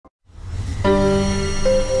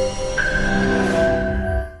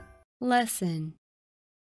lesson,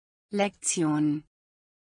 Lektion,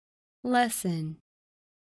 lesson,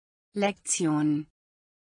 Lektion,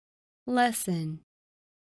 lesson,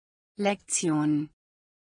 Lektion,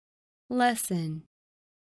 lesson.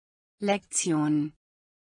 Lektion,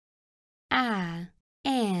 An,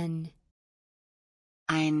 ein,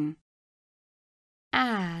 an,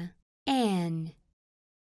 ein,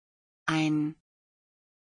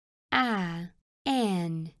 an, ein,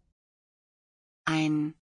 an,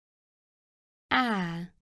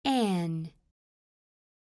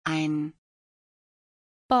 ein,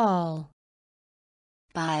 ball,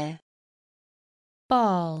 Ball, ball,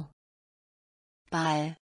 Ball,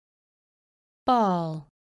 ball,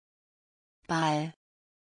 Ball,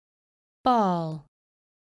 ball,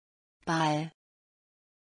 Ball,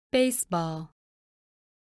 baseball,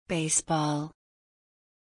 Baseball,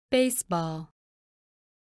 baseball,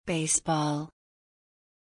 Baseball,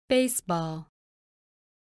 baseball,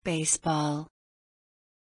 Baseball,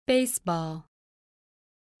 baseball.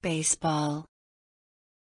 Baseball,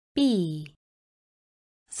 Be,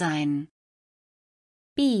 sein,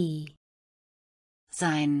 be,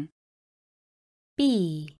 sein,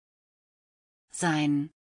 be, sein,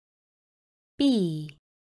 be.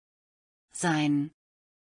 sein,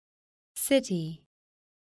 City,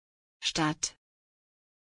 Stadt,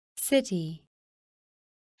 city,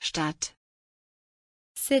 Stadt,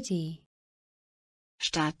 city,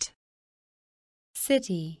 Stadt,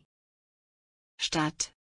 city.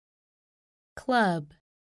 Stadt, Club,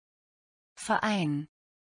 Verein,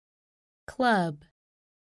 club,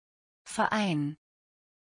 Verein,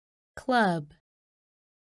 club,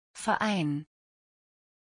 Verein,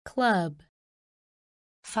 club.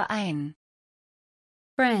 Verein,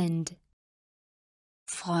 Friend,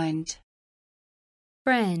 Freund,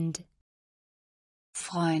 friend,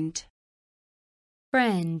 Freund,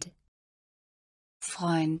 friend,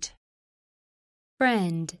 Freund,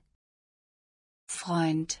 friend.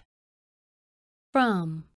 Freund,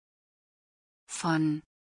 From, von,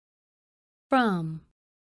 from,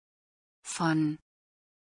 von,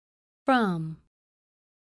 from,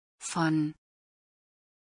 von,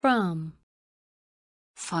 from.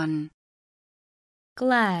 von,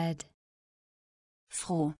 Glad,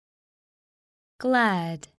 froh,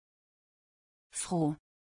 glad, froh,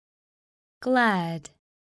 glad,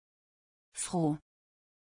 froh,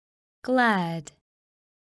 glad.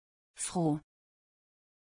 froh,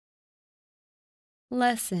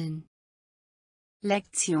 Lesson,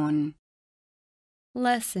 Lektion,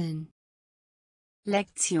 lesson.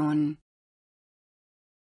 Lektion,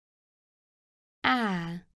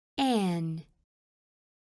 An,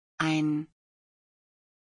 ein,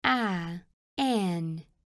 an,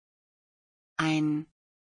 ein,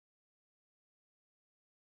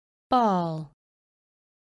 ball,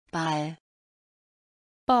 Ball,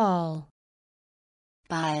 ball,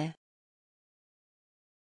 Ball,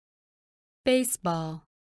 baseball,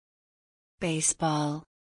 Baseball,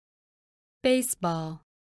 baseball.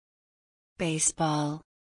 Baseball,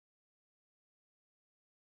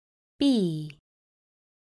 Be,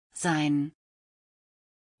 sein,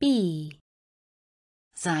 be.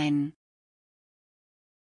 sein,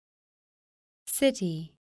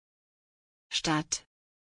 City, Stadt,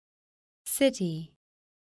 city.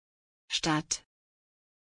 Stadt,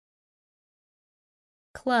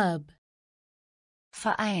 Club,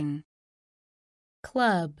 Verein,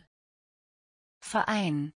 club.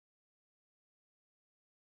 Verein,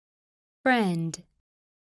 Friend,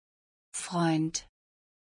 Freund,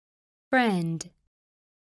 friend.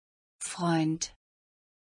 Freund,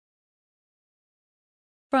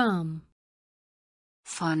 From,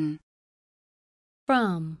 von,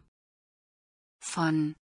 from.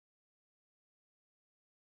 von,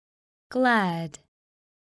 Glad,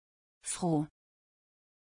 froh,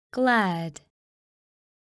 glad.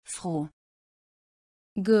 froh,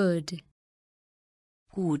 Good,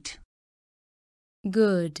 gut,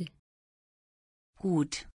 good,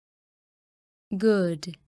 gut,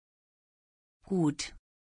 good, gut,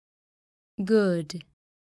 good.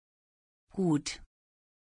 gut,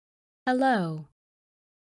 Hello,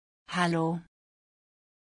 hallo,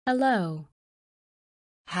 hello,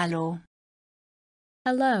 hallo,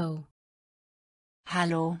 hello,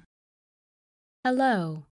 hallo,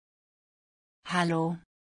 hello. hallo,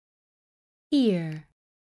 Here,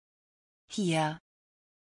 hier,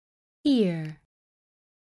 here,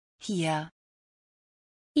 hier,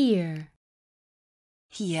 here,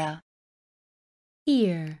 hier,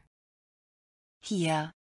 here.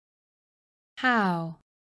 hier, How,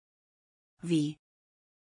 wie,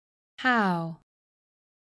 how,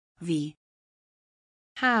 wie,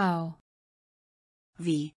 how,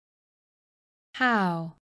 wie,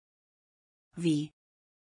 how. wie,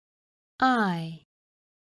 I,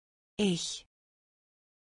 ich,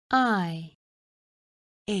 I,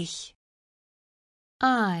 ich,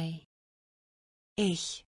 I,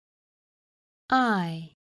 ich,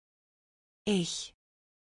 I, ich,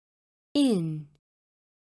 in,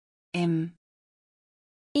 im,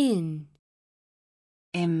 in,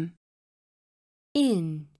 im,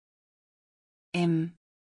 in, im,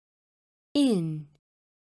 in,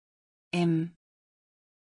 im,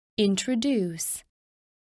 introduce,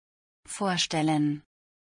 vorstellen,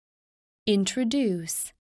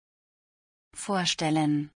 introduce,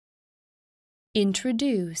 vorstellen,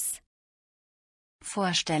 introduce,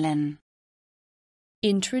 vorstellen,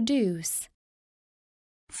 introduce,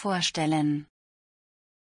 vorstellen,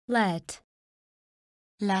 let,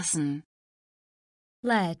 lassen,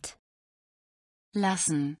 let,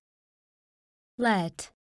 lassen,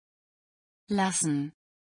 let, lassen,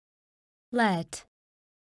 let,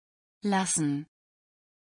 lassen,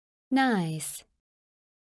 nice,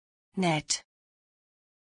 nett,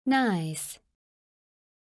 nice,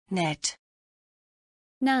 nett,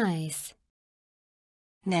 nice,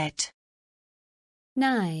 nett,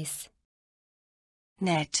 nice,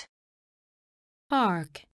 nett,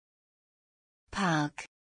 park, Park,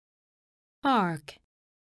 park,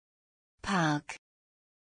 Park,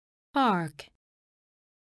 park,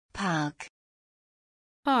 Park,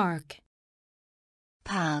 park,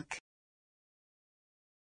 Park,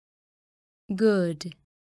 good,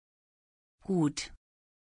 gut,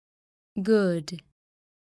 good,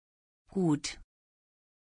 gut,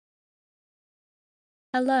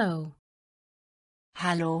 hello,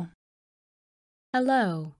 hallo,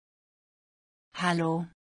 hello, hallo,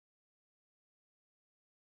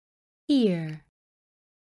 here,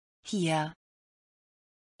 hier,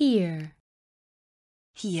 here,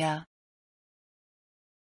 hier,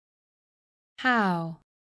 how,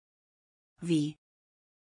 wie,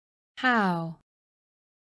 how,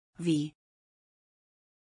 wie,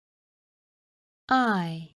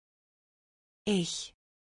 I, ich,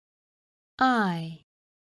 I,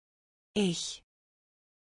 ich,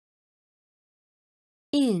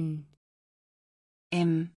 in,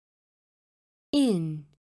 im, in,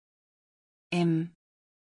 im,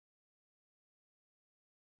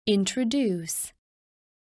 introduce,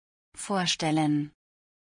 vorstellen,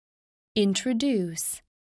 introduce,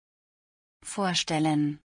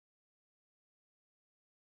 vorstellen,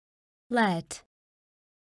 let,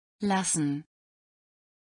 lassen,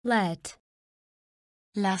 let,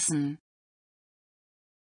 lassen,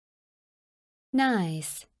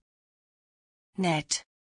 nice, nett,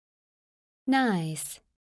 nice,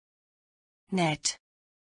 nett,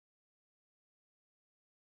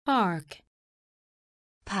 park,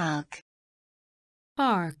 Park,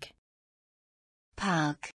 park,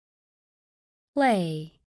 Park,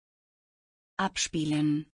 play,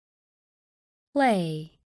 abspielen,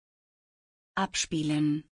 play,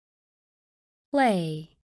 abspielen, play,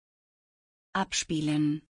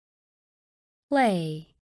 abspielen, play,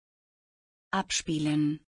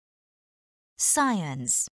 abspielen,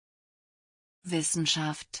 Science,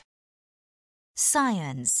 Wissenschaft,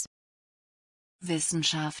 science,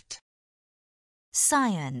 Wissenschaft,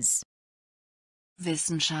 science,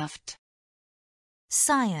 Wissenschaft,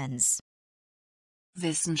 science,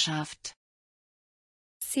 Wissenschaft,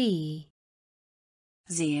 see,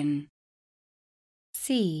 sehen,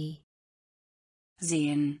 see,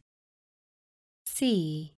 sehen,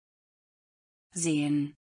 see,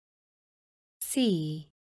 sehen, see,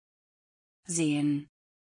 sehen,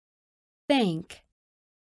 thank,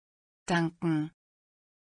 danken,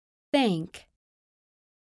 thank,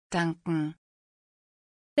 danken,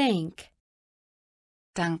 thank,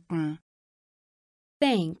 danken,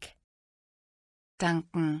 thank,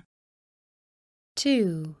 danken,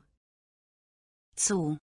 to,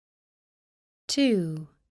 zu, to,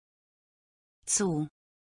 zu,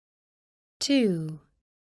 to,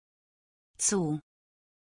 zu,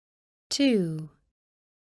 to,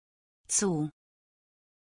 zu,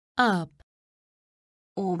 up,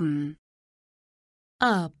 oben,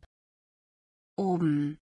 up,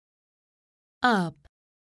 oben, up,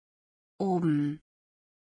 oben,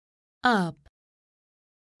 up,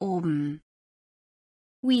 oben,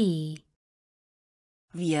 we,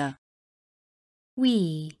 wir,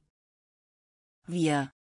 we,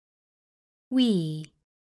 wir, we,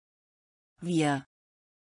 wir,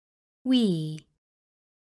 we,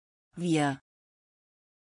 wir,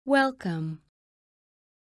 welcome,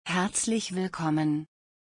 herzlich willkommen,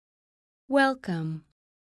 welcome,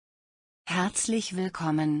 herzlich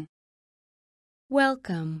willkommen,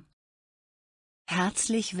 welcome,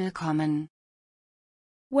 herzlich willkommen,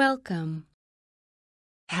 welcome,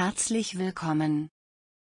 Herzlich willkommen.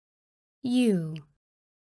 You.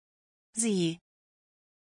 Sie,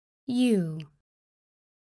 You.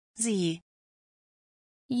 sie,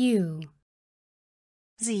 You.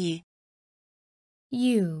 sie,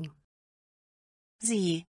 You.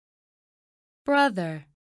 sie, Brother.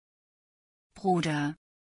 Bruder,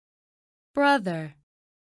 Brother.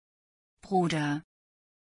 Bruder,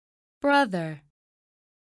 Brother.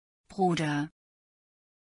 Bruder,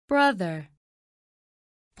 Brother.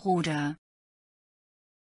 Bruder.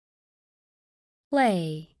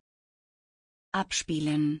 Play.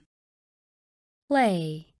 Abspielen,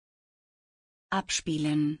 Play.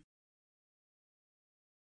 abspielen.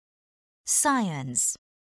 Science.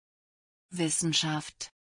 Wissenschaft,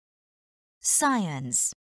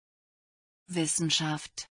 Science.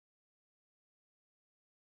 Wissenschaft.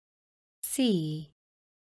 See.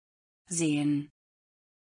 Sehen,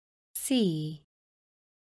 See.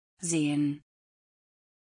 sehen.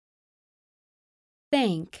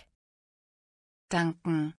 Thank.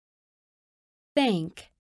 Danken, Thank.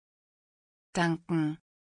 danken.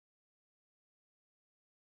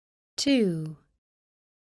 Two.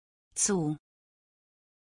 Zu,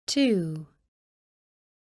 Two.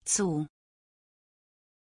 zu.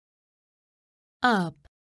 Up.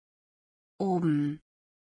 Oben,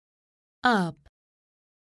 Up.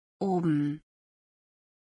 oben.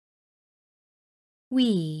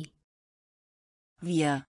 We.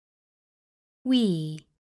 Wir, We.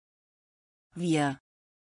 wir.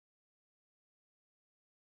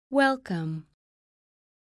 Welcome.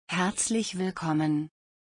 Herzlich willkommen.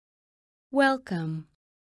 Welcome.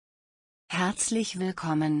 Herzlich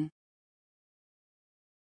willkommen.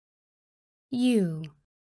 You.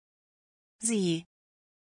 Sie,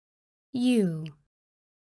 You.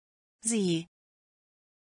 sie,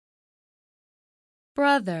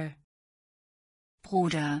 Brother.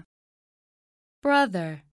 Bruder,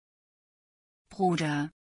 Brother.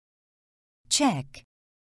 Bruder. Check.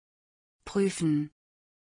 Prüfen,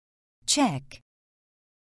 Check.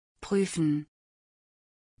 prüfen,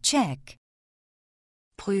 Check.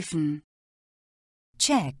 prüfen,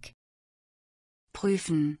 Check.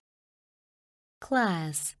 prüfen.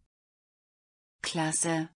 Class.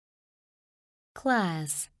 Klasse,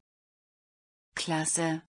 Class.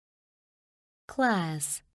 Klasse,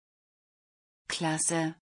 Class.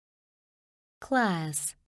 Klasse,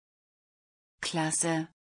 Class. Klasse.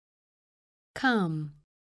 Come.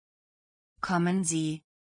 Kommen Sie,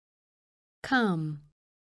 Come.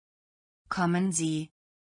 kommen Sie,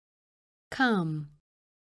 Come.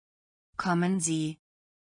 kommen Sie,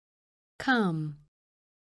 Come.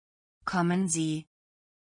 kommen Sie.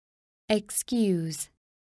 Excuse.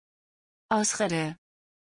 Ausrede,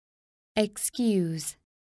 Excuse.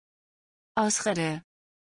 Ausrede,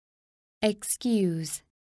 Excuse.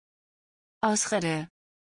 Ausrede,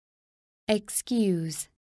 Excuse.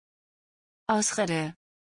 Ausrede.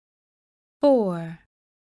 For.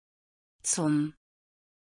 Zum,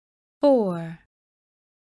 For.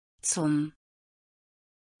 zum,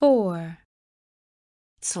 For.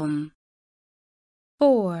 zum,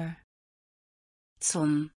 For.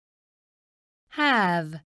 zum.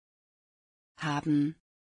 Have. Haben,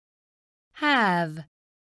 Have.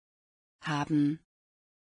 haben,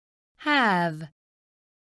 Have.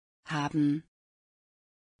 haben,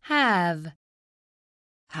 Have.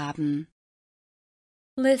 haben.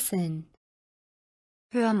 Listen.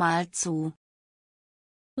 Hör mal zu,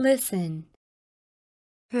 Listen.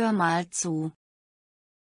 hör mal zu,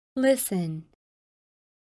 Listen.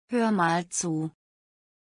 hör mal zu,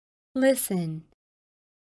 Listen.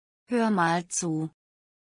 hör mal zu.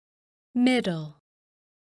 Middle.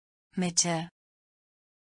 Mitte,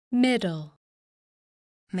 Middle.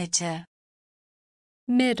 Mitte,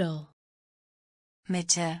 Middle.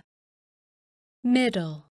 Mitte,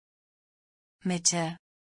 Middle. Mitte.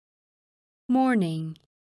 Morning.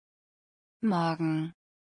 Morgen,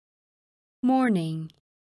 Morning.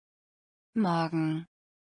 morgen,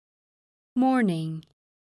 Morning.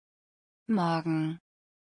 morgen,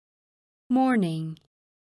 Morning.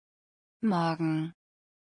 morgen.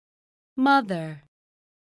 Mother.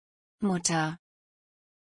 Mutter,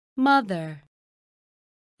 Mother.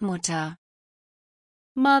 Mutter,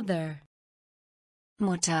 Mother.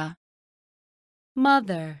 Mutter,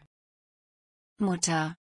 Mother.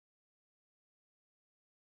 Mutter.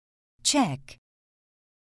 Check.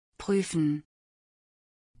 Prüfen,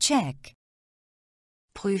 Check.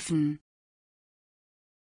 prüfen.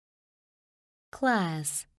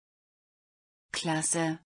 Class.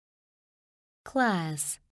 Klasse,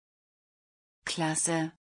 Class.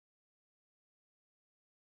 Klasse.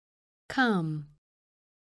 Come.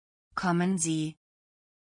 Kommen Sie,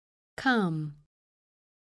 Come.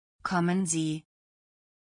 Kommen Sie.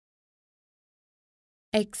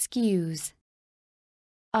 excuse,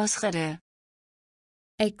 Ausrede.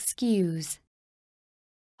 excuse,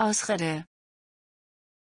 Ausrede.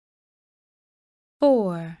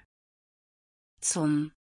 for,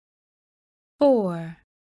 Zum. for,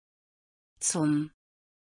 Zum.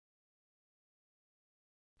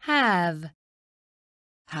 have,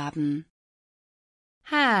 Haben.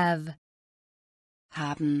 have,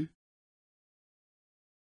 Haben.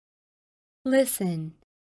 listen,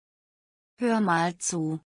 Hör mal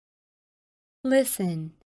zu.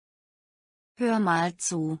 listen, Hör mal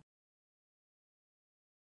zu.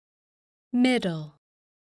 middle,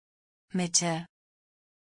 Mitte.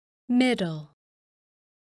 middle,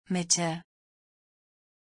 Mitte.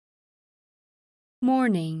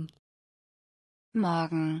 morning,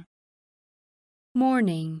 Morgen.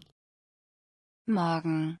 morning,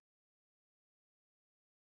 Morgen.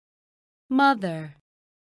 mother,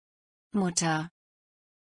 Mutter.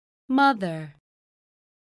 mother,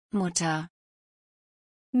 Mutter.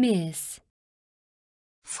 miss,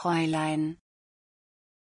 Fräulein.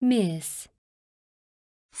 miss,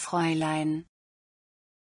 Fräulein.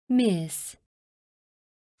 miss,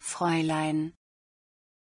 Fräulein.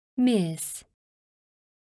 miss,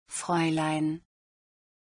 Fräulein.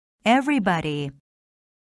 Everybody.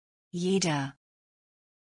 Jeder.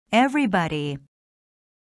 Everybody.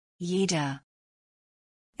 Jeder.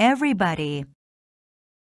 Everybody.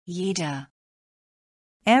 Jeder.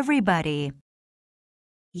 Everybody.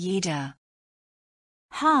 Jeder.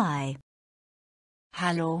 Hi.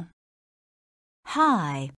 Hallo.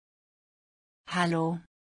 Hi. Hallo.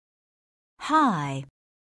 Hi.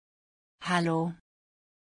 Hallo.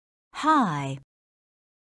 Hi.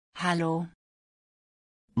 Hallo.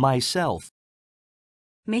 myself,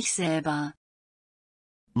 Mich selber.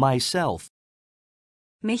 myself,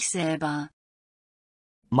 Mich selber.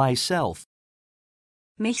 myself,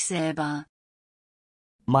 Mich selber.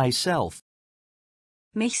 myself,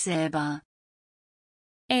 Mich selber.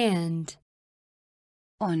 and,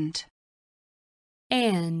 Und.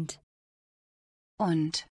 and,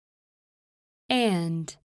 Und.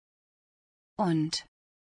 and, Und.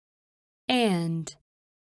 and,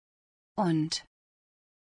 Und.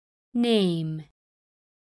 name,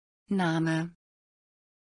 Name.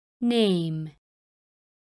 name,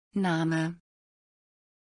 Name.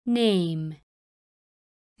 name,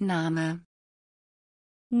 Name.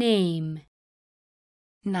 name,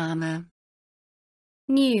 Name.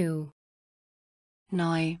 new,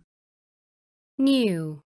 Neu.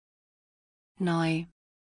 new, Neu.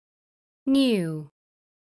 new,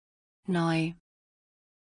 Neu.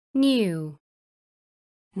 new,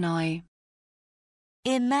 Neu.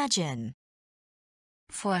 Imagine.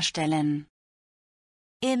 Vorstellen.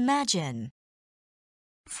 Imagine.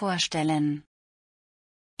 Vorstellen.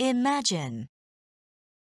 Imagine.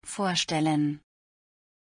 Vorstellen.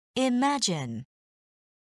 Imagine.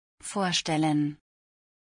 Vorstellen.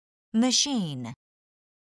 Machine.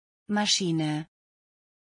 Maschine.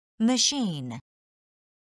 Machine.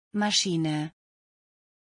 Maschine.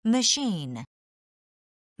 Machine.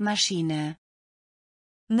 Maschine.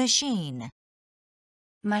 Machine.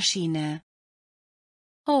 Maschine.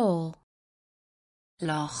 hole,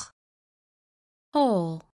 Loch.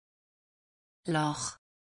 hole, Loch.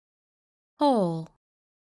 hole,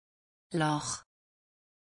 Loch.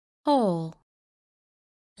 hole,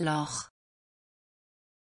 Loch.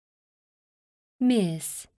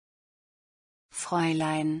 miss,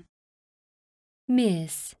 Fräulein.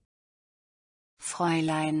 miss,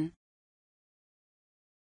 Fräulein.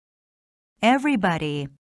 Everybody.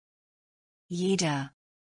 Jeder.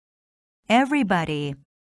 Everybody.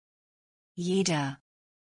 Jeder.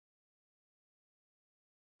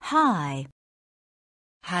 Hi.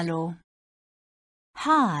 Hallo.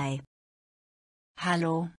 Hi.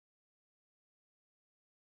 Hallo.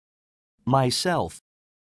 myself,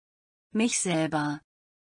 Mich selber.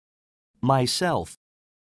 myself,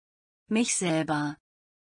 Mich selber.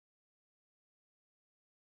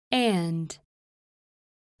 and,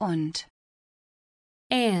 Und.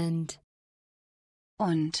 and,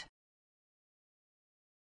 Und.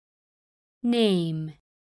 name,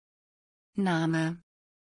 Name.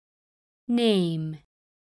 name,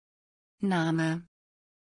 Name.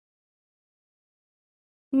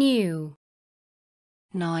 new,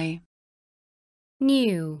 Neu.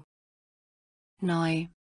 new, Neu.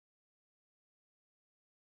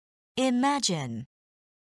 Imagine.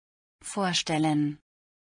 Vorstellen.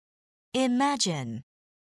 Imagine.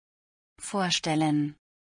 Vorstellen.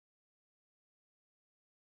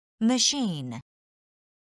 Machine.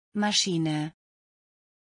 Maschine.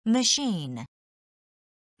 Machine.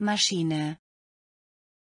 Maschine.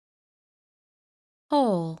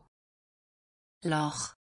 hole,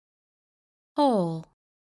 Loch, hole,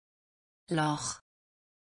 Loch.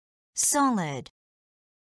 solid,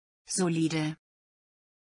 Solide,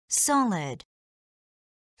 solid,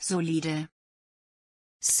 solide,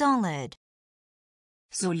 solid,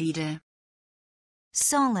 solide,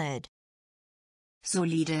 solid,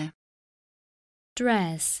 solide.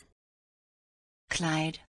 dress,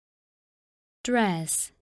 Kleid,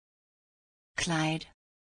 dress, Kleid,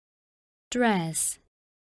 dress,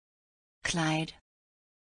 Kleid,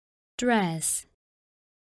 dress,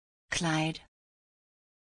 Kleid.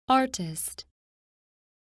 artist,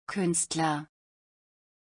 Künstler,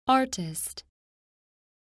 artist,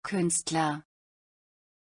 Künstler,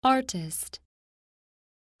 artist,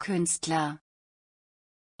 Künstler,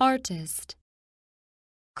 artist,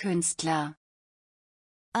 Künstler.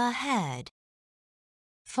 ahead,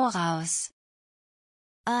 Voraus,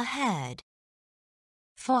 ahead,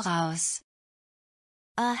 voraus,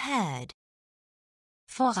 ahead,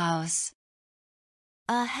 voraus,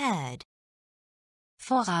 ahead,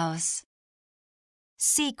 voraus.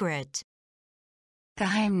 secret,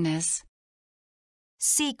 Geheimnis,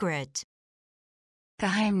 secret,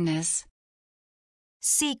 Geheimnis,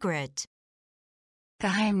 secret,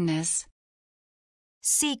 Geheimnis,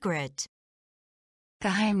 secret,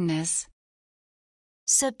 Geheimnis.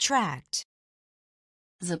 subtract,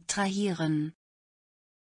 Subtrahieren,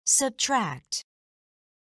 subtract,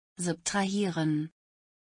 subtrahieren,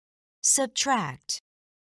 subtract,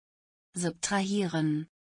 subtrahieren,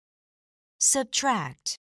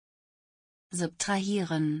 subtract,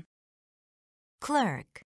 subtrahieren.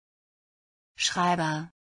 clerk,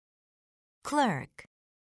 Schreiber, clerk,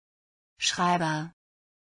 Schreiber,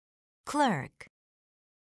 clerk,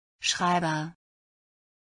 Schreiber,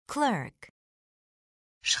 clerk,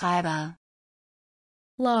 Schreiber.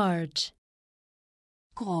 large,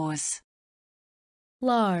 Groß,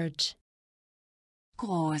 large,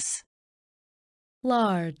 groß,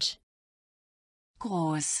 large,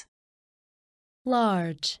 groß,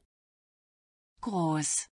 large,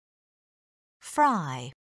 groß.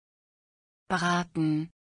 fry, Braten,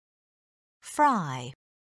 fry,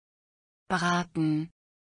 braten,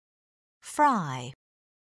 fry,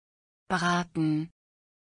 braten,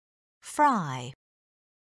 fry,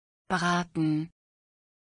 braten.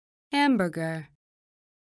 hamburger,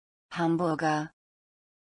 Hamburger,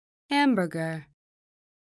 hamburger,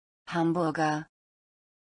 Hamburger,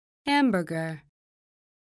 hamburger,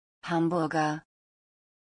 Hamburger,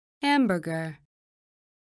 hamburger,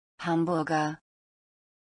 Hamburger.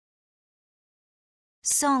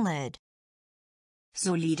 solid,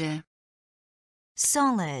 Solide,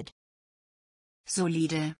 solid,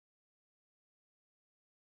 solide.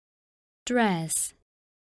 dress,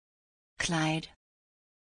 Kleid,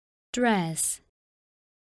 dress,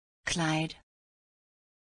 Kleid.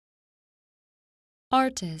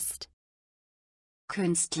 artist,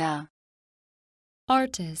 Künstler,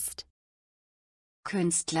 artist,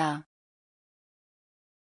 Künstler.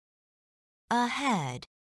 ahead,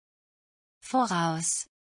 Voraus,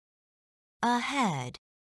 ahead,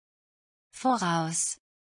 voraus.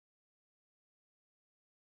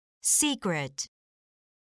 secret,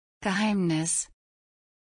 Geheimnis,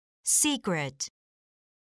 secret,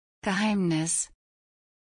 Geheimnis.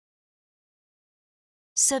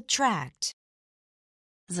 subtract,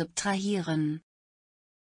 Subtrahieren,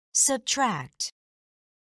 subtract,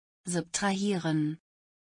 subtrahieren.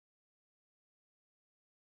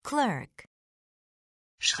 clerk,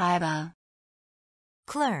 Schreiber,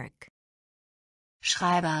 clerk,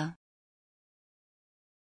 Schreiber.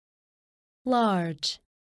 large,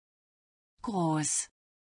 Groß,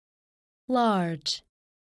 large,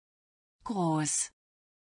 groß.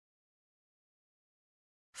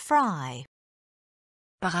 fry,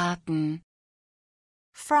 Braten,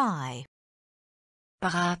 fry,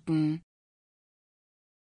 braten.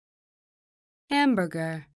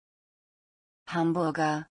 hamburger,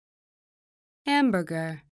 Hamburger,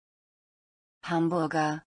 hamburger,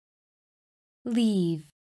 Hamburger. leave,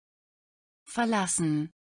 Verlassen,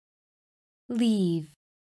 leave,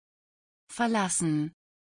 verlassen,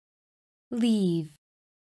 leave,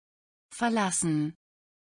 verlassen,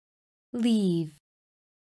 leave,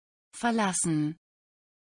 verlassen.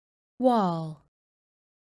 wall,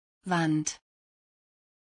 Wand,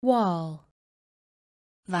 wall,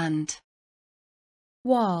 Wand,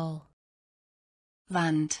 wall,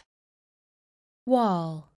 Wand,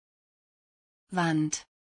 wall, Wand.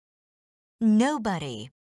 nobody,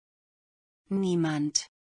 Niemand,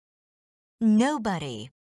 nobody,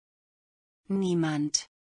 niemand,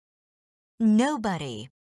 nobody,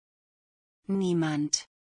 niemand.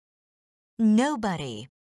 nobody.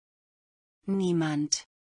 niemand,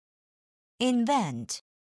 invent,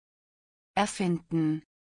 erfinden,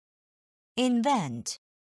 invent,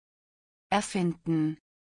 erfinden,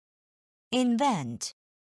 invent,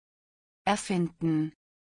 erfinden,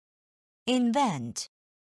 invent,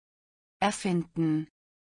 erfinden,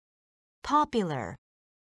 popular,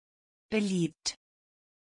 beliebt,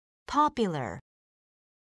 popular,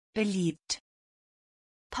 beliebt,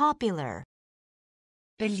 popular,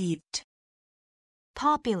 beliebt,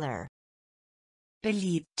 popular,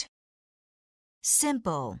 beliebt,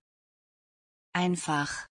 simple,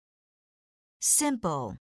 einfach,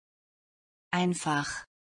 simple, einfach,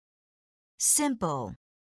 simple,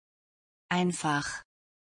 einfach,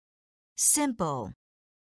 simple,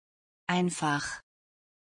 einfach,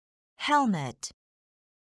 helmet,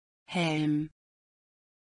 Helm,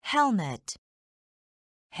 helmet,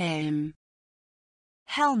 Helm,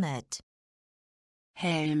 helmet,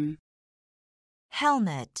 Helm,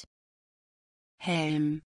 helmet,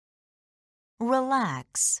 Helm.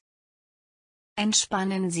 relax,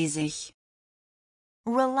 Entspannen Sie sich,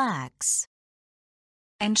 relax,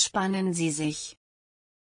 entspannen Sie sich,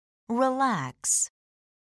 relax,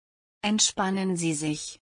 entspannen Sie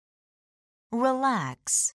sich,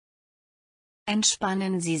 relax,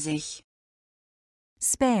 entspannen Sie sich,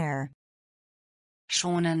 spare,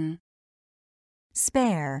 schonen,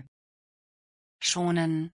 spare,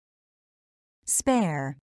 schonen,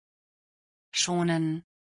 spare, schonen,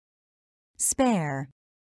 spare,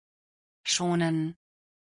 schonen,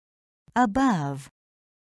 above,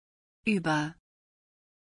 über,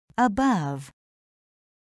 above,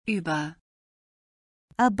 über,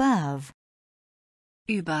 above,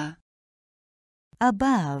 über,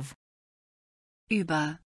 above,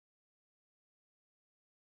 über,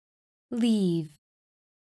 leave,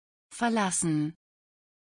 verlassen,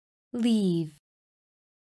 leave,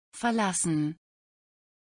 verlassen,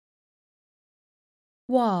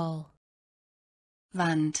 wall,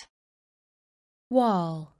 Wand,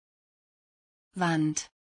 wall, Wand,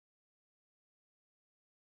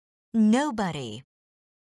 nobody,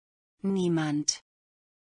 niemand,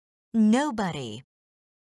 nobody,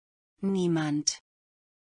 niemand,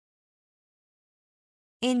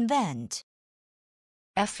 invent,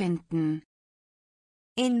 erfinden,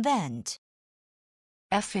 invent,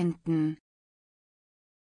 erfinden,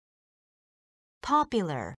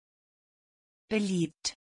 popular,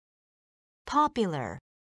 beliebt, popular,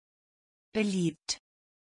 beliebt,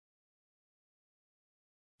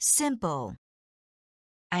 simple,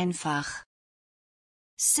 einfach,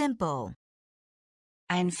 simple,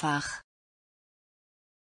 einfach,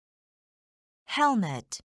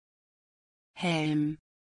 helmet, Helm,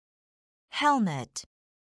 helmet,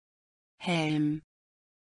 Helm,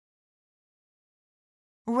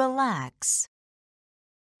 relax,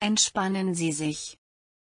 entspannen Sie sich,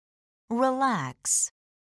 relax,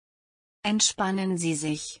 entspannen Sie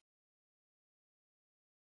sich,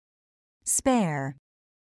 spare,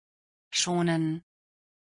 schonen,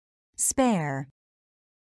 spare,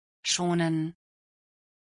 schonen,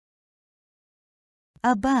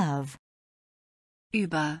 above,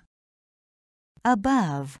 über,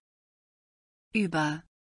 above, über,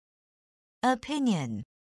 opinion,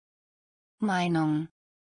 Meinung,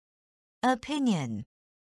 opinion,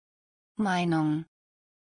 Meinung,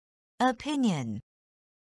 opinion,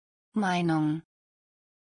 Meinung,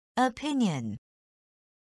 opinion,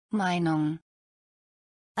 Meinung,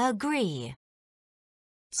 agree,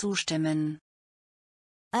 zustimmen,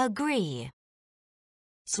 agree,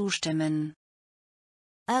 zustimmen,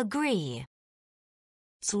 agree,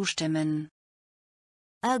 zustimmen,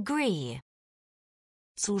 agree,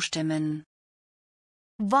 zustimmen,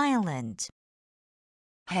 violent,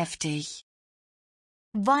 heftig,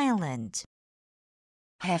 violent,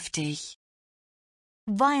 heftig,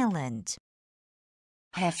 violent,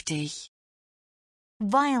 heftig,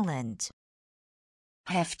 violent,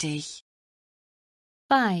 heftig,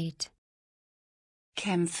 fight,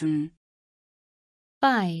 kämpfen,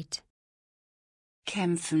 fight,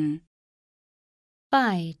 kämpfen,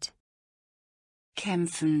 fight,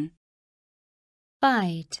 kämpfen,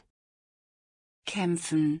 fight,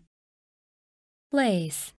 kämpfen,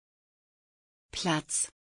 place, Platz,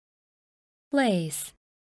 place,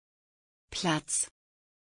 Platz,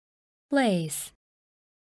 place,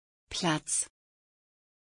 Platz,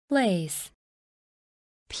 place,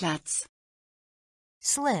 Platz,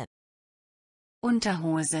 slip,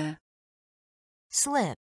 Unterhose,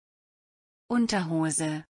 slip,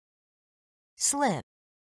 Unterhose, slip,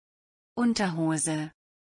 Unterhose,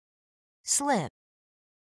 slip,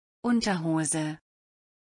 Unterhose,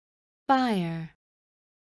 fire,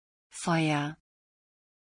 Feuer,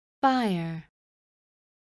 fire,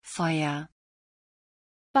 Feuer,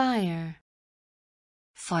 fire,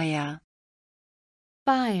 Feuer,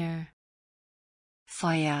 fire,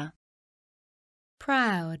 Feuer,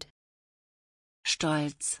 proud,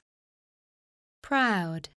 Stolz,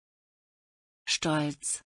 proud,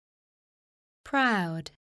 Stolz,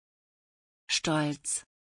 proud, Stolz,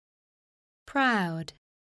 proud,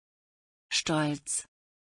 Stolz,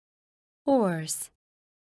 horse,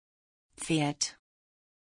 Pferd,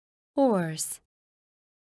 horse,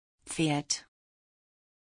 Pferd,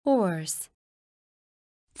 horse,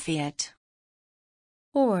 Pferd,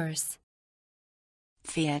 horse,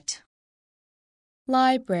 Pferd,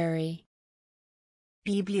 library,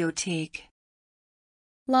 Bibliothek,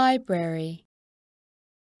 library,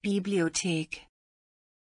 Bibliothek,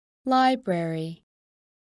 library,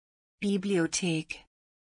 Bibliothek,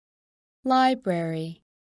 library,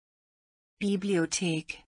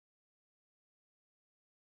 Bibliothek,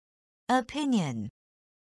 Opinion.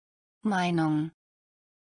 Meinung,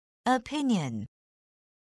 Opinion.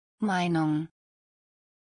 Meinung,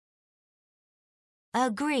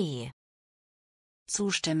 Agree.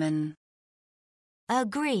 zustimmen,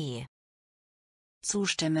 Agree.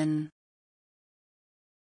 zustimmen,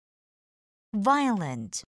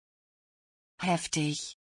 Violent.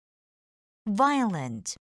 heftig,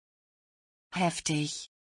 Violent. heftig,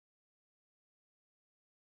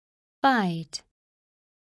 fight,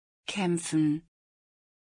 kämpfen,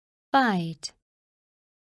 fight,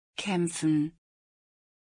 kämpfen,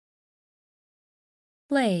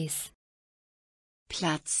 place,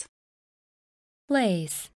 Platz,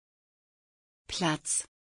 place, Platz,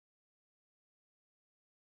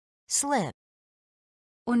 Slip.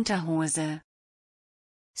 Unterhose,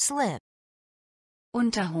 Slip.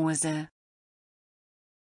 Unterhose,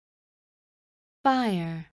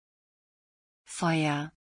 fire,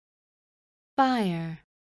 Feuer, fire,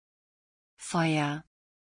 Feuer,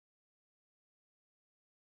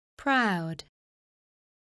 proud,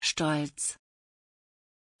 Stolz,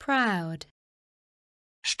 proud,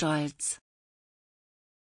 Stolz,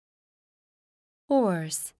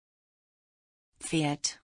 horse,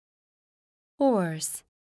 Pferd, horse,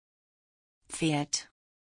 Pferd,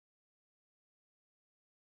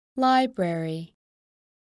 library,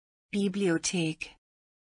 Bibliothek,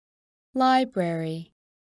 library,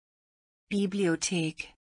 Bibliothek,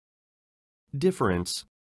 difference,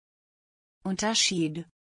 Unterschied,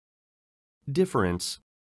 difference,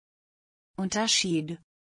 Unterschied,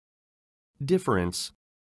 difference,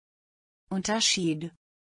 Unterschied,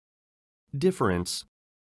 difference,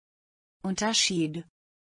 Unterschied,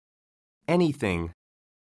 anything,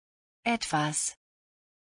 etwas,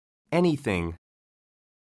 anything,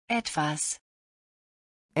 etwas,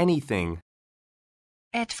 anything,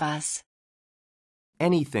 etwas,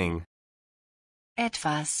 anything,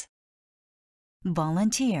 etwas,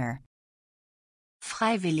 Volunteer.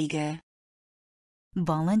 Freiwillige,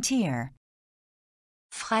 Volunteer.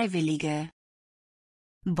 Freiwillige,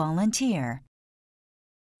 Volunteer.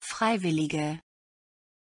 Freiwillige,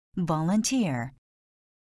 Volunteer.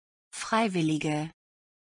 Freiwillige,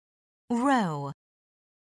 Row.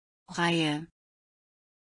 Reihe,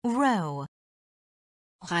 Row.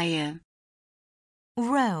 Reihe,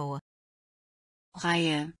 Row.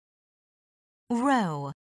 Reihe,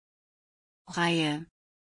 Row. Reihe,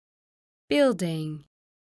 building,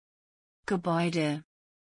 Gebäude,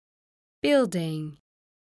 building,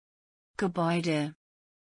 Gebäude,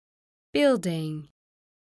 building,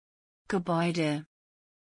 Gebäude,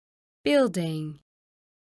 building,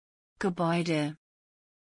 Gebäude,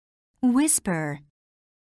 Whisper.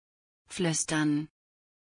 flüstern,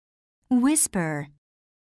 Whisper.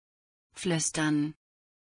 flüstern,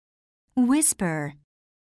 Whisper.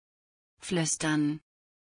 flüstern,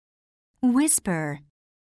 Whisper.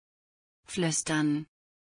 flüstern,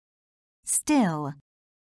 Still.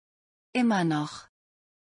 immer noch,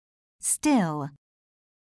 Still.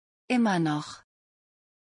 immer noch,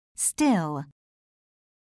 Still.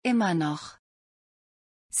 immer noch,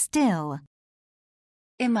 Still.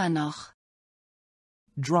 immer noch,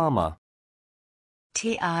 drama,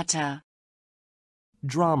 Theater,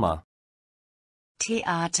 drama,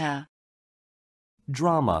 Theater,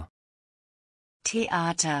 drama,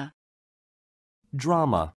 Theater,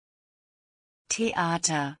 drama,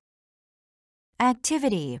 Theater,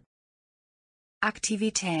 Activity.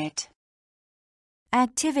 Aktivität,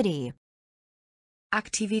 Activity.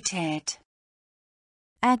 Aktivität,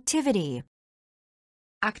 Activity.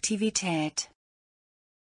 Aktivität,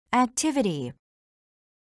 Activity.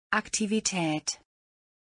 Aktivität,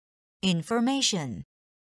 Information.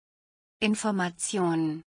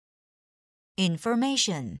 Information,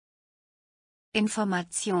 Information.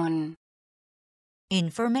 Information,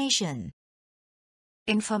 Information.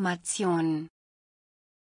 Information.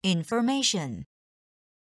 Information.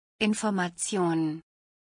 Information.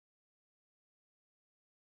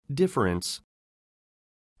 Difference.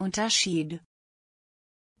 Unterschied.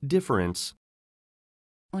 Difference.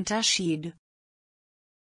 Unterschied.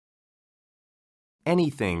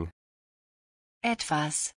 Anything.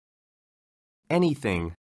 Etwas.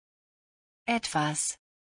 Anything. Etwas.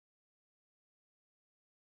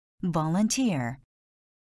 Volunteer.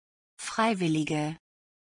 Freiwillige.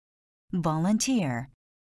 Volunteer.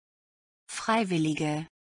 Freiwillige.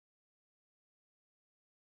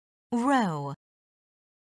 Row.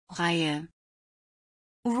 Reihe.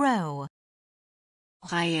 Row.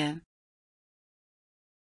 Reihe.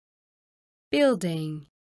 building,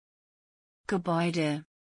 Gebäude.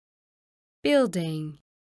 building,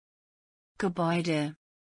 Gebäude.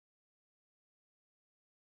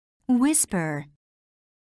 Whisper.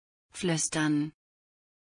 Flüstern.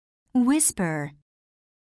 Whisper.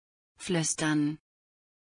 Flüstern.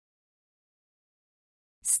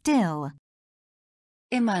 Still.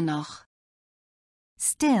 Immer noch.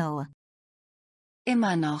 Still.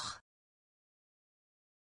 Immer noch.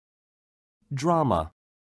 Drama.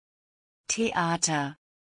 Theater.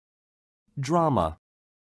 Drama.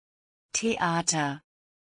 Theater.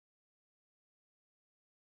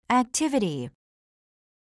 Activity.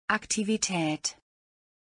 Aktivität.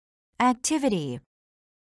 Activity.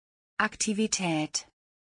 Aktivität.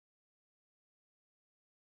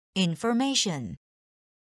 Information.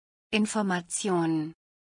 Information.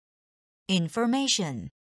 Information.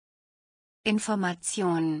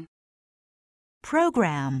 Information.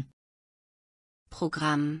 Program.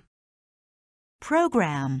 Programm.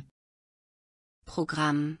 Program.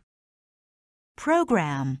 Programm.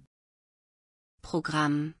 Program.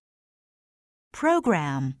 Programm.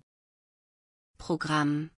 Program.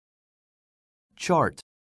 Programm. Chart.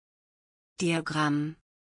 Diagramm.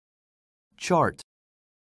 Chart.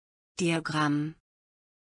 Diagramm.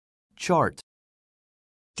 Chart.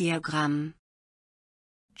 Diagramm.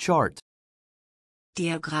 Chart.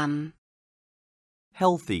 Diagramm.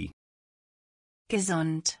 Healthy.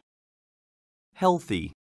 Gesund.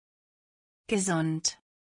 Healthy. Gesund.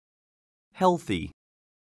 Healthy.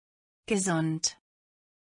 Gesund.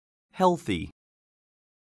 Healthy.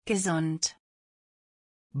 Gesund.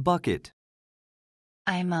 Bucket.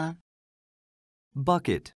 Eimer.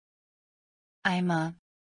 Bucket. Eimer.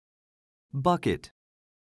 Bucket.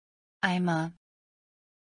 Eimer.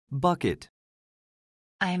 Bucket.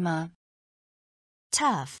 Eimer.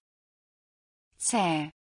 Tough. Zäh.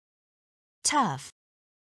 Tough.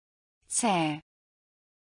 Zäh.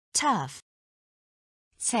 Tough.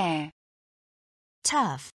 Zäh.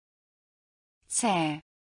 Tough. Zäh.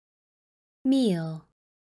 meal,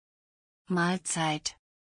 Mahlzeit.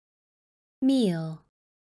 meal,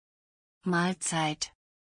 Mahlzeit.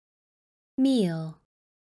 meal,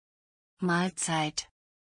 Mahlzeit.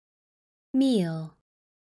 meal,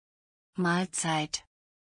 Mahlzeit.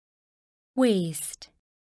 waste,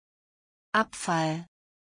 Abfall.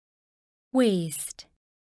 waste,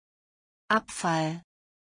 Abfall.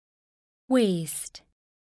 waste,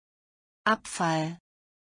 Abfall.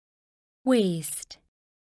 waste,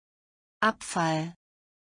 Abfall.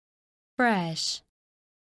 fresh,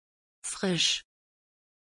 Frisch.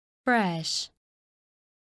 fresh,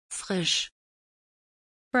 Frisch.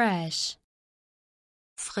 fresh,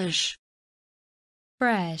 Frisch.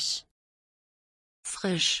 fresh,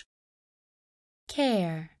 Frisch.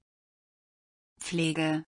 care,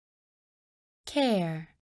 Pflege. care,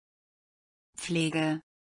 Pflege.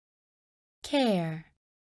 care,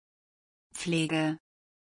 Pflege.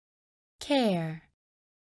 care,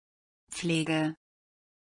 Pflege.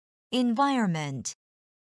 Environment.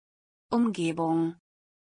 Umgebung.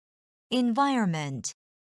 Environment.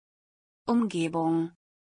 Umgebung.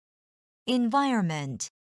 Environment.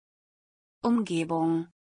 Umgebung.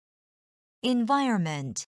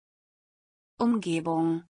 Environment.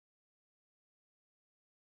 Umgebung.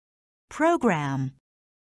 Program.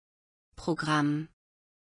 Programm.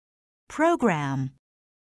 Program.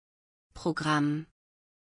 Programm.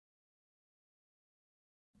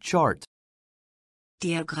 Chart.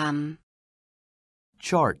 Diagramm.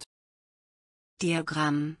 Chart.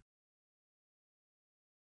 Diagramm.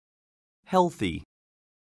 Healthy.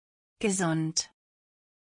 Gesund.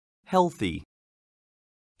 Healthy.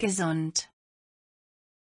 Gesund.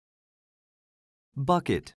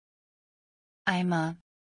 Bucket. Eimer.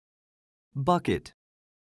 Bucket.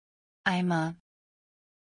 Eimer.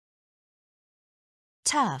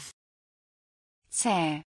 Tough.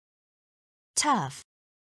 Zäh. Tough.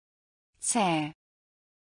 Zäh.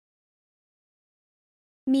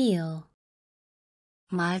 meal,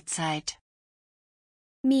 Mahlzeit,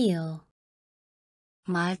 meal,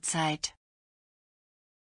 Mahlzeit,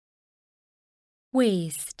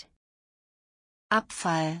 waste,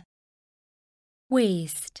 Abfall,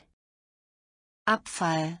 waste,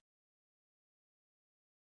 Abfall,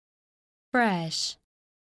 fresh,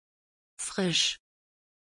 frisch,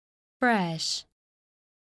 fresh,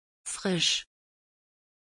 frisch,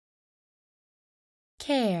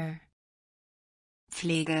 care,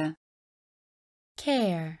 Pflege,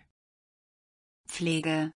 care,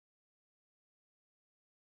 Pflege,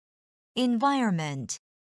 environment,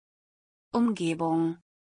 Umgebung,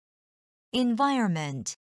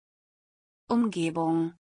 environment,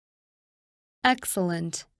 Umgebung,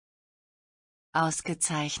 excellent,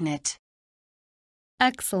 ausgezeichnet,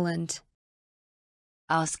 excellent,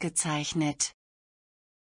 ausgezeichnet,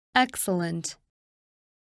 excellent,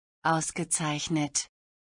 ausgezeichnet,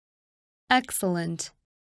 excellent,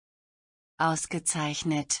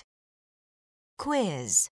 ausgezeichnet,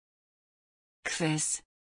 quiz, Quiz,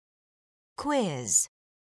 quiz,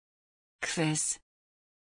 Quiz,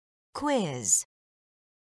 quiz,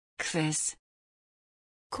 Quiz,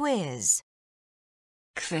 quiz,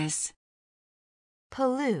 Quiz,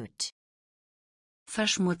 pollute,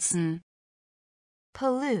 verschmutzen,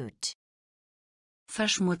 pollute,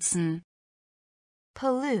 verschmutzen,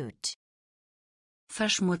 pollute,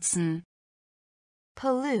 verschmutzen,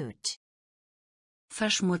 pollute,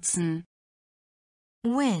 verschmutzen,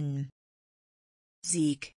 win,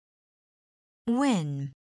 Sieg,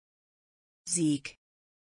 win, Sieg,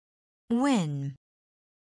 win,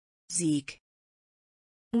 Sieg,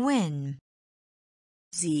 win,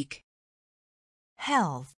 Sieg,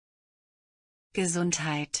 health,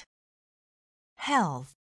 Gesundheit,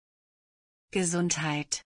 health,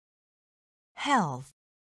 Gesundheit, health,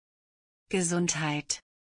 Gesundheit,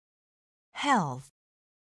 health,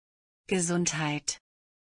 Gesundheit,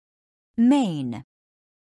 main,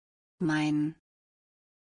 mein,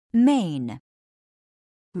 main,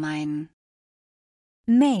 mein,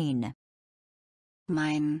 main,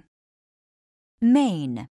 mein,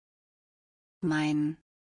 main, mein,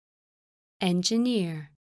 engineer,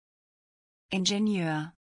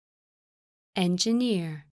 Ingenieur,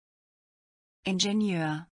 engineer,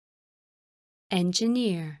 Ingenieur,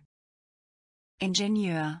 engineer,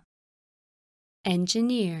 Ingenieur,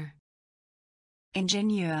 engineer,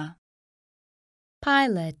 Ingenieur,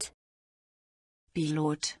 pilot,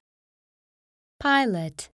 Pilot,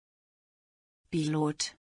 pilot,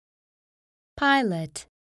 Pilot, pilot,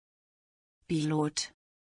 Pilot,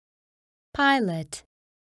 pilot,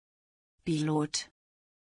 Pilot,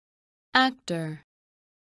 actor,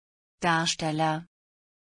 Darsteller,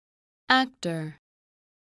 actor,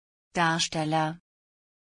 Darsteller,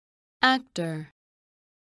 actor,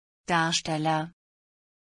 Darsteller,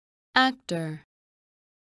 actor,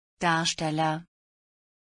 Darsteller,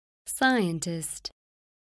 scientist,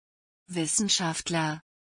 Wissenschaftler,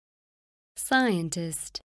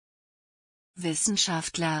 scientist,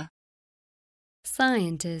 Wissenschaftler,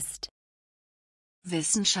 scientist,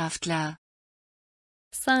 Wissenschaftler,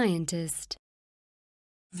 scientist,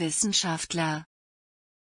 Wissenschaftler,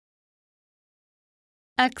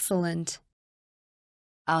 excellent,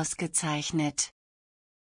 ausgezeichnet,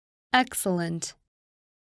 excellent,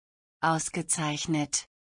 ausgezeichnet,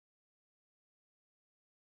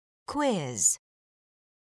 quiz,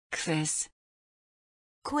 Quiz,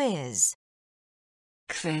 quiz,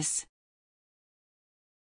 Quiz,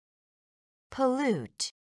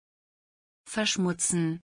 pollute,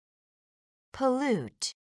 verschmutzen,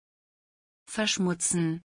 pollute,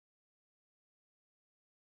 verschmutzen,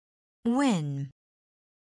 win,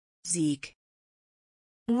 Sieg,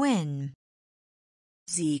 win,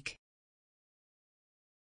 Sieg,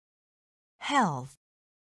 health,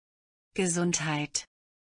 Gesundheit,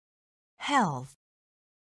 health,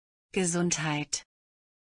 Gesundheit,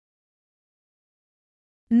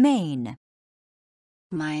 main,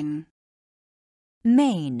 mein,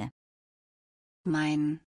 main,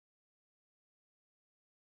 mein,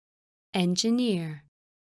 engineer,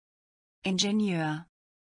 Ingenieur,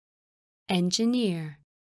 engineer,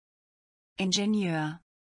 Ingenieur,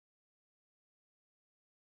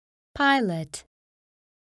 pilot,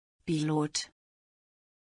 Pilot,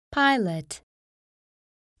 pilot,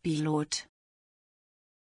 Pilot,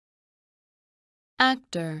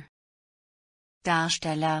 actor,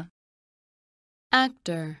 Darsteller,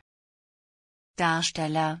 actor,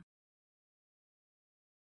 Darsteller,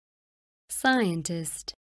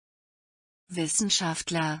 scientist,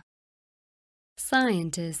 Wissenschaftler,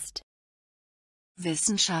 scientist,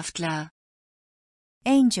 Wissenschaftler,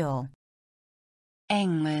 angel,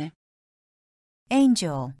 Engel,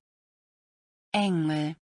 angel,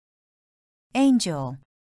 Engel, angel,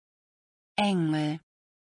 Engel,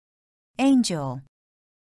 angel,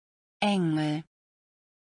 Engel.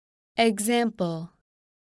 Example.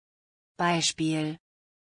 Beispiel,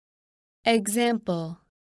 Example.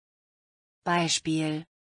 Beispiel,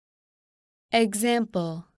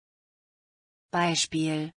 Example.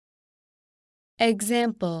 Beispiel,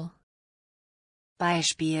 Example.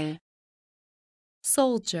 Beispiel.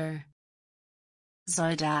 Soldier.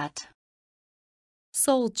 Soldat,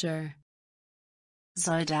 Soldier.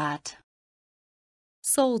 Soldat,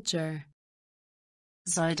 Soldier.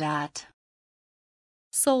 Soldat,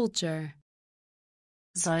 Soldier.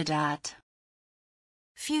 Soldat.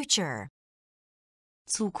 future,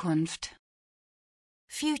 Zukunft,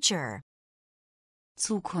 future,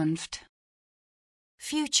 Zukunft,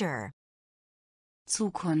 future,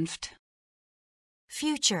 Zukunft,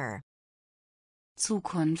 future,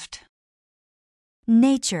 Zukunft.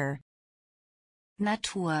 nature,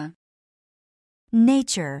 Natur,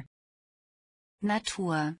 nature,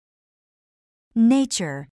 Natur,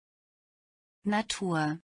 nature,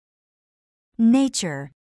 Natur,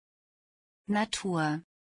 nature, Natur.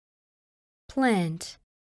 Plant.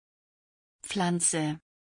 Pflanze,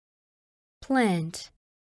 Plant.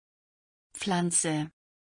 Pflanze,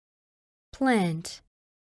 Plant.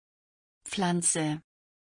 Pflanze,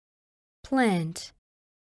 Plant.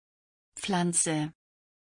 Pflanze.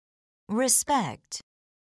 respect,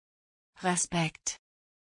 Respekt,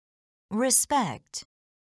 respect,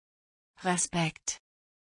 Respekt,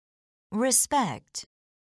 respect,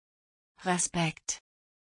 Respekt,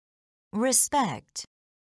 respect,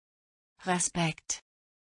 Respekt.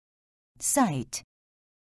 sight,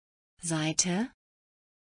 Seite,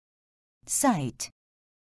 sight,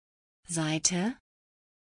 Seite,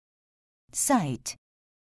 sight,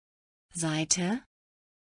 Seite,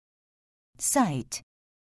 sight,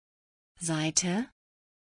 Seite.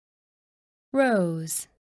 Rose.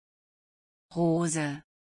 Rose,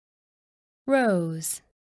 Rose.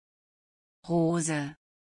 Rose,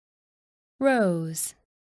 Rose.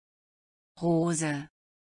 Rose,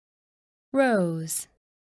 Rose.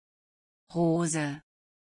 Rose.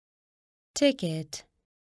 Ticket.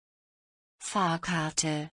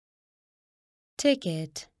 Fahrkarte,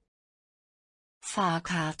 Ticket.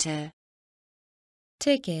 Fahrkarte,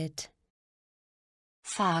 Ticket.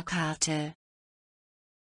 Fahrkarte,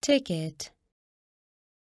 Ticket.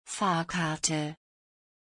 Fahrkarte.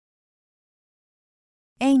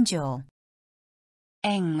 angel,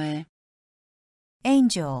 Engel,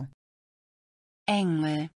 angel,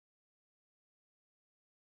 Engel.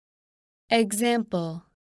 Example.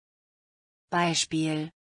 Beispiel,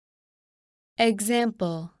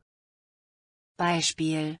 Example.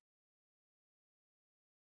 Beispiel.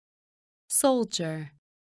 Soldier.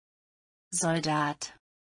 Soldat,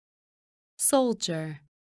 Soldier.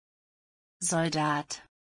 Soldat.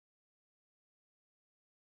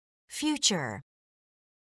 future,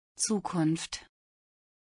 Zukunft,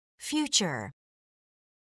 future,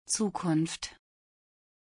 Zukunft.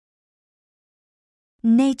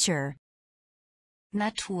 nature,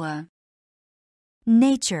 Natur,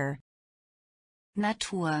 nature,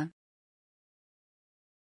 Natur.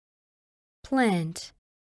 Plant.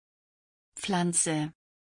 Pflanze,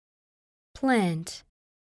 Plant.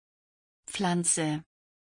 Pflanze.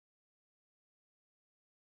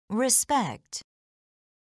 respect,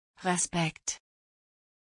 Respekt,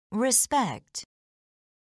 respect,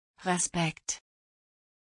 Respekt.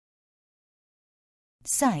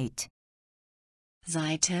 sight,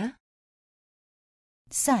 Seite,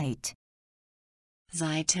 sight,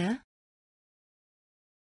 Seite.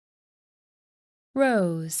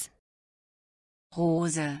 Rose.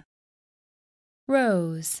 Rose,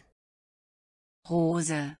 Rose.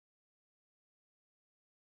 Rose.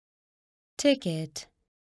 Ticket.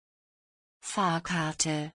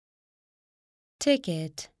 Fahrkarte,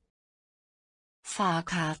 Ticket.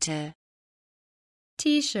 Fahrkarte.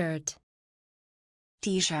 T-shirt.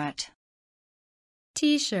 T-Shirt,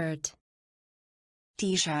 T-shirt.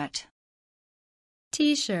 T-Shirt,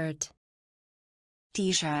 T-shirt.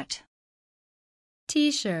 T-Shirt,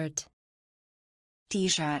 T-shirt.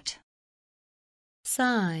 T-Shirt.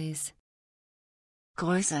 Size.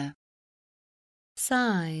 Größe,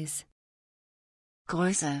 Size.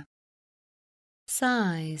 Größe,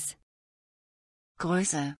 Size.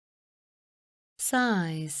 Größe,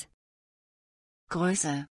 Size.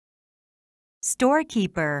 Größe.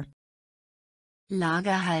 storekeeper,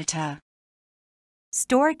 Lagerhalter,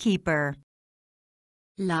 storekeeper,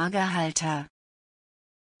 Lagerhalter,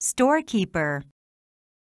 storekeeper,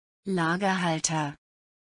 Lagerhalter,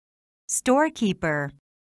 storekeeper,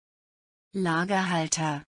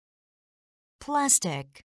 Lagerhalter.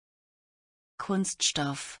 plastic,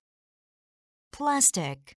 Kunststoff,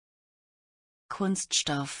 plastic,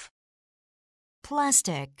 Kunststoff,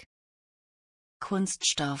 plastic,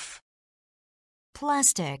 Kunststoff,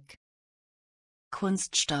 plastic,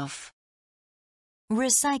 Kunststoff,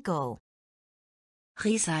 recycle,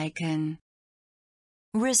 recyceln,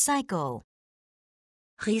 recycle,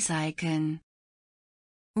 recyceln,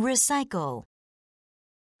 recycle,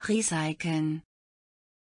 recyceln,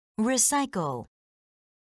 recycle,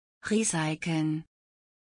 recyceln,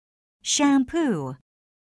 shampoo,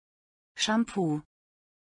 Shampoo,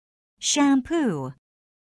 shampoo,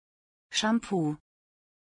 Shampoo,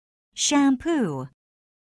 shampoo,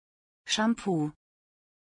 Shampoo,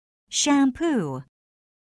 shampoo,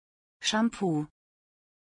 Shampoo,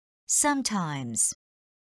 sometimes,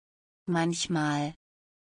 manchmal,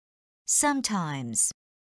 sometimes,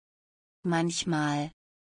 manchmal,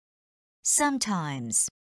 sometimes,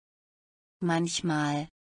 manchmal,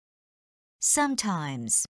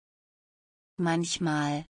 sometimes,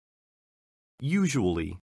 manchmal,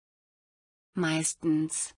 Usually.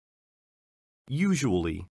 meistens,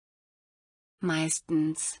 Usually.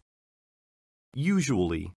 meistens,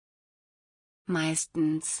 Usually.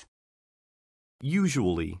 meistens,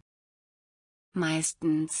 Usually.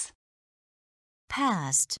 meistens,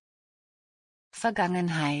 past,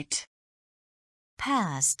 Vergangenheit,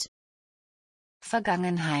 past,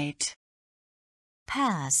 Vergangenheit,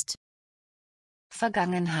 past,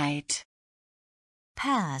 Vergangenheit,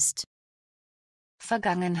 past,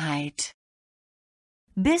 Vergangenheit,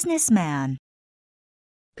 businessman,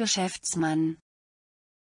 Geschäftsmann,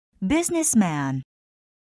 businessman,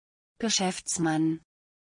 Geschäftsmann,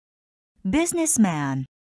 businessman,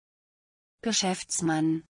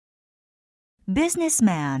 Geschäftsmann,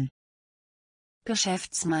 businessman,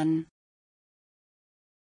 Geschäftsmann,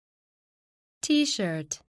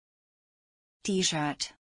 T-shirt,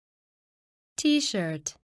 T-Shirt,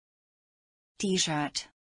 T-shirt, T-Shirt,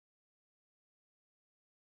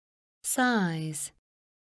 size,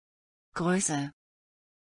 Größe,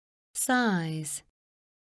 size,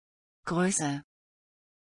 Größe,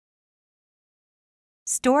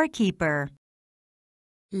 storekeeper,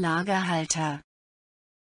 Lagerhalter,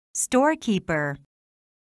 storekeeper,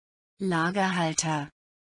 Lagerhalter,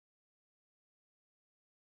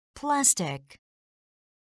 plastic,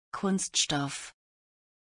 Kunststoff,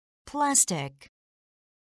 plastic,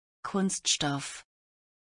 Kunststoff,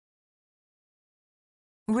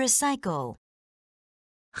 recycle,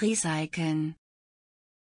 recyceln,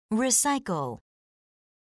 recycle,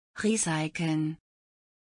 recyceln,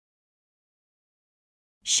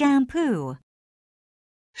 shampoo,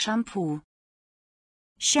 Shampoo,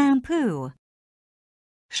 shampoo,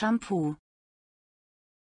 Shampoo,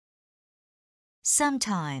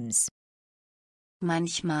 sometimes,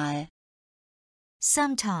 manchmal,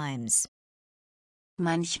 sometimes,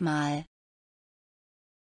 manchmal,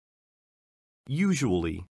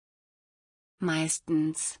 Usually.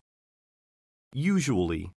 meistens,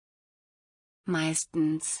 Usually.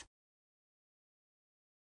 meistens,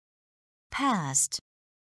 past,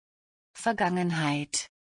 Vergangenheit,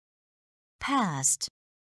 past,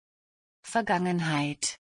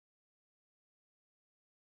 Vergangenheit,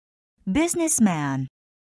 businessman,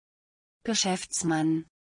 Geschäftsmann,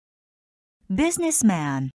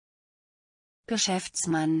 businessman,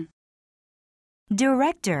 Geschäftsmann,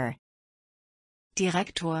 director,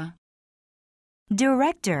 Direktor,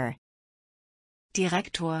 director,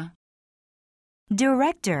 Direktor,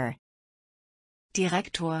 director,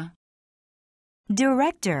 Direktor,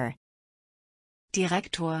 director,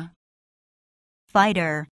 Direktor,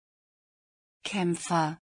 fighter,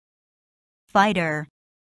 Kämpfer, fighter,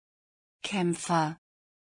 Kämpfer,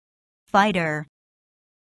 fighter,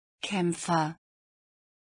 Kämpfer,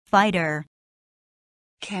 fighter,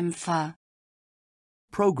 Kämpfer,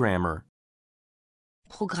 Programmer.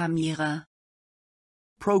 Programmierer,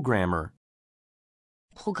 Programmer.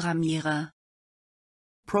 Programmierer,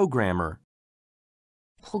 Programmer.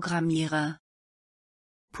 Programmierer,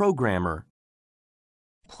 Programmer.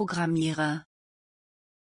 Programmierer,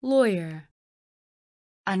 lawyer,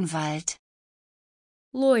 Anwalt,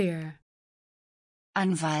 lawyer,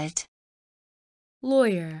 Anwalt,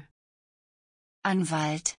 lawyer,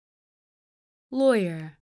 Anwalt,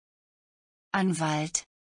 lawyer, Anwalt,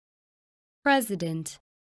 president,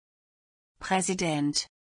 Präsident,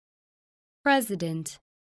 president,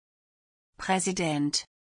 Präsident,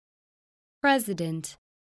 president,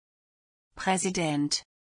 Präsident,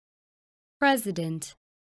 president,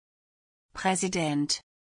 Präsident,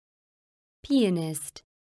 pianist,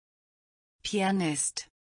 Pianist,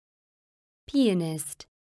 pianist,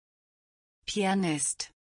 Pianist,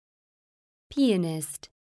 pianist,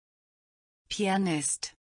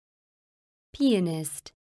 Pianist,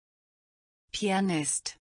 pianist,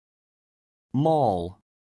 Pianist. Mall,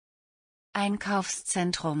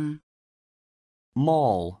 Einkaufszentrum,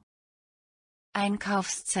 mall,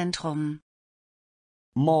 Einkaufszentrum,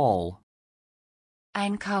 mall,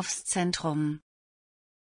 Einkaufszentrum,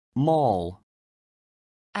 mall.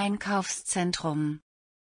 Einkaufszentrum.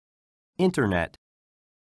 Internet,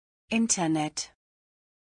 Internet,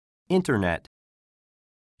 internet,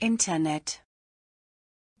 Internet,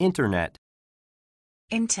 internet,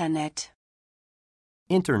 Internet,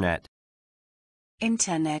 internet.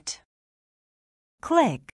 Internet.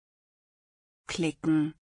 click,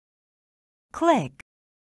 Klicken, click,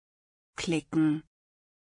 klicken,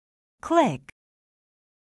 click,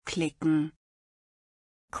 klicken,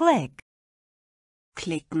 click,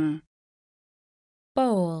 klicken.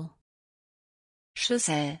 bowl,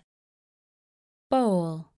 Schüssel,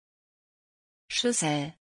 bowl,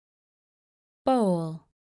 Schüssel, bowl,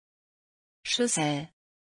 Schüssel,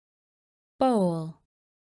 bowl,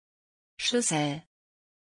 Schüssel.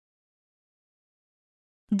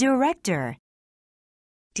 director,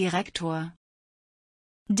 Direktor,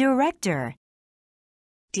 director,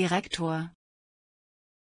 Direktor.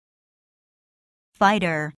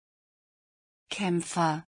 fighter,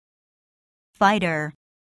 Kämpfer, fighter,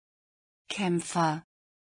 Kämpfer.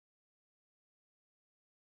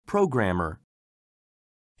 Programmer,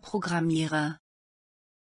 Programmierer,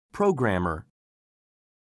 programmer.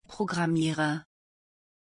 Programmierer.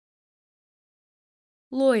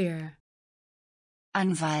 lawyer,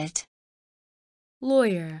 Anwalt,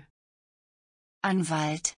 lawyer,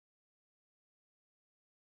 Anwalt.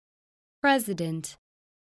 president,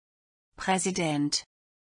 Präsident,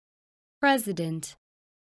 president,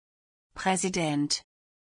 Präsident.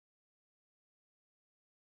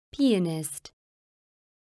 pianist,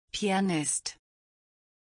 Pianist,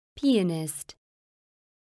 pianist,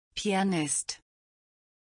 Pianist.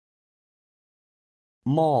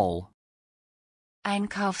 Mall,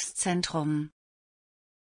 Einkaufszentrum,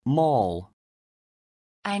 mall.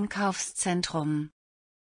 Einkaufszentrum.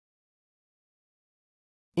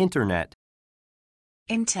 Internet,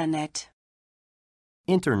 Internet,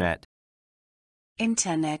 internet.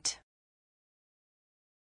 Internet.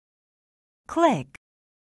 click,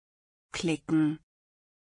 Klicken,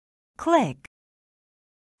 click,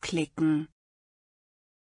 klicken.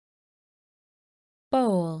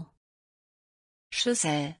 bowl,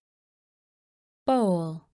 Schüssel,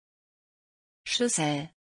 bowl, Schüssel.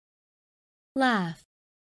 laugh,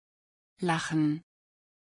 Lachen,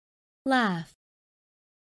 laugh,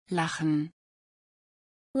 lachen,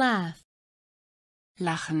 laugh,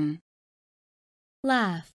 lachen,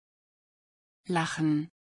 laugh, lachen.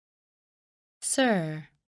 sir,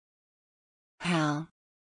 Herr,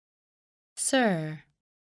 sir,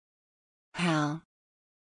 Herr,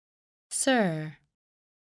 sir,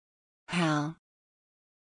 Herr,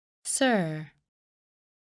 sir,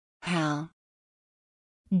 Herr.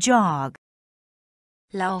 jog,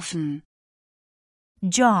 Laufen,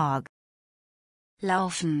 jog,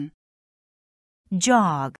 laufen,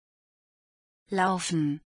 jog,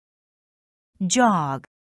 laufen, jog,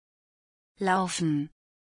 laufen.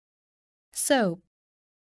 soap,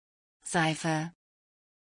 Seife,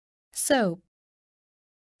 soap,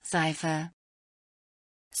 Seife,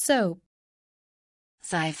 soap,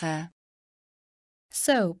 Seife,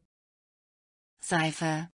 soap,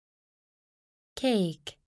 Seife.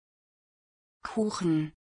 cake,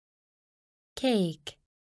 Kuchen, cake,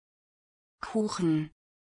 Kuchen,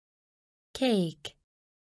 cake,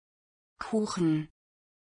 Kuchen,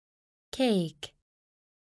 cake,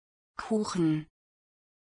 Kuchen.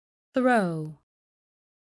 throw,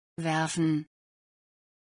 Werfen,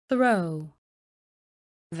 throw,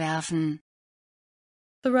 werfen,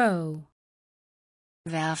 throw,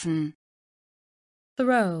 werfen,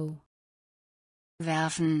 throw,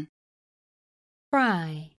 werfen.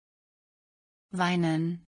 cry,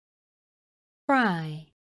 Weinen, cry,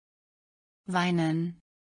 weinen,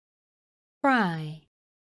 cry,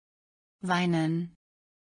 weinen,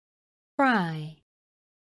 cry,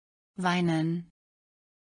 weinen.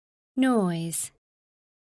 noise,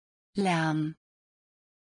 Lärm,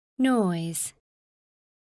 noise,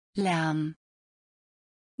 Lärm,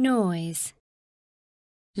 noise,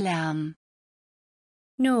 Lärm,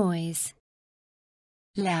 noise,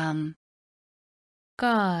 Lärm.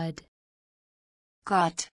 God,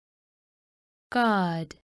 Gott,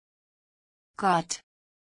 God, Gott,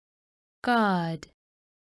 God,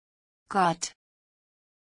 Gott,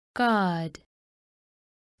 God,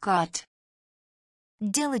 Gott.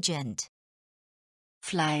 diligent,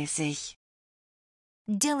 Fleißig,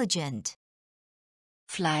 diligent,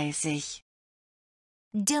 fleißig,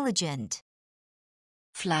 diligent,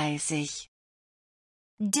 fleißig,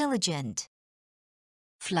 diligent,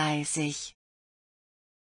 fleißig,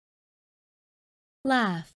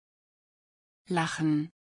 laugh, lachen,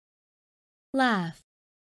 laugh,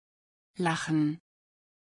 lachen,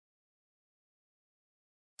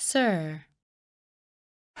 sir,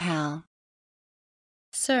 Herr,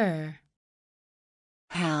 sir,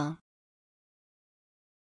 Herr,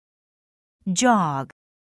 jog,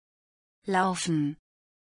 laufen,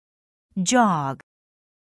 jog,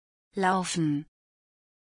 laufen,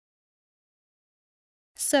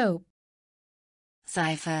 soap,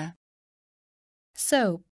 Seife,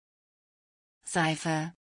 soap,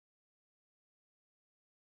 Seife,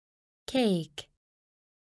 cake,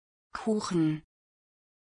 Kuchen,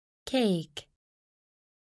 cake,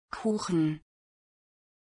 Kuchen,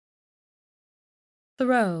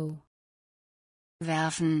 throw,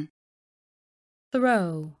 werfen,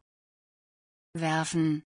 throw,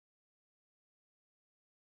 werfen,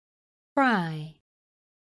 cry,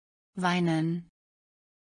 weinen,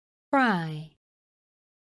 cry,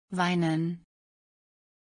 weinen,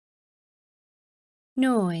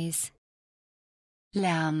 noise,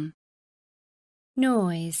 Lärm,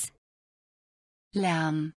 noise,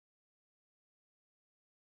 Lärm,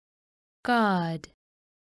 God,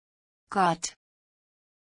 Gott,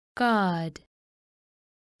 God,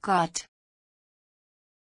 Gott,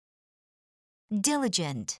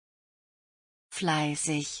 diligent,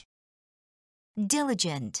 fleißig,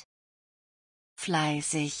 diligent,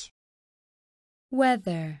 fleißig,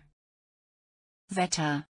 weather,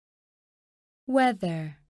 Wetter,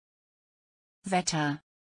 weather, Wetter,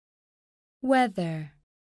 weather,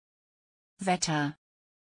 Wetter,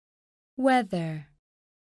 weather,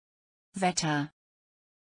 Wetter,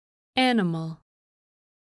 animal,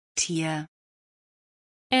 Tier,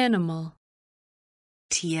 animal,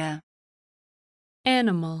 Tier,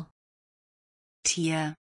 animal,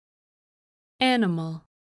 Tier, animal,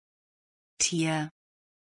 Tier,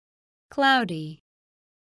 cloudy,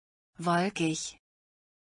 wolkig,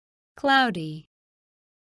 cloudy,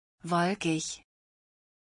 wolkig,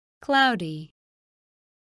 cloudy,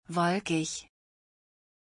 wolkig,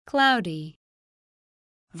 cloudy,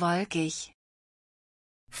 wolkig,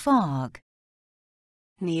 fog,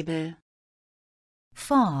 Nebel,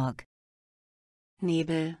 fog,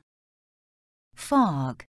 Nebel,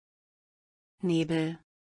 fog, Nebel,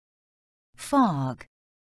 fog,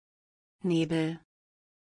 Nebel,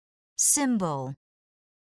 symbol,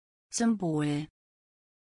 Symbol,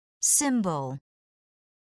 symbol,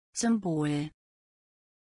 Symbol,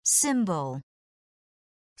 symbol,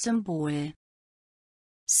 Symbol,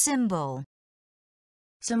 symbol,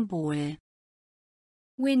 Symbol,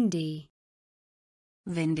 windy,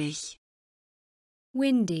 windig,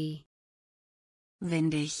 windy,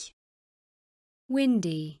 windig,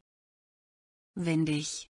 windy,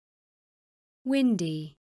 windig,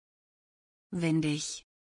 windy, windig,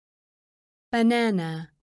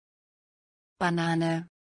 banana, Banane,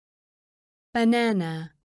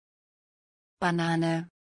 banana, Banane,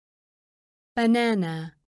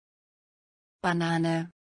 banana, Banane,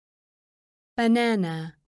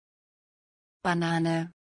 banana,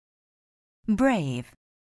 Banane, brave,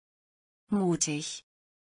 mutig,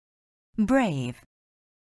 brave,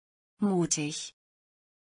 mutig,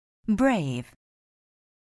 brave,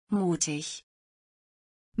 mutig,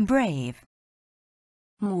 brave,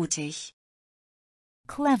 mutig,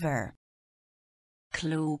 clever,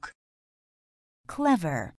 klug,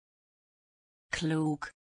 clever,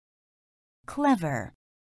 klug, clever,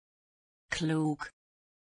 klug,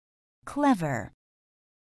 clever,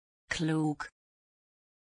 klug,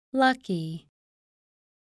 lucky,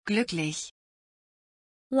 glücklich,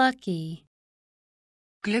 lucky,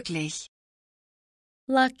 glücklich,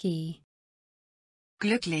 lucky,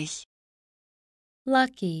 glücklich,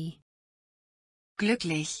 lucky,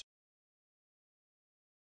 glücklich,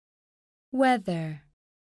 weather,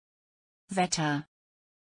 Wetter,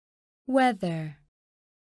 weather,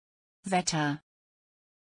 Wetter,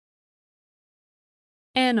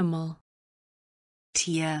 animal,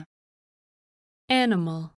 Tier,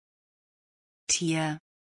 animal, Tier,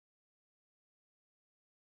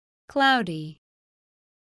 cloudy,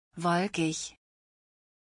 wolkig,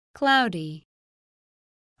 cloudy,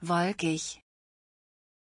 wolkig,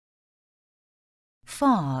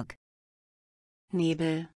 fog,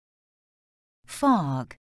 Nebel,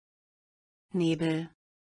 fog, Nebel,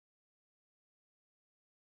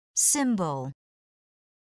 symbol,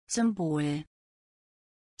 Symbol,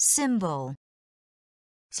 symbol,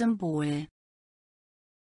 Symbol,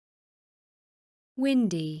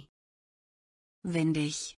 windy,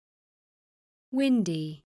 windig,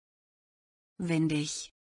 windy, windig,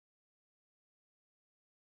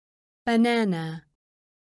 banana,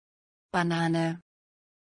 Banane,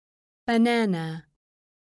 banana,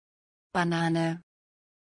 Banane,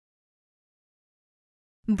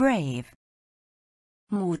 brave,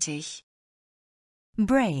 mutig,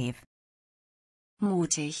 brave,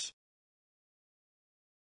 mutig,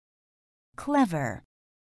 clever,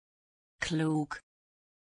 klug,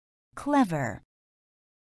 clever,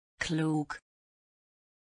 klug,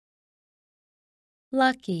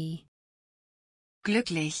 lucky,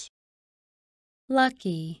 glücklich,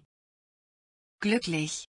 lucky,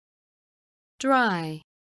 glücklich, dry,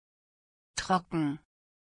 trocken,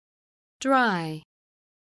 dry,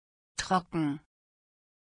 trocken,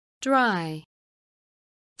 dry,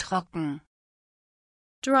 trocken,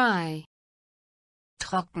 dry,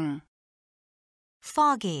 trocken,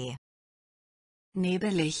 foggy,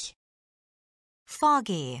 nebelig,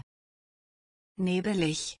 foggy,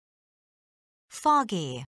 nebelig,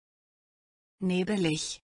 foggy,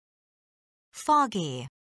 nebelig, foggy,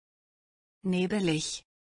 nebelig,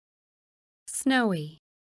 snowy,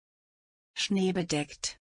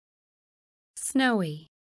 schneebedeckt, snowy,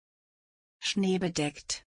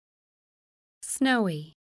 schneebedeckt,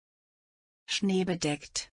 snowy,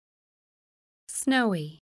 schneebedeckt,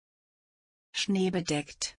 snowy,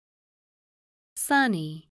 schneebedeckt,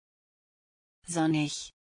 sunny,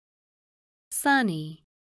 sonnig, sunny,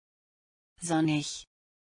 sonnig,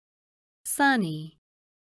 sunny,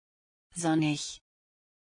 sonnig,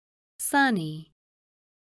 sunny,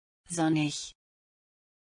 sonnig,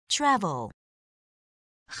 travel,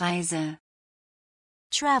 Reise,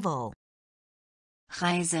 travel,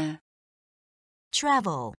 Reise,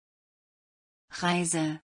 travel,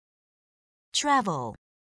 Reise, travel,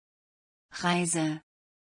 Reise,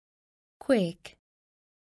 quick,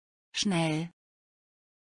 schnell,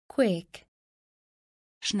 quick,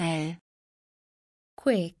 schnell,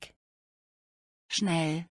 quick,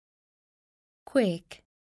 schnell, quick,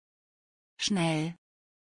 schnell,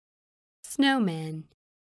 snowman,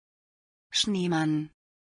 Schneemann,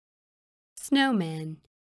 snowman,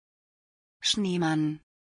 Schneemann,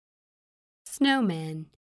 snowman,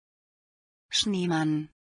 Schneemann,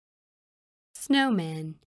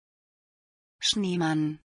 snowman,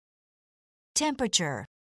 Schneemann, temperature,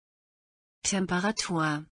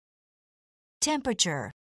 Temperatur,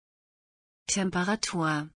 temperature,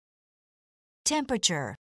 Temperatur,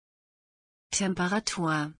 temperature,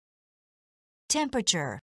 Temperatur,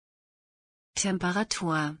 temperature,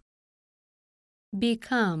 Temperatur,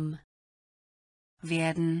 become,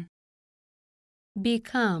 werden,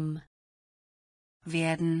 become,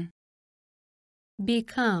 werden,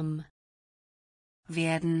 become,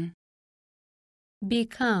 werden,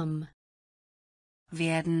 become,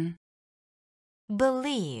 werden,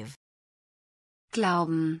 believe,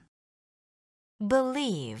 glauben,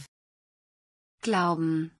 believe,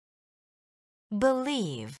 glauben,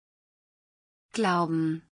 believe,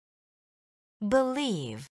 glauben,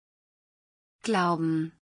 believe,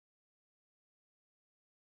 glauben,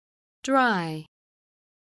 dry,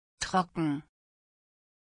 trocken,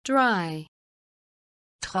 dry,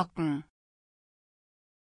 trocken,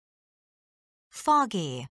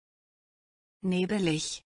 foggy,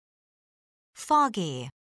 nebelig, foggy,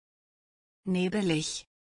 nebelig,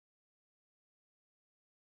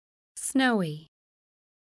 snowy,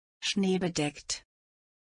 schneebedeckt,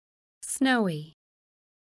 snowy,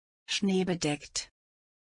 schneebedeckt,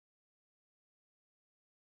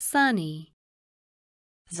 sunny,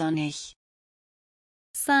 sonnig,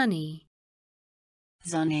 sunny,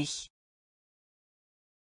 sonnig,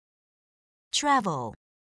 travel,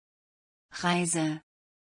 Reise,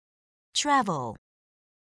 travel,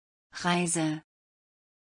 Reise,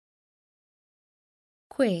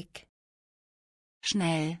 quick,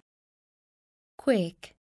 schnell,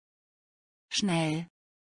 quick, schnell,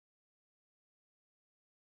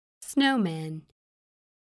 snowman,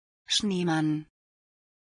 Schneemann,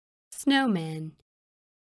 snowman,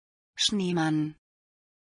 Schneemann,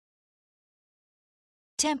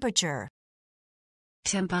 temperature,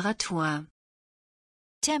 Temperatur,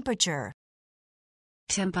 temperature,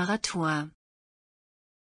 Temperatur,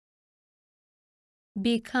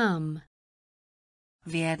 become,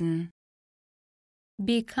 werden,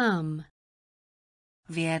 become,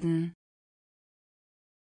 werden,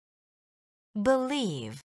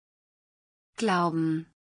 believe, glauben,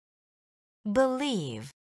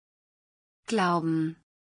 believe, glauben,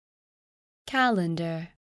 calendar,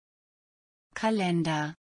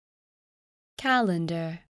 Kalender,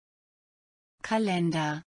 calendar,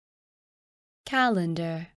 Kalender,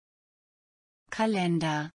 calendar,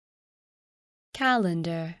 Kalender,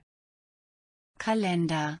 calendar,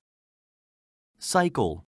 Kalender,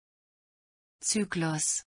 cycle,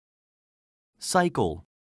 Zyklus, cycle,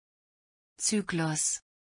 Zyklus,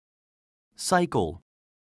 cycle,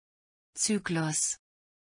 Zyklus,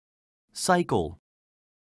 cycle,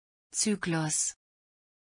 Zyklus,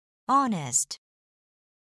 honest,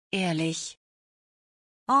 ehrlich,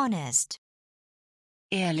 honest,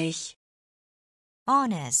 ehrlich,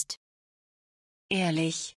 honest,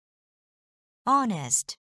 ehrlich,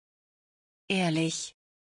 honest, ehrlich,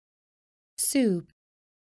 soup,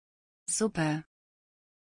 Suppe,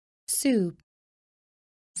 soup,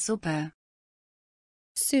 Suppe,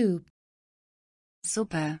 soup,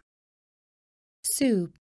 Suppe,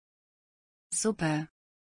 soup, Suppe,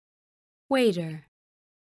 waiter,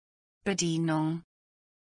 Bedienung,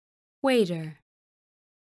 waiter,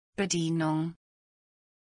 Bedienung,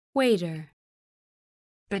 waiter,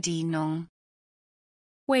 Bedienung,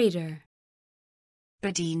 waiter,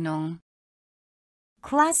 Bedienung,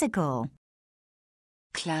 classical,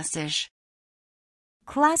 klassisch,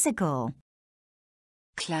 classical,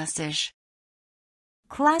 klassisch,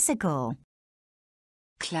 classical,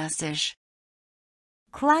 klassisch,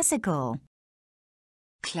 classical,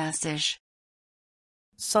 klassisch,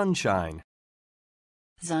 sunshine,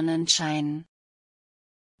 Sonnenschein,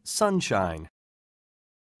 sunshine,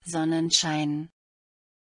 Sonnenschein,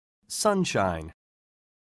 sunshine,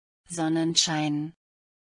 Sonnenschein,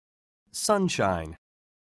 sunshine,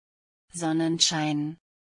 Sonnenschein,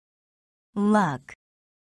 luck,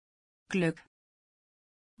 Glück,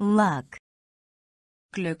 luck,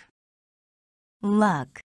 Glück,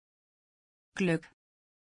 luck, Glück,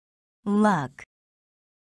 luck,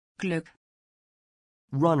 Glück,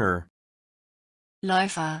 runner,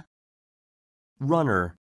 Läufer,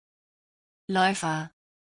 runner, Läufer,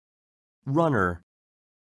 runner,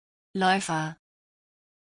 Läufer,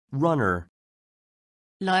 runner,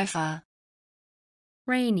 Läufer,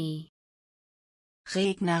 rainy,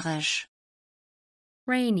 regnerisch,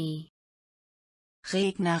 rainy,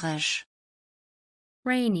 regnerisch,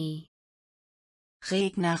 rainy,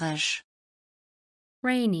 regnerisch,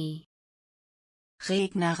 rainy,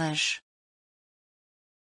 regnerisch,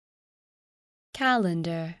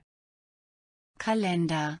 calendar,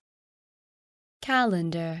 Kalender,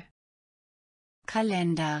 calendar,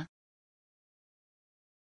 Kalender,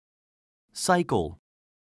 cycle,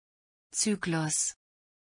 Zyklus,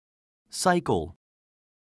 cycle,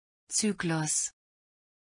 Zyklus,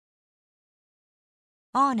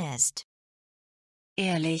 honest,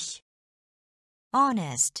 ehrlich,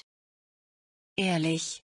 honest,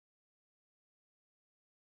 ehrlich,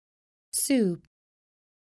 soup,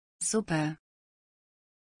 Suppe,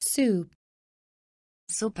 soup,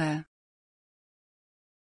 Suppe,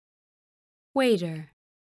 waiter,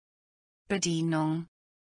 Bedienung,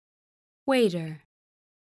 waiter,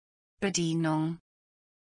 Bedienung,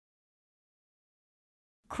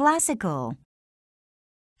 classical,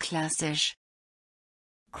 klassisch,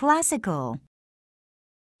 classical,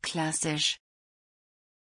 klassisch,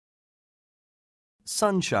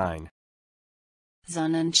 sunshine,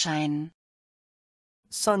 Sonnenschein,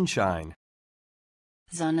 sunshine,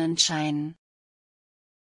 Sonnenschein,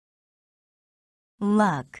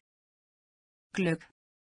 luck, Glück,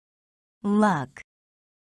 luck,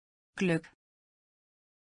 Glück,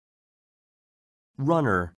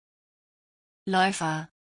 runner, Läufer,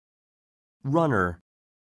 runner,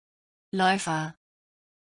 Läufer,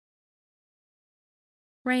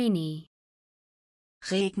 rainy,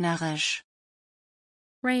 regnerisch,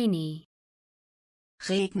 rainy,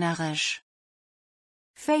 regnerisch,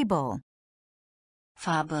 fable,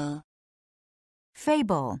 Fabel,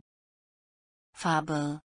 fable,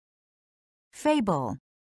 Fabel, fable,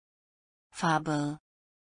 Fabel,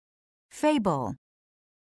 fable,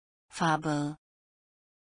 Fabel,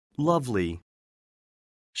 lovely,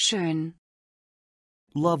 schön,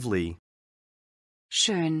 lovely,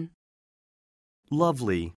 schön,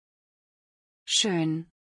 lovely, schön,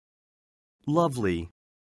 lovely,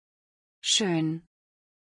 schön,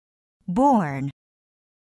 born,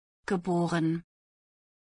 geboren,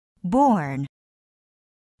 born,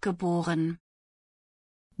 geboren,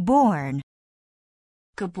 born,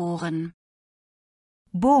 geboren,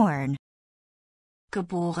 born,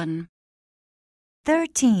 geboren,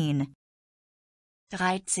 13,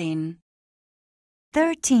 13,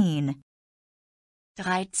 13,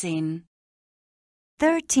 13,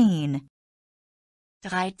 13,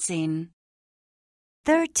 13,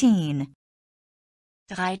 13,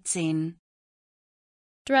 13,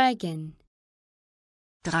 dragon,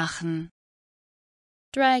 Drachen,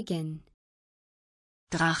 dragon,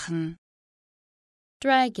 Drachen,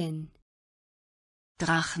 dragon,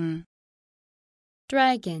 Drachen,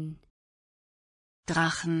 dragon,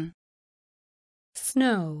 Drachen,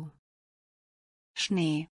 snow,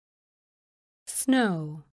 Schnee,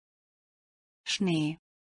 snow, Schnee,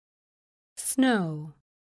 snow,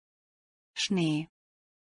 Schnee,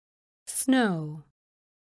 snow,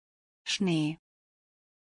 Schnee.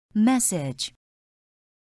 message,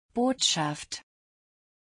 Botschaft,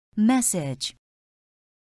 message,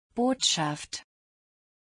 Botschaft,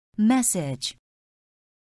 message,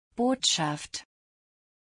 Botschaft,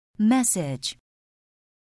 message,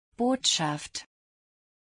 Botschaft.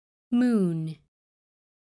 moon,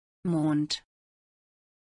 Mond,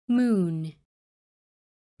 moon,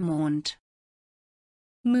 Mond,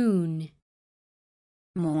 moon,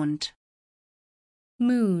 Mond,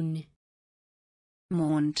 moon,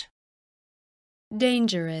 Mond.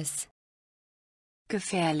 dangerous,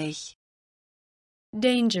 Gefährlich,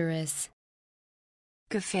 dangerous,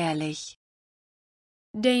 gefährlich,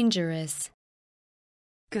 dangerous,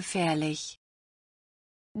 gefährlich,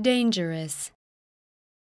 dangerous,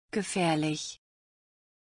 gefährlich.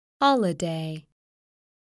 holiday,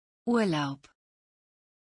 Urlaub,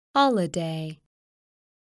 holiday,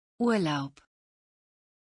 Urlaub,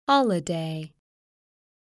 holiday,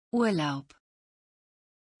 Urlaub,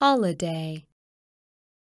 holiday,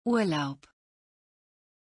 Urlaub.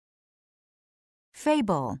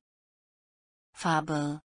 fable,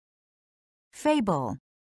 Fabel, fable,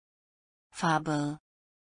 Fabel.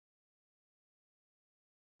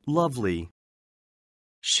 lovely,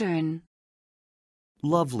 Schön,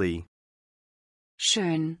 lovely,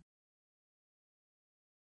 schön.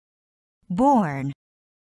 born,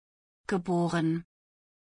 Geboren,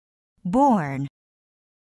 born,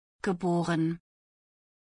 geboren.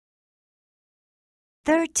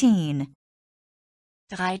 13,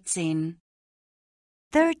 13,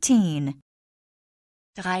 13,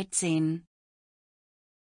 13.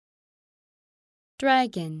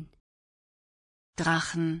 dragon,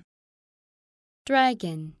 Drachen,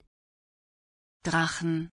 dragon,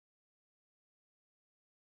 Drachen.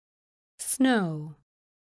 snow,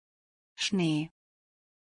 Schnee,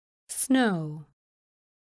 snow,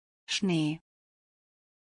 Schnee.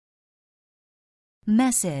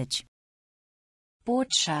 message,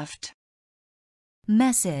 Botschaft,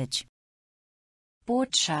 message,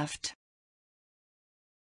 Botschaft.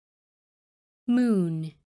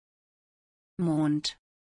 moon, Mond,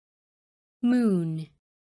 moon,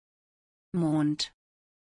 Mond.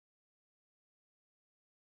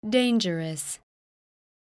 dangerous,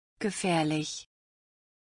 Gefährlich,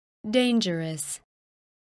 dangerous,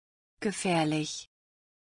 gefährlich.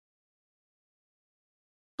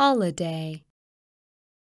 holiday,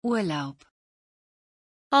 Urlaub,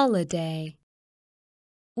 holiday,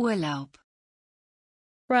 Urlaub.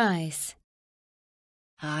 rice,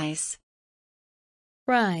 Reis,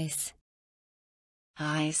 rice,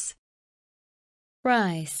 Reis,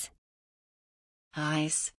 rice,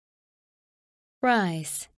 Reis,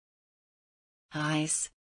 rice, Reis.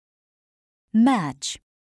 match,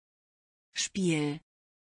 Spiel,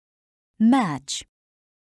 match,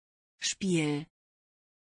 Spiel,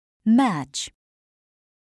 match,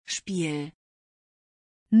 Spiel,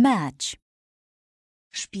 match,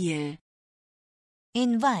 Spiel.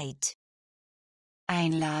 invite,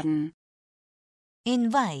 Einladen,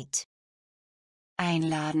 invite,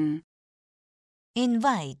 einladen,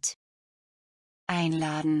 invite,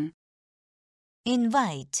 einladen,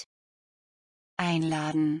 invite,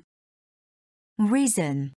 einladen.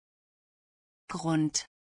 reason, Grund,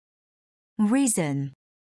 reason,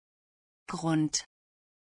 Grund,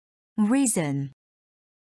 reason,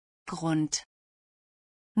 Grund,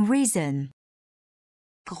 reason,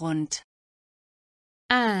 Grund.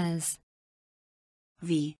 as,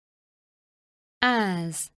 Wie,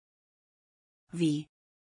 as, wie,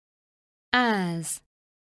 as,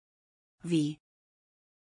 wie,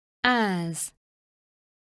 as,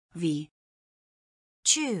 wie.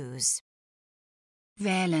 choose,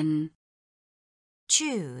 Wählen,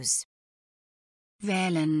 choose,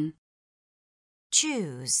 wählen,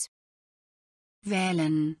 choose,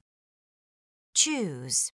 wählen,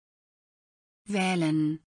 choose,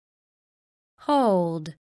 wählen.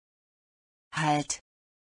 hold, Halt,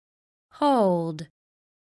 hold,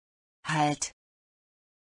 halt,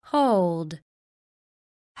 hold,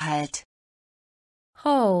 halt,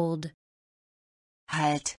 hold,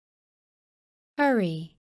 halt.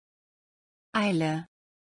 hurry, Eile,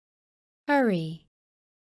 hurry,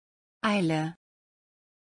 Eile,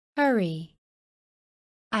 hurry,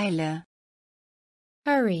 Eile,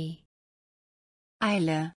 hurry,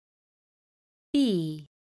 Eile. bee,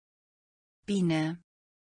 Biene,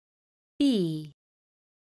 bee,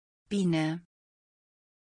 Biene,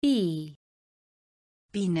 bee,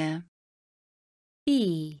 Biene.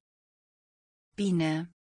 bee, Biene,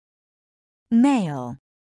 male,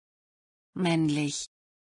 männlich,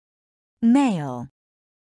 male,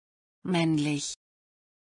 männlich,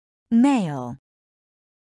 male,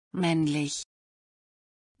 männlich,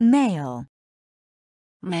 male,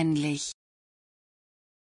 männlich,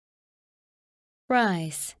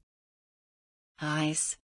 rise,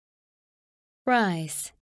 Reis,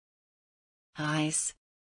 rise, Reis,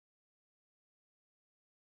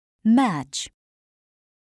 match,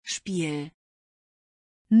 Spiel,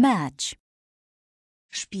 match,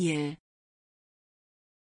 Spiel,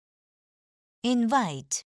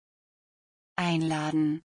 invite,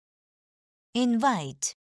 einladen,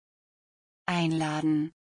 invite,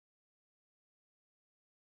 einladen,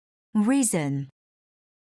 reason,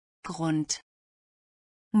 Grund,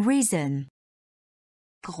 reason,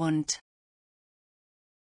 Grund,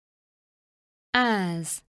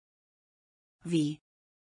 as, wie,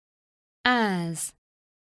 as,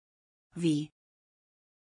 wie,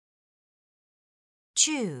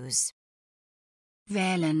 choose,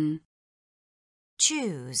 wählen,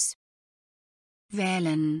 choose,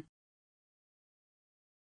 wählen,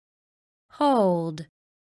 hold,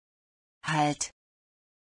 halt,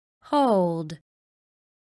 hold,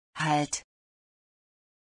 halt,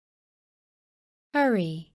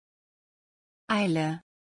 hurry, Eile,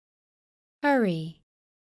 hurry,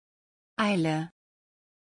 Eile,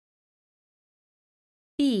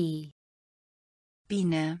 bee,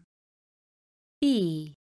 Biene,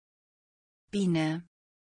 bee, Biene,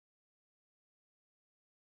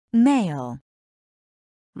 male,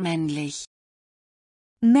 männlich,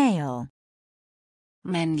 male,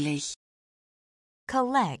 männlich,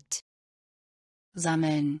 collect,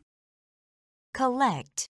 sammeln,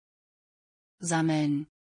 collect, sammeln,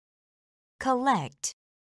 collect,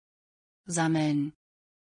 sammeln,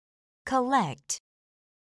 collect,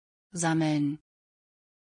 sammeln,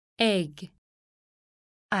 egg,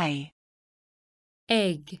 Ei,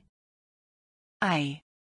 egg, Ei,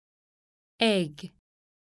 egg,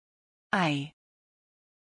 Ei,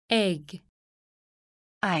 egg,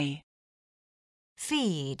 Ei,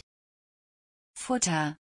 feed,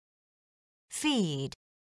 Futter, feed,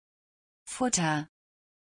 Futter,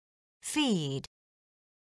 feed,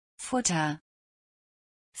 Futter,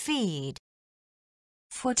 feed,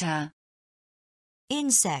 Futter,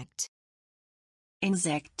 insect,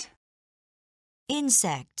 Insekt,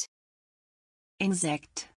 insect,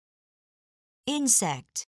 Insekt,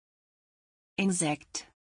 insect, Insekt,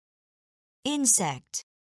 insect,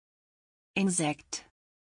 Insekt,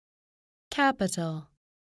 capital,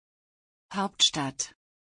 Hauptstadt,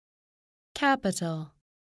 capital,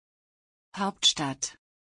 Hauptstadt,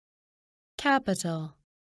 capital,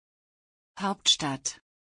 Hauptstadt,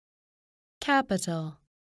 capital,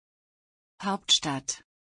 Hauptstadt,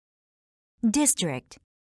 district,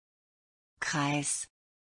 Kreis,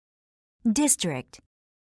 district,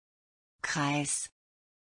 Kreis,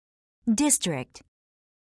 district,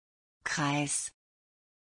 Kreis,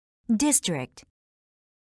 district,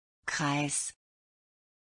 Kreis,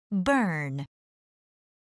 burn,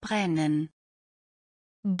 brennen,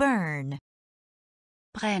 burn,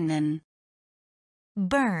 brennen,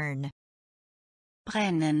 burn,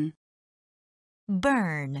 brennen,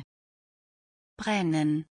 burn,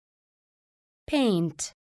 brennen,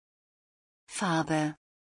 paint, Farbe,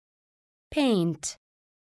 paint,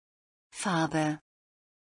 Farbe,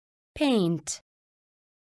 paint,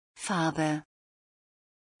 Farbe,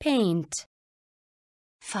 paint,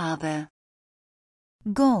 Farbe,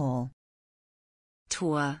 goal,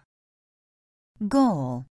 Tor,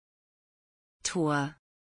 goal, Tor,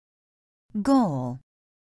 goal,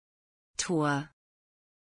 Tor,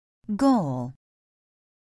 goal,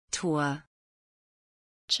 Tor,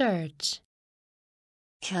 church,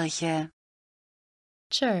 Kirche,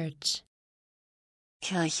 church,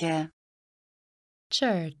 Kirche,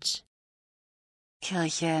 church,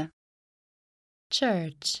 Kirche,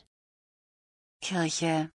 church,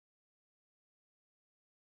 Kirche,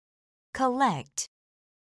 collect,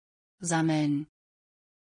 sammeln,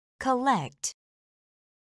 collect,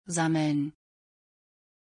 sammeln,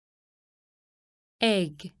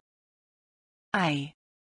 egg, Ei,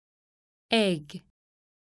 egg,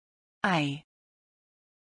 Ei,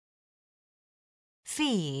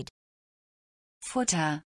 feed,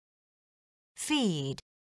 Futter, feed,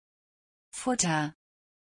 Futter,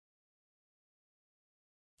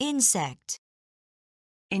 insect,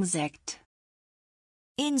 Insekt,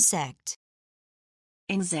 insect,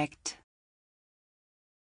 Insekt,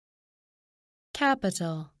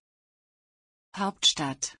 capital,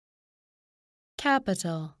 Hauptstadt,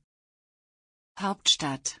 capital,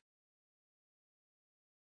 Hauptstadt,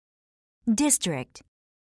 district,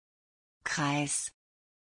 Kreis,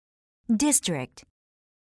 district,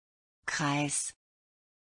 Kreis,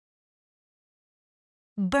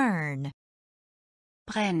 burn,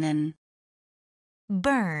 brennen,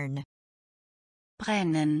 burn,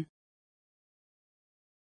 brennen,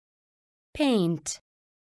 paint,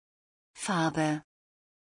 Farbe,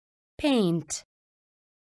 paint,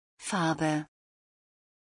 Farbe,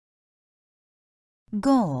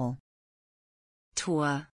 goal,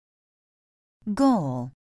 Tor,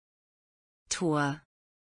 goal, Tor,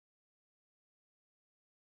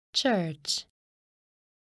 church,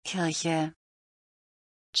 Kirche,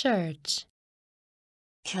 church,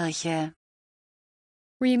 Kirche,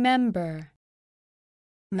 remember,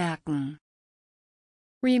 merken,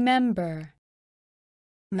 remember,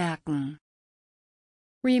 merken,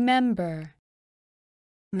 remember,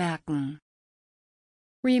 merken,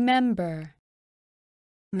 remember,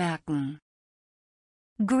 merken,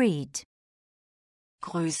 greet,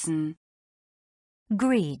 grüßen,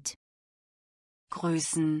 greet,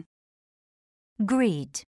 grüßen,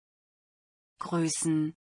 greet,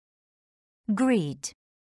 grüßen, greet,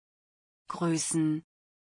 grüßen,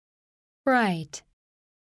 bright,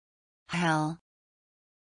 hell,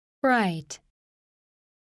 bright,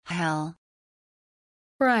 hell,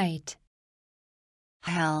 bright,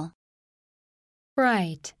 hell,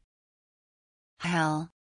 bright, hell,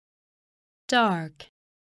 dark,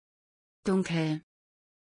 dunkel,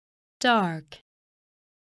 dark,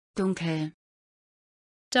 dunkel,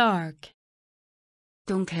 dark,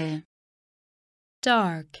 dunkel,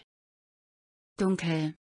 dark,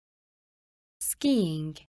 dunkel,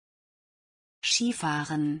 skiing,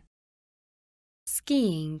 Skifahren,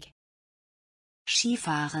 skiing,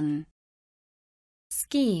 Skifahren,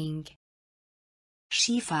 skiing,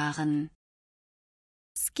 Skifahren,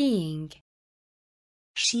 skiing,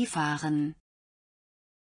 Skifahren,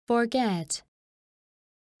 forget,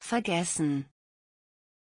 vergessen,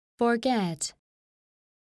 forget,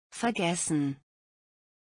 vergessen,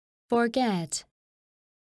 forget,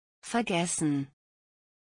 vergessen,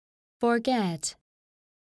 forget,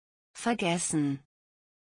 vergessen,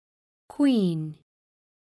 queen,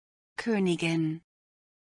 Königin,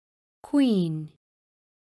 queen,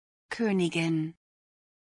 Königin,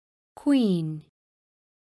 queen,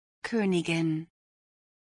 Königin,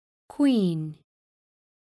 queen,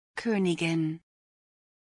 Königin,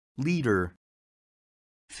 leader,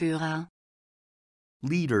 Führer,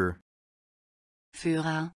 leader,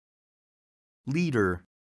 Führer, leader,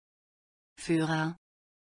 Führer,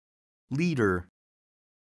 leader,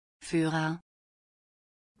 Führer,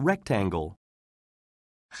 rectangle,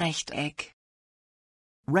 Rechteck,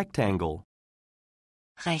 rectangle,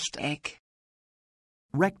 Rechteck,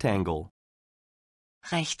 rectangle,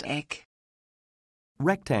 Rechteck,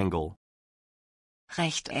 rectangle,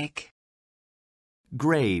 Rechteck,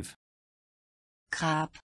 grave,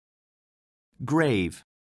 Grab, grave,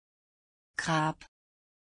 Grab,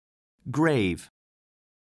 grave,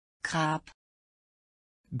 Grab,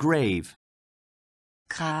 grave,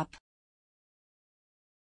 Grab,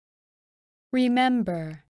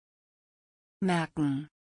 remember, merken,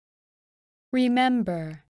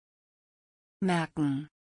 remember, merken,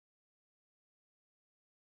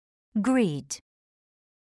 greet,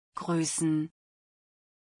 grüßen,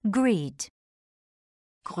 greet,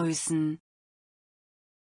 grüßen,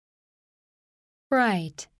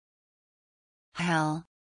 bright, hell,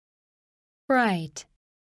 bright,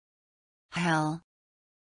 hell,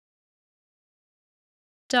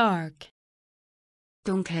 dark,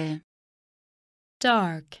 dunkel,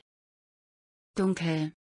 dark,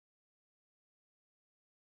 dunkel,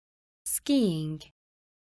 skiing,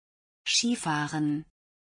 Skifahren,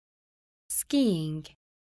 skiing,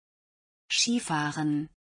 Skifahren,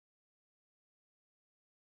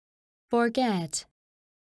 forget,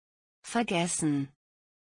 vergessen,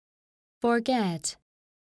 forget,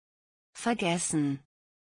 vergessen,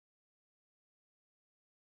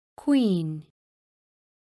 queen,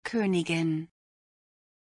 Königin,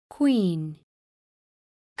 queen,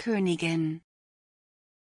 Königin,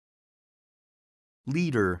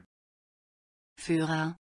 leader,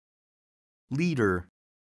 Führer, leader,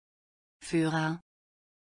 Führer,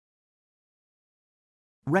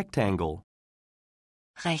 rectangle,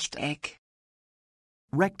 Rechteck,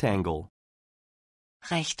 rectangle,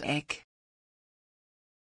 Rechteck,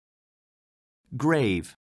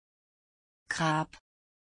 grave, Grab,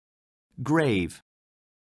 grave,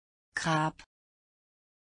 Grab,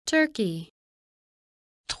 turkey,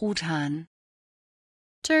 Truthahn,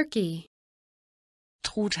 turkey,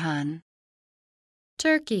 Truthahn,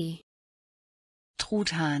 turkey,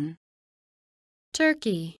 Truthahn,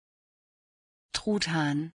 turkey,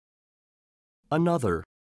 Truthahn, another,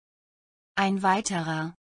 ein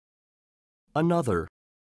weiterer, another,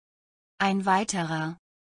 ein weiterer,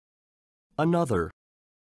 another,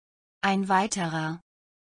 ein weiterer,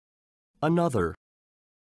 another,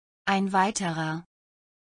 ein weiterer,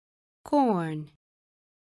 corn,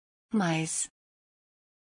 Mais,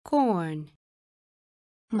 corn,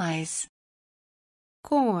 Mais,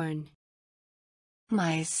 corn,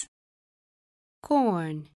 Mais,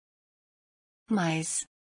 corn, Mais,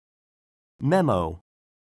 memo,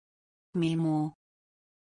 Memo,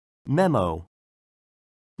 memo,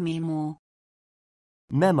 Memo,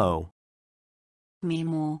 memo,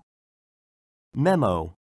 Memo,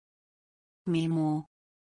 memo, Memo,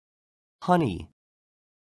 honey,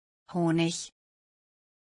 Honig,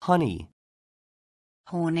 honey,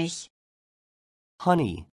 Honig,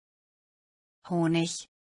 honey, Honig,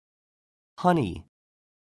 honey,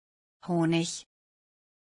 Honig,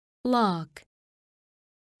 lock,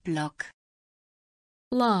 Block,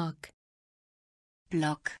 lock,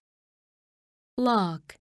 Block,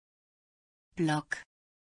 lock, Block,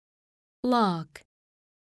 lock,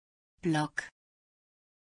 Block,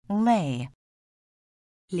 lay,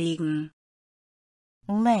 legen,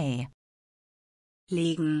 lay,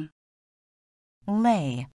 legen,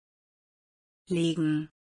 lay, legen,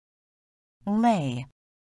 lay,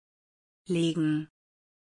 legen,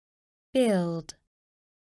 build,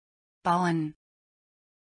 bauen,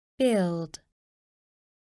 build,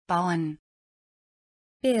 bauen,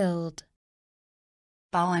 build,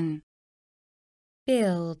 bauen,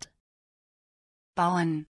 build,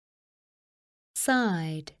 bauen,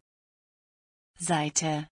 side,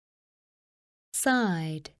 Seite,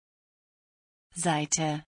 side,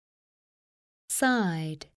 Seite,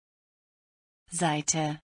 side,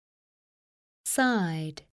 Seite,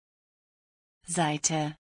 side,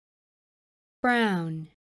 Seite, brown,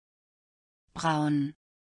 braun,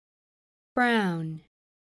 brown,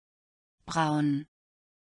 braun,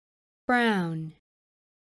 brown,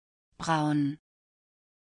 braun,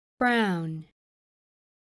 brown,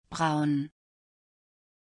 braun,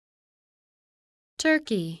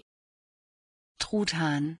 turkey,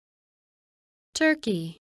 Truthahn,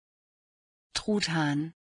 turkey,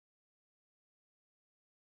 Truthahn,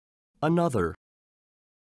 another,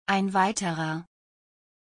 ein weiterer,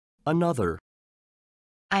 another,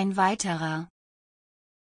 ein weiterer,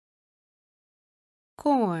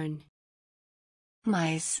 corn,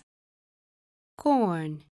 Mais,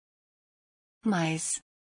 corn, Mais,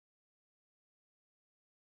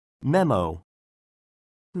 memo,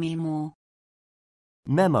 Memo,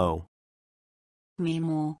 memo,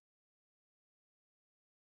 Memo,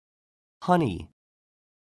 honey,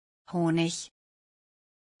 Honig,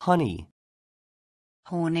 honey,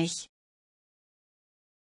 Honig,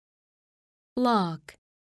 lock,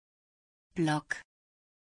 Block,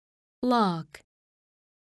 lock,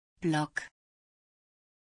 Block,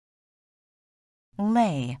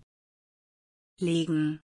 lay,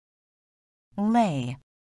 legen, lay,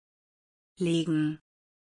 legen,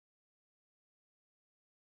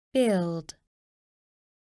 build,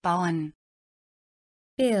 bauen,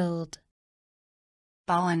 build,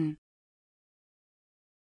 bauen,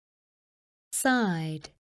 side,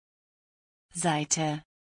 Seite,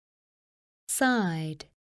 side,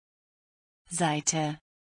 Seite,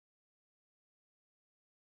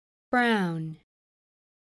 brown,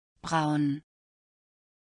 braun,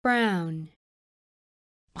 brown,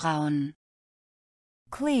 braun,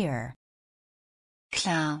 clear,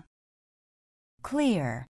 klar,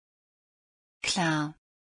 clear, klar,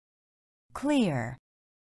 clear,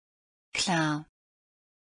 klar,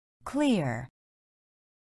 clear,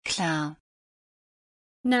 klar,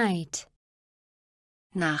 night,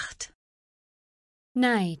 Nacht,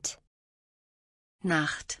 night,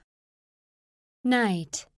 Nacht,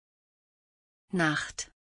 night, Nacht,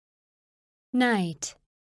 night,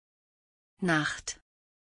 Nacht,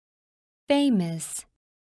 famous,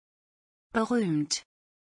 berühmt,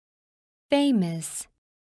 famous,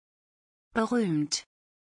 berühmt,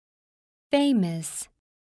 famous,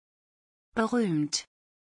 berühmt,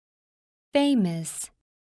 famous,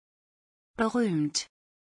 berühmt,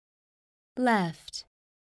 left,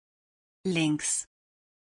 links,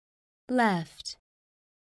 left,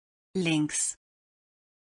 links,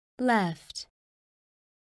 left,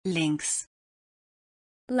 links,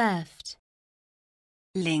 left,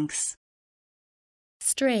 links,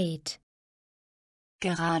 straight,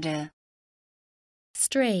 gerade,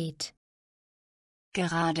 straight,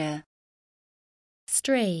 gerade,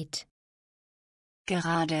 straight,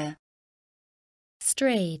 gerade,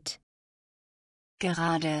 straight,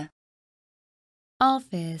 gerade,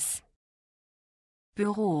 office,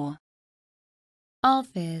 Büro,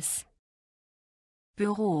 office,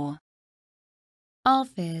 Büro,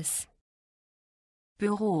 office,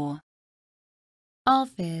 Büro,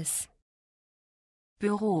 office,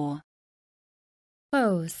 Büro,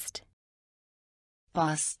 post,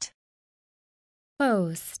 Post,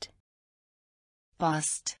 post,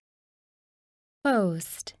 Post,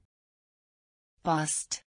 post,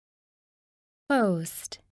 Post,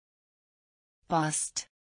 post, Post,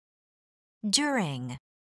 during,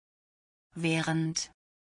 während,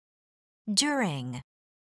 during,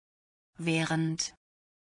 während,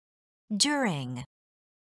 during,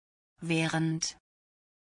 während,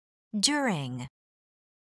 during,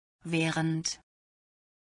 während,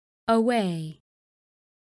 away,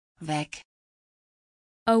 weg,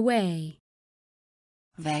 away,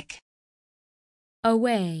 weg,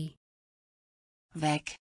 away,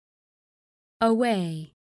 weg,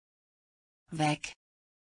 away, weg,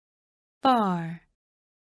 far,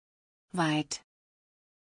 weit,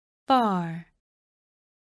 far,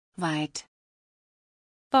 weit,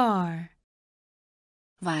 far,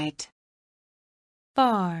 weit,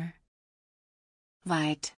 far,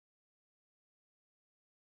 weit,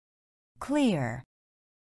 clear,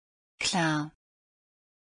 klar,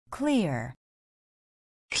 clear,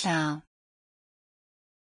 klar,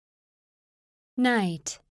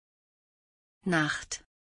 night, Nacht,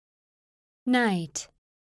 night,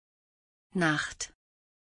 Nacht,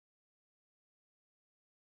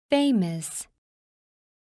 famous,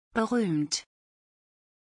 berühmt,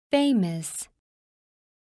 famous,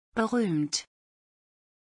 berühmt,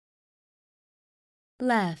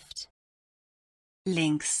 left,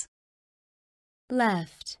 links,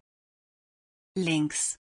 left,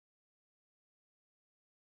 links,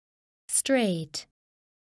 straight,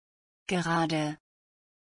 gerade,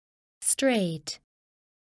 straight,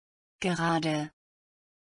 gerade,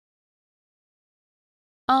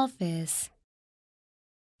 office,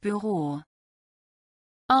 Büro,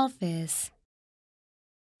 office,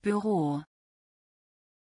 Büro,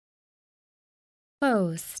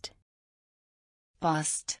 post,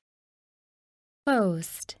 Post,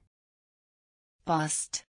 post,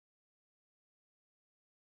 Post,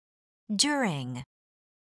 during,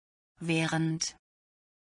 während,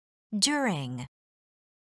 during,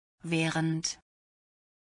 während,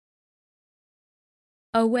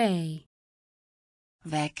 away,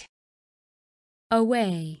 weg,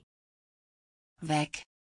 away, weg,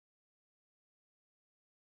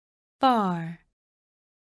 far,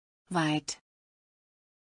 weit,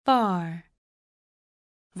 far,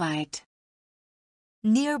 weit,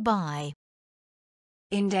 nearby,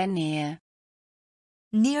 in der Nähe,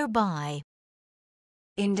 nearby,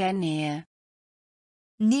 in der Nähe,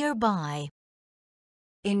 nearby,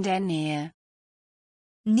 in der Nähe,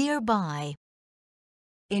 nearby,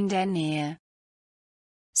 in der Nähe,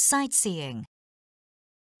 sightseeing,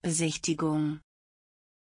 Besichtigung,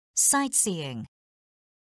 sightseeing,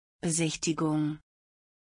 Besichtigung,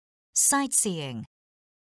 sightseeing,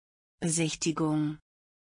 Besichtigung,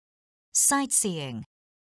 sightseeing,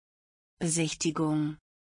 Besichtigung,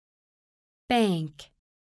 bank,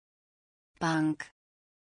 Bank,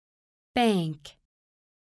 bank,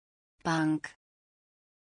 Bank,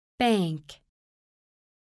 bank,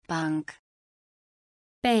 Bank,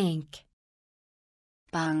 bank,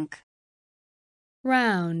 Bank,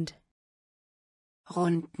 round,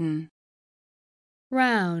 Runden,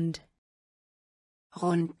 round,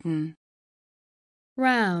 Runden,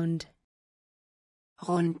 round,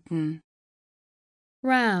 Runden,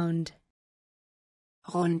 round,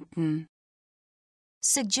 Runden,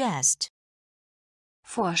 suggest,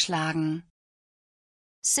 vorschlagen,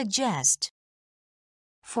 suggest,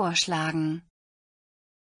 vorschlagen,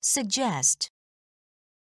 suggest,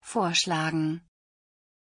 vorschlagen,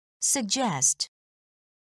 suggest,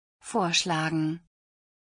 vorschlagen,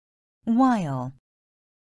 while,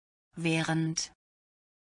 während,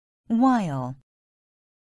 while,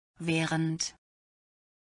 während,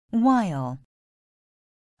 while,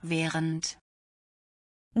 während,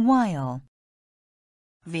 while,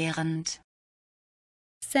 während,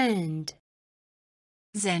 send,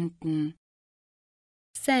 senden,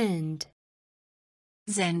 send,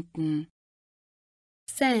 senden,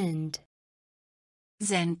 send,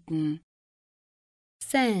 senden,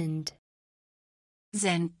 send,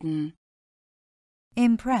 senden,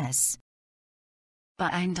 impress,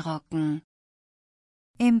 beeindrucken,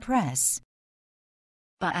 impress,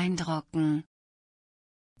 beeindrucken,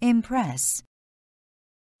 impress,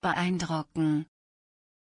 beeindrucken,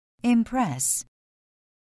 impress,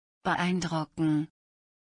 beeindrucken,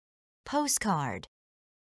 postcard,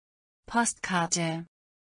 Postkarte,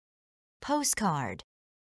 postcard,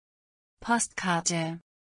 Postkarte,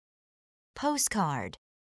 postcard,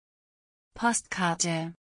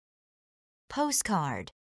 Postkarte, postcard,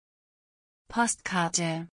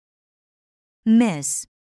 Postkarte, miss,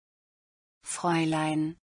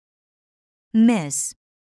 Fräulein, miss,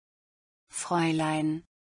 Fräulein,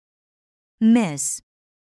 miss,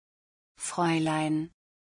 Fräulein,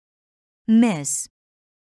 miss,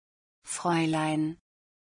 Fräulein.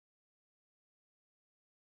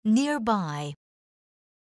 nearby,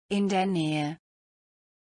 In der Nähe,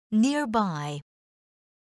 nearby,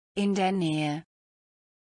 in der Nähe.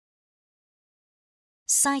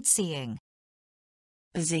 sightseeing,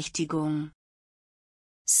 Besichtigung,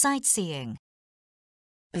 sightseeing,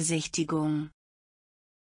 Besichtigung.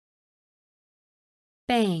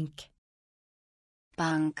 bank,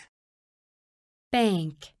 Bank,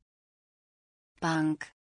 bank,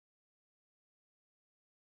 Bank.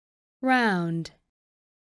 round,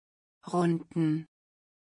 Runden,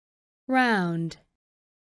 round,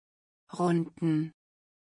 Runden.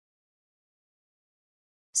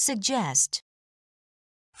 suggest,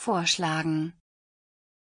 Vorschlagen,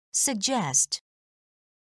 suggest,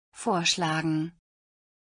 vorschlagen.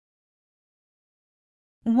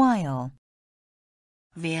 while,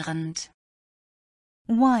 Während,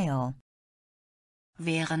 while,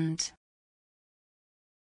 während.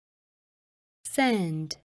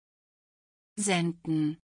 send,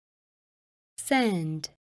 Senden, send,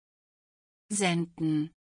 senden.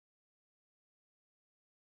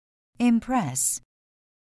 impress,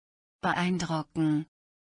 Beeindrucken,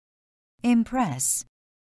 impress,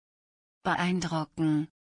 beeindrucken.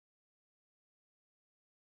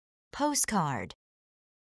 postcard,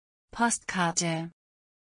 Postkarte,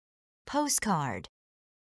 postcard,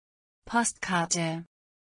 Postkarte.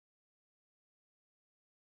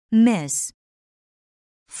 miss,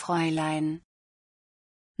 Fräulein,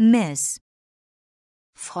 miss,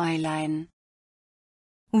 Fräulein.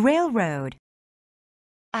 railroad,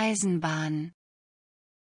 Eisenbahn,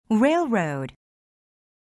 railroad,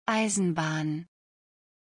 Eisenbahn,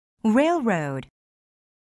 railroad,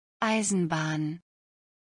 Eisenbahn,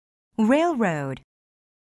 railroad,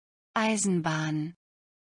 Eisenbahn.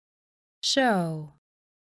 show,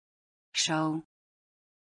 Show,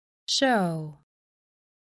 show,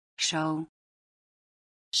 show,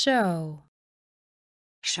 show,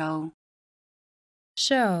 show,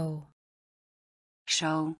 show,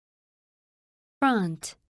 show.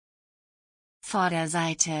 front,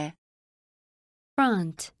 Vorderseite,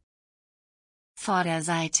 front,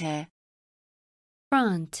 Vorderseite,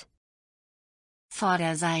 front,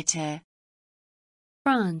 Vorderseite,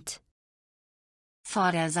 front,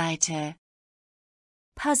 Vorderseite.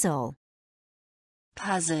 puzzle,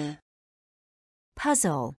 Puzzle,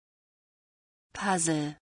 puzzle,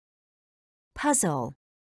 Puzzle, puzzle,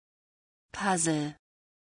 Puzzle,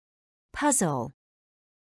 puzzle,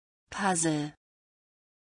 Puzzle.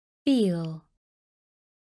 feel,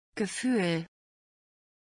 Gefühl,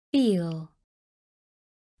 feel,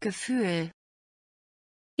 Gefühl,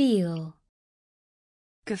 feel,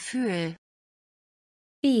 Gefühl,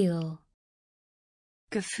 feel,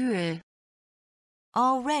 Gefühl.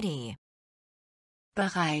 already,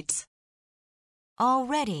 Bereits,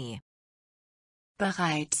 already,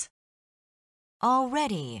 bereits,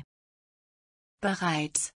 already,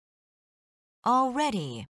 bereits,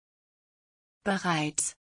 already,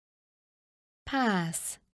 bereits.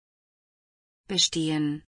 pass,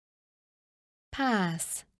 Bestehen,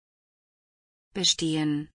 pass,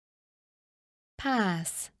 bestehen,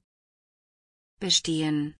 pass,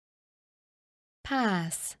 bestehen,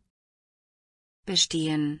 pass,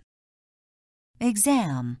 bestehen.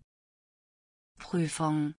 exam,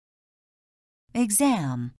 Prüfung,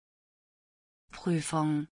 exam,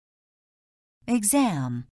 Prüfung,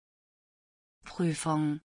 exam,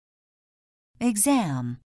 Prüfung,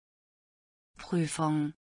 exam,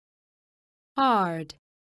 Prüfung. hard,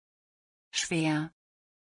 Schwer,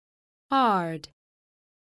 hard,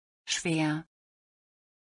 schwer,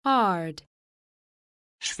 hard,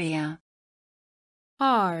 schwer,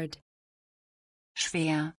 hard,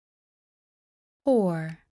 schwer.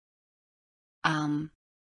 poor, Arm,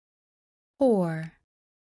 poor,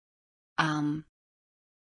 arm,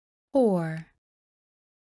 poor,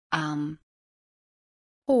 arm,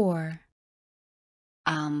 poor,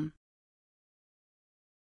 arm.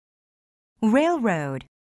 railroad,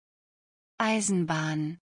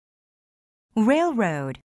 Eisenbahn,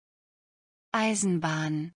 railroad,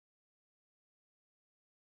 Eisenbahn.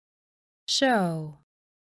 show,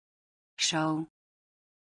 Show,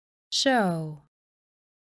 show,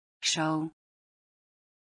 show.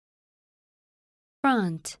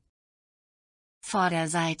 front,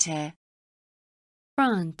 Vorderseite,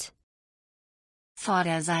 front,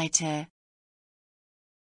 Vorderseite.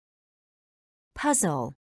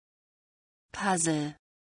 puzzle, Puzzle,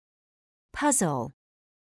 puzzle,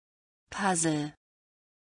 Puzzle.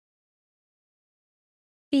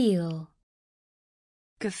 feel,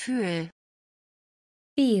 Gefühl,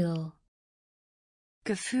 feel,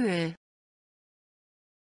 Gefühl.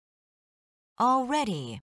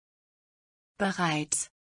 already, Bereits,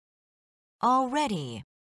 already,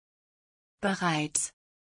 bereits.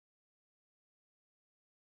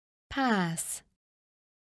 pass,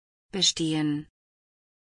 Bestehen,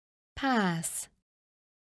 pass,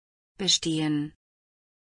 bestehen.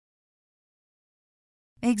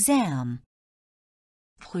 exam,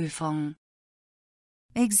 Prüfung,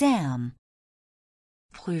 exam,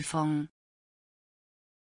 Prüfung.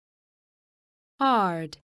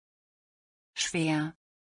 hard, Schwer,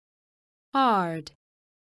 hard,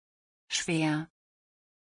 schwer.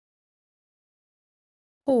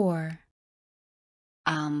 or,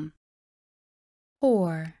 Arm,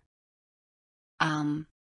 or, arm.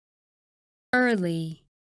 early,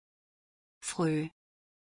 Früh,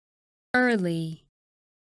 early,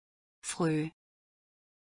 früh,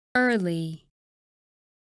 early,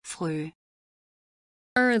 früh,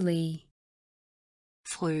 early,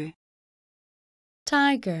 früh.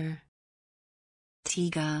 tiger,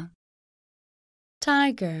 Tiger,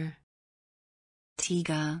 tiger,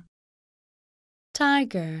 Tiger,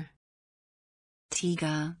 tiger,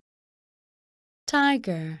 Tiger,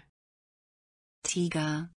 tiger,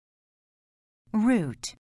 Tiger.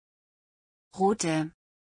 root, Rote,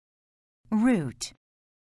 root,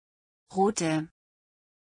 rote,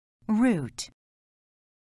 root,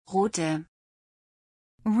 rote,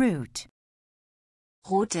 root,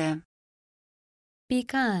 rote.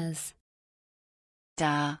 because,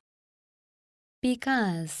 Da,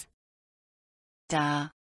 because, da,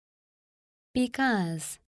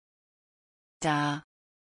 because, da,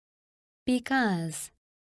 because,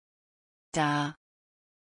 da.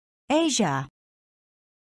 Asia,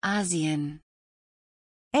 Asien,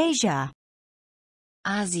 Asia,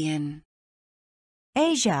 Asien,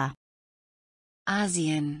 Asia,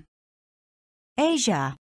 Asien,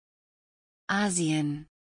 Asia, Asien.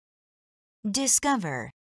 discover,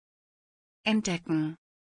 Entdecken,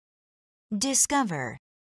 discover,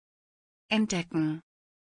 entdecken,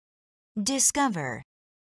 discover,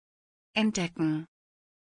 entdecken,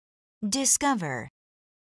 discover,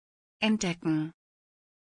 entdecken.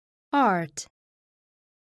 art,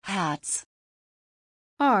 Herz,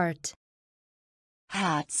 art,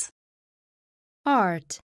 Herz,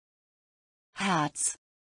 art, Herz,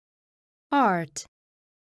 art,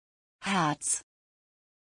 Herz.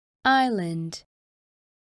 island,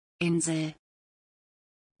 Insel,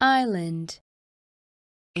 island,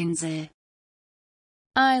 Insel,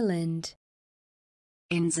 island,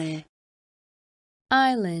 Insel,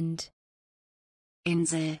 island,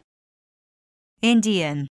 Insel.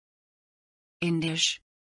 Indian, Indisch,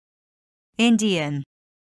 Indian,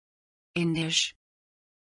 Indisch,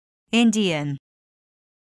 Indian,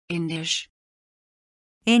 Indisch,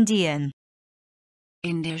 Indian,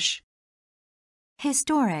 Indisch.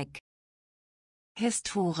 historic,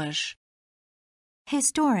 Historisch,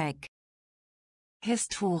 historic,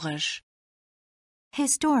 historisch,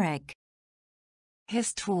 historic,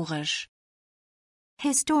 historisch,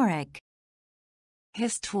 historic,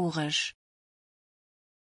 historisch.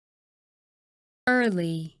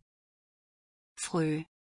 early, Früh,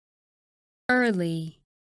 early,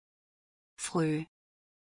 früh.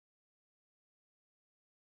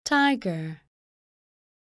 tiger,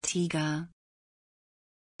 Tiger,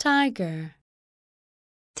 tiger,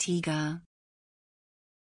 Tiger.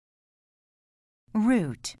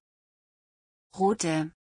 root,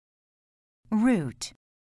 Rote, root,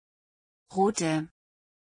 rote.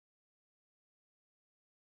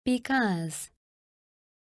 because,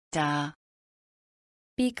 Da,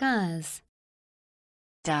 because,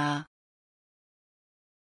 da.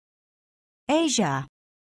 Asia,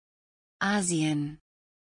 Asien,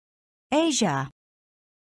 Asia,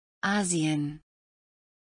 Asien.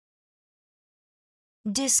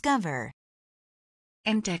 discover,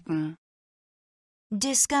 Entdecken,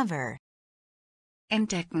 discover,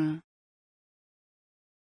 entdecken.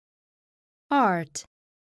 art,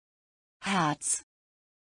 Herz,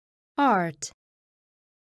 art,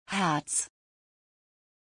 Herz.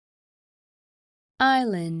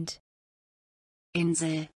 island,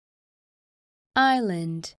 Insel,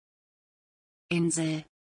 island, Insel.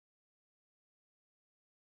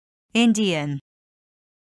 Indian,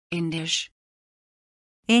 Indisch,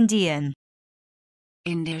 Indian,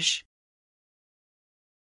 Indisch.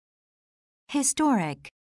 historic,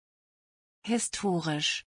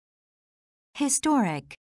 Historisch,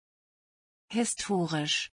 historic,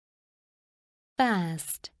 historisch.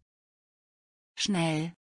 fast,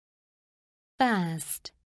 schnell,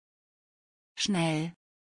 fast, schnell,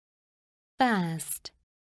 fast,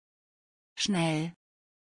 schnell,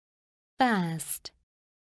 fast,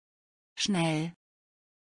 schnell,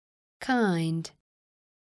 kind,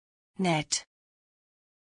 nett,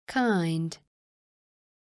 kind,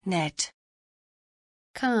 nett,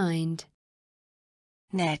 kind,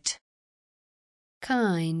 nett,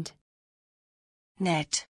 kind,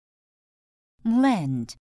 nett,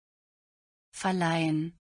 lend,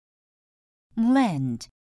 verleihen, lend,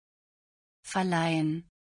 verleihen,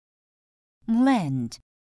 lend,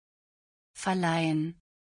 verleihen,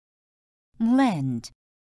 lend,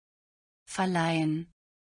 verleihen,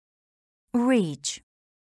 reach,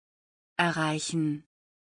 erreichen,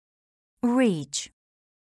 reach,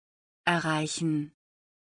 erreichen,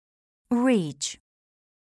 reach,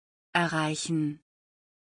 erreichen,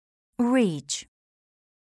 reach,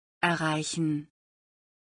 erreichen,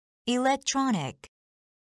 electronic,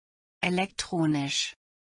 elektronisch,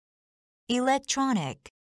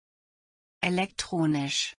 electronic,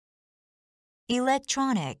 elektronisch,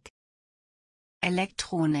 electronic,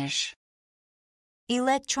 elektronisch,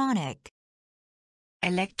 electronic,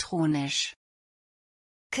 elektronisch,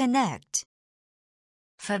 connect,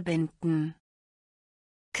 verbinden,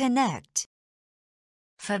 connect,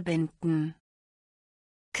 verbinden,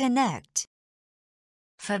 connect,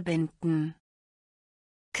 verbinden,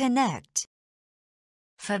 connect,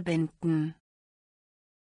 verbinden,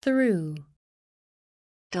 through,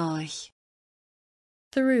 durch,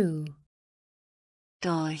 through,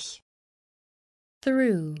 durch,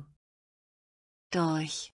 through,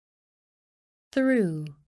 durch, through,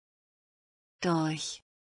 durch,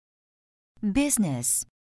 business,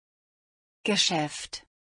 Geschäft,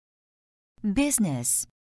 business,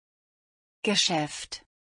 Geschäft,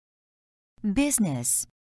 business,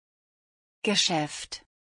 Geschäft,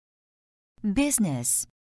 business,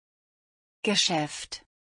 Geschäft,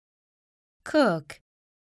 cook,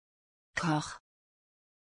 Koch,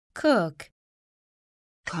 cook,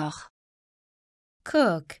 Koch,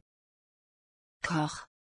 cook, Koch,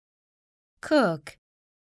 cook,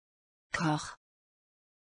 Koch,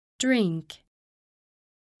 drink,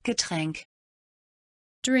 Getränk,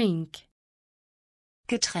 drink,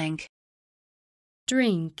 Getränk,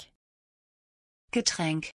 drink,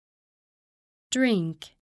 Getränk,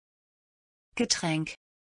 drink, Getränk,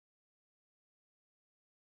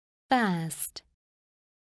 fast,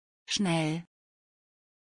 schnell,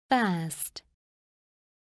 fast,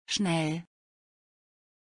 schnell,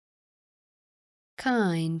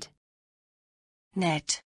 kind,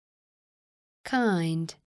 nett,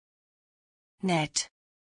 kind, nett,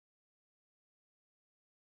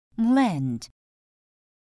 lend,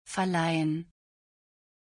 verleihen,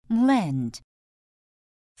 lend,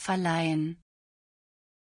 verleihen,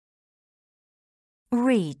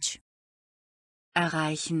 reach,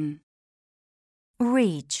 erreichen,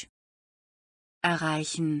 reach,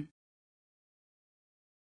 erreichen,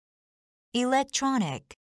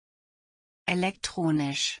 electronic,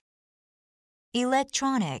 elektronisch,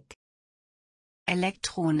 electronic,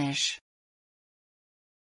 elektronisch,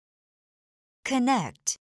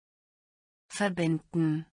 connect,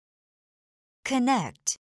 verbinden,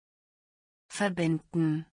 connect,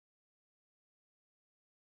 verbinden,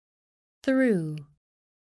 through,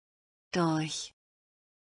 durch,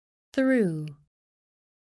 through,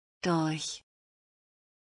 durch,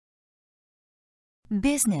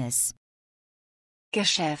 business,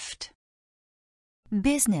 Geschäft,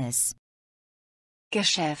 business,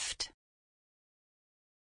 Geschäft,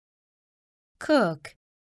 cook,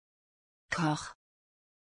 Koch,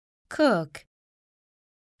 cook,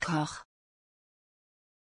 Koch,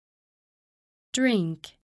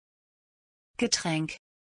 drink, Getränk,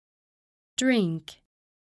 drink,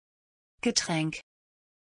 Getränk,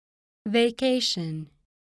 vacation,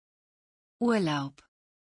 Urlaub,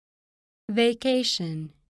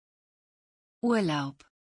 vacation, Urlaub,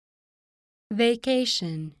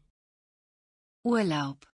 vacation,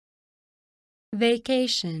 Urlaub,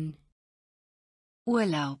 vacation,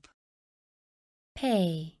 Urlaub,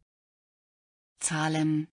 pay,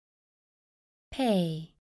 zahlen,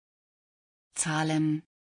 pay, zahlen,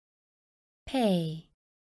 pay,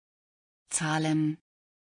 zahlen,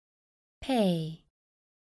 pay,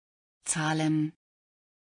 zahlen,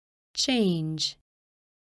 change,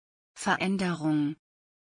 Veränderung,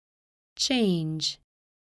 change,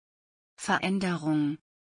 Veränderung,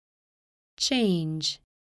 change,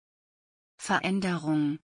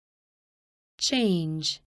 Veränderung,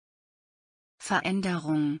 change,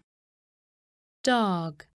 Veränderung,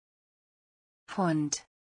 dog, Hund,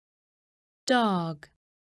 dog,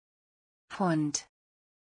 Hund,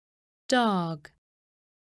 dog,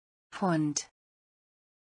 Hund,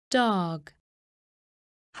 dog,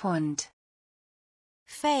 Hund.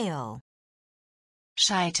 fail,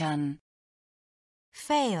 Scheitern,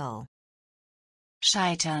 fail,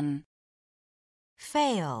 scheitern,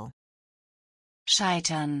 fail,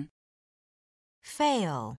 scheitern,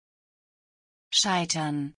 fail,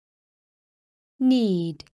 scheitern.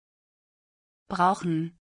 need,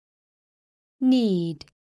 Brauchen, need,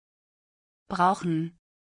 brauchen,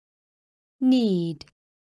 need,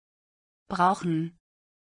 brauchen,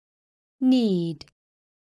 need,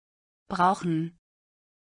 brauchen.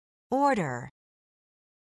 order,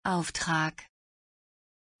 Auftrag,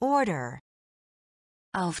 order,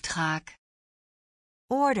 Auftrag,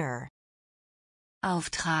 order,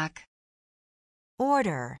 Auftrag,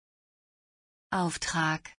 order,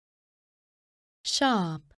 Auftrag.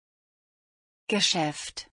 shop,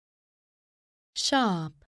 Geschäft,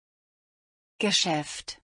 shop,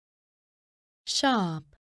 Geschäft, shop,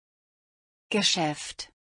 Geschäft,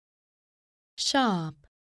 shop,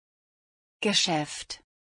 Geschäft.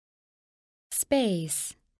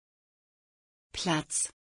 space,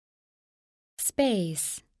 Platz,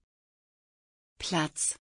 space,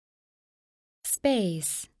 Platz,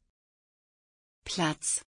 space,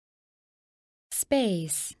 Platz,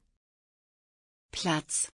 space,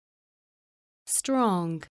 Platz.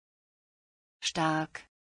 strong, Stark,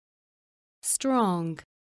 strong,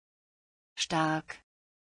 stark,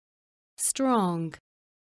 strong,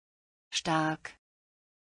 stark,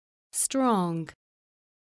 strong,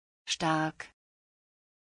 stark.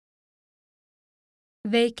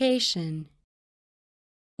 vacation,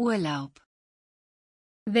 Urlaub,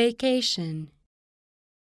 vacation,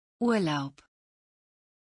 Urlaub.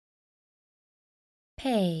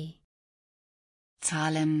 pay,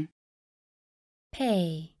 Zahlen,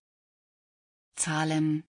 pay,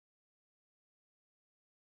 Zahlen.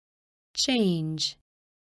 change,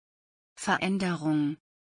 Veränderung,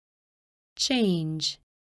 change,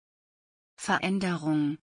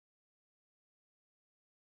 Veränderung.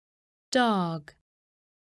 dog,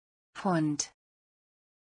 Hund,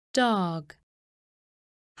 dog,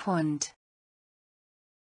 Hund.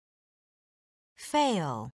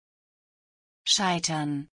 fail,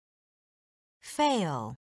 Scheitern,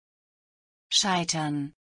 fail,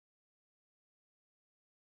 scheitern.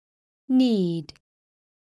 need,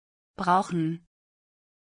 Brauchen,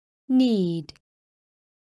 need,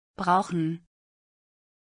 brauchen.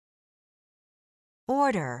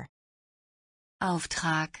 order,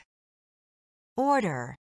 Auftrag,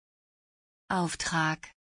 order, Auftrag.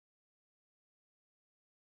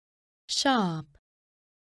 shop,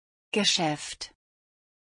 Geschäft,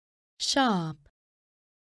 shop,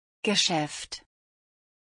 Geschäft.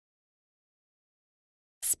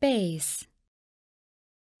 space,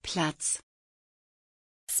 Platz,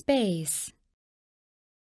 space,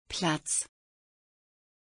 Platz.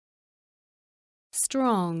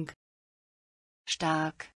 strong,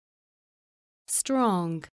 Stark,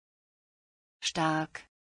 strong, stark.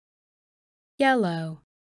 yellow,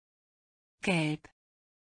 Gelb,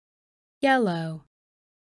 yellow,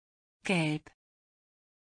 gelb,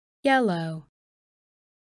 yellow,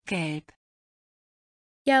 gelb,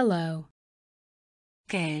 yellow,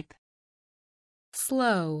 gelb.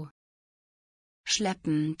 slow,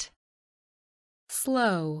 Schleppend,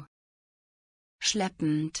 slow,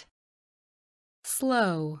 schleppend,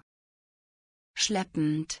 slow,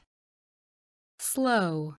 schleppend,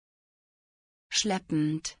 slow,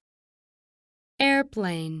 schleppend.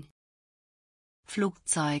 airplane,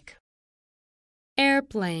 Flugzeug,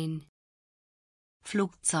 airplane,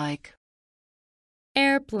 Flugzeug,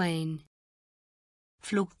 airplane,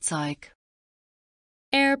 Flugzeug,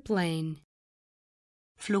 airplane,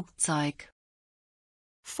 Flugzeug.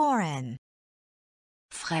 foreign,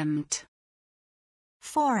 Fremd,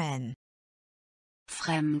 foreign,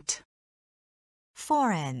 fremd,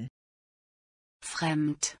 foreign,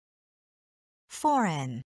 fremd,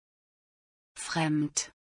 foreign, fremd.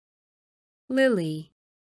 lily,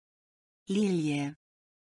 Lilie,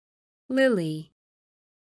 lily,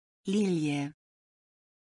 Lilie,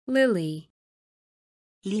 lily,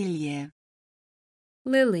 Lilie,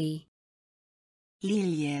 lily,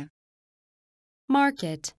 Lilie.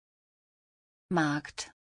 market,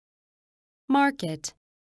 Markt, market,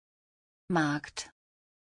 Markt,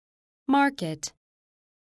 market,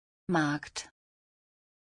 Markt,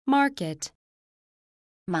 market,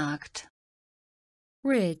 Markt.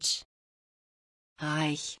 rich,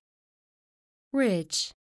 Reich,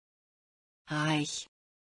 rich, reich,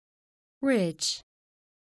 rich,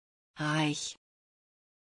 reich,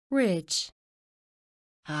 rich,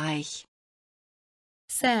 reich.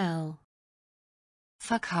 sell,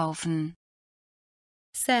 verkaufen,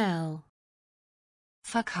 sell,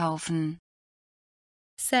 verkaufen,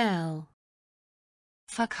 sell,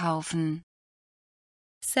 verkaufen,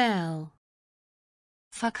 sell,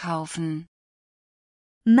 verkaufen,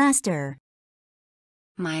 master,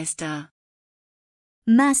 Meister,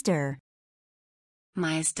 master,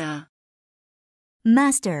 Meister,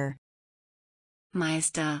 master,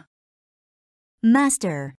 Meister,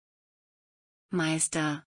 master,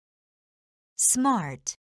 Meister,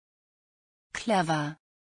 smart, clever,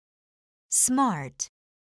 smart,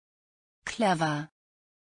 clever,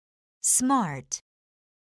 smart,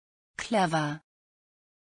 clever,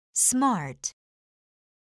 smart,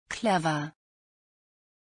 clever,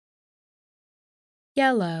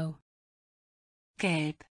 yellow,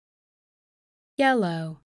 gelb,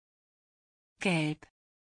 yellow, gelb,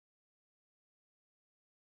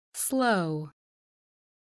 slow,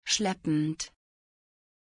 schleppend,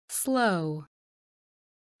 slow,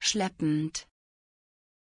 schleppend,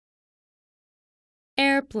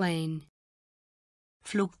 airplane,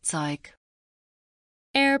 Flugzeug,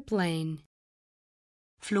 airplane,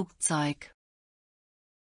 Flugzeug,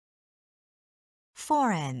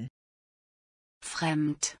 foreign,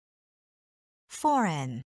 fremd,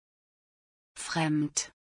 foreign, fremd,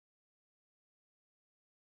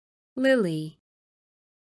 lily,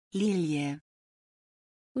 Lilie,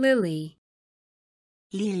 lily,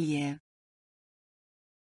 Lilie,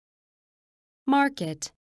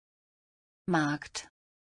 market, Markt,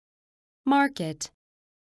 market,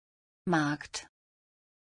 Markt,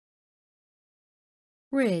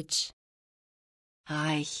 rich,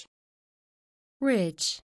 reich,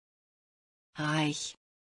 rich, reich,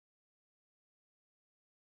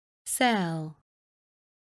 sell,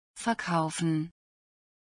 verkaufen,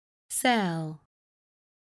 sell,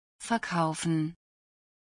 verkaufen,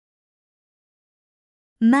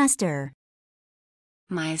 master,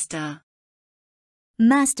 Meister,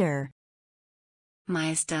 master,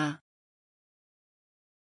 Meister,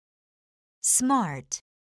 smart,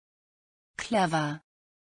 clever,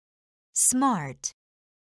 smart,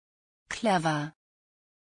 clever,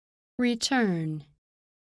 return,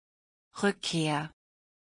 Rückkehr,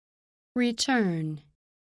 return,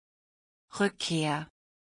 Rückkehr,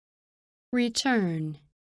 return,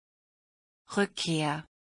 Rückkehr,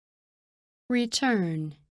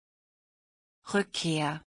 return,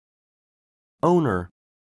 Rückkehr, owner,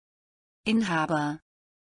 Inhaber,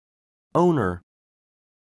 owner,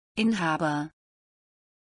 Inhaber,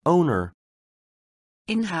 owner,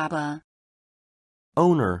 Inhaber,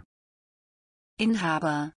 owner,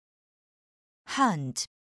 Inhaber, hunt,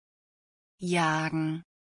 jagen,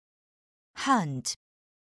 hunt,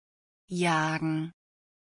 jagen,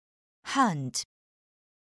 hunt,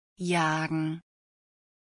 jagen,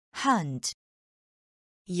 hunt,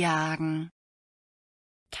 jagen,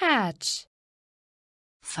 catch,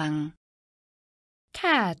 fang,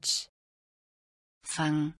 catch,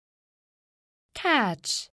 fang,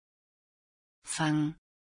 catch, fang,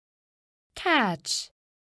 catch,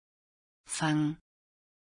 fang,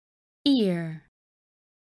 ear,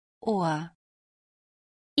 Ohr,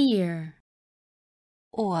 ear,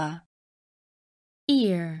 Ohr,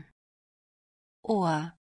 ear,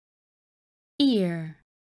 Ohr, ear,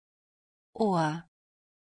 Ohr,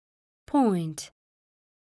 point,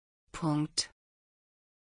 Punkt,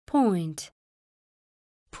 point,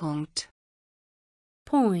 Punkt,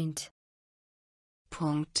 point,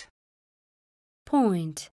 Punkt,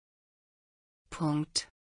 point, Punkt,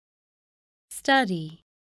 study,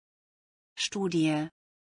 Studie,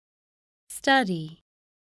 study,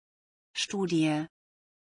 Studie,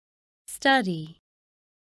 study,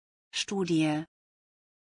 Studie,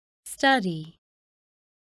 study,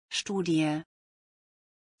 Studie,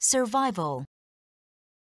 survival,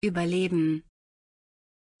 Überleben,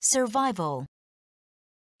 survival,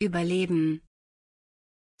 Überleben,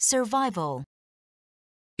 survival,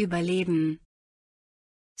 Überleben,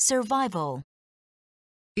 survival,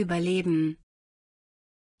 Überleben,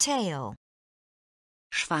 tail,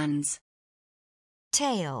 Schwanz,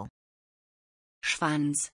 tail,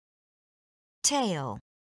 Schwanz, tail,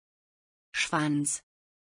 Schwanz,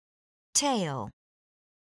 tail,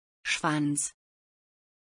 Schwanz,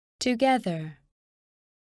 together,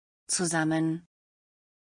 zusammen,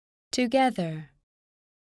 together,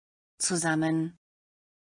 zusammen,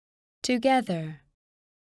 together,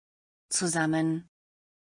 zusammen,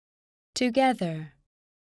 together,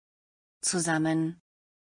 zusammen,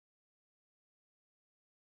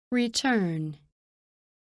 return,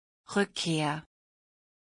 Rückkehr,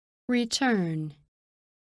 return,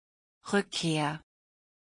 Rückkehr,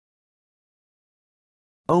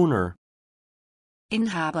 owner,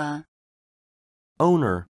 Inhaber,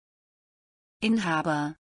 owner,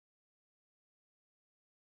 Inhaber,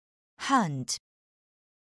 hunt,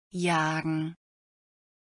 jagen,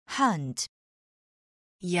 hunt,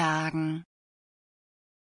 jagen,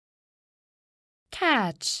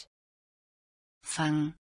 catch,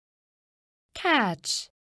 fang, catch,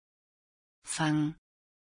 fang,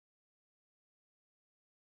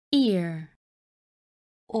 ear,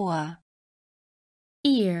 Ohr,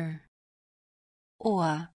 ear,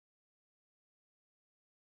 Ohr,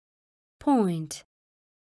 point,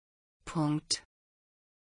 Punkt,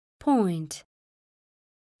 point,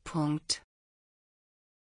 Punkt,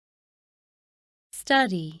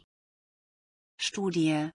 study,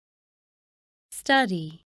 Studie,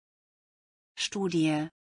 study, Studie,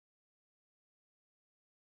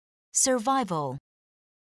 survival,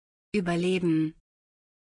 Überleben,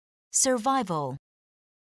 survival,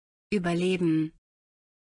 Überleben,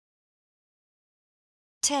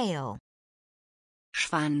 tail,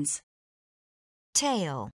 Schwanz,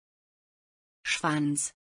 tail,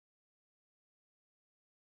 Schwanz,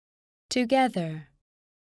 together,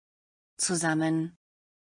 zusammen,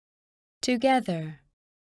 together,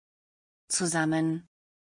 zusammen,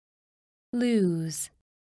 lose,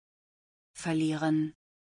 verlieren,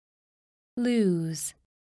 lose,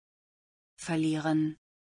 verlieren,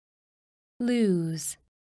 lose,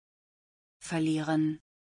 verlieren,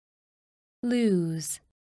 lose,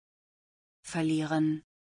 verlieren,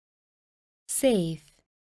 safe,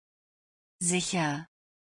 sicher,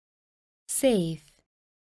 safe,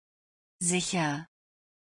 sicher,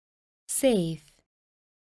 safe,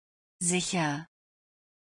 sicher,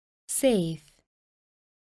 safe,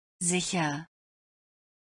 sicher,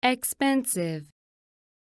 expensive,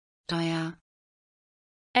 teuer,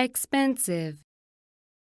 expensive,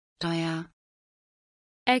 teuer,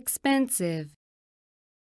 expensive,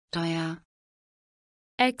 teuer,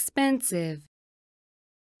 expensive,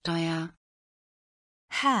 teuer,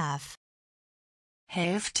 half,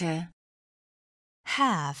 Hälfte,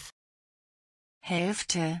 half,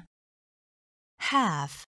 Hälfte,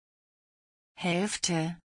 half,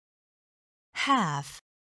 Hälfte, half,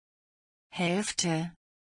 Hälfte,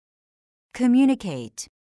 communicate,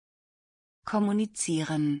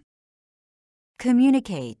 kommunizieren,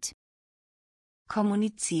 communicate,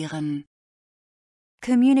 kommunizieren,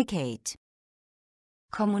 communicate,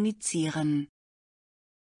 kommunizieren,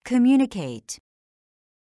 communicate,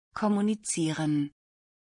 kommunizieren,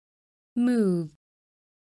 move,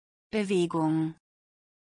 Bewegung,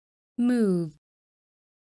 move,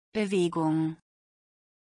 Bewegung,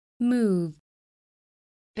 move,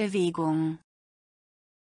 Bewegung,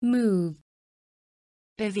 move,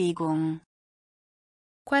 Bewegung,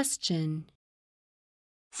 question,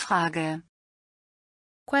 Frage,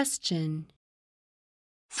 question,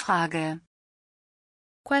 Frage,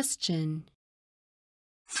 question,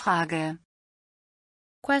 Frage,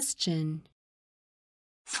 question,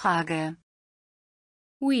 Frage,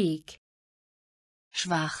 weak,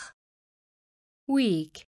 schwach,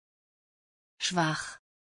 weak, schwach,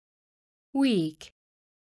 weak,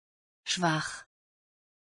 schwach,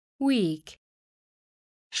 weak,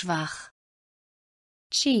 schwach,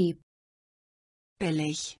 cheap,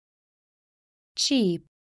 billig, cheap,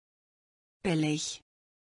 billig,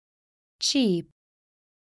 cheap,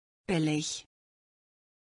 billig,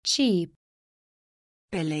 cheap,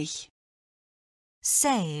 billig,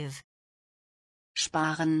 save,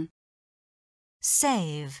 sparen,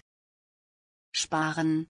 save,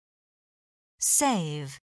 sparen,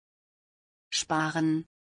 save, sparen,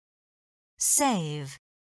 save,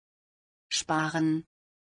 sparen,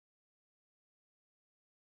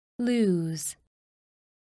 lose,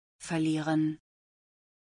 verlieren,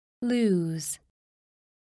 lose,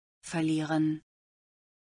 verlieren,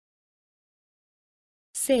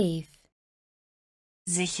 safe,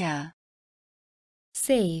 sicher,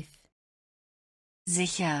 safe,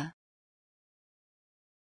 sicher,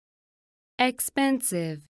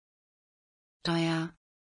 expensive, teuer,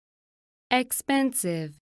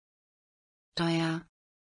 expensive, teuer,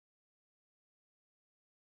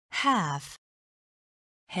 half,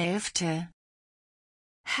 Hälfte,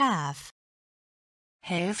 half,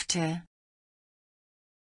 Hälfte,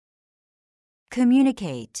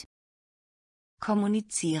 communicate,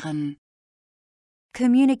 kommunizieren,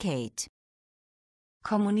 communicate,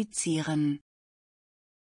 kommunizieren,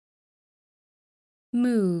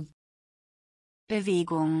 move,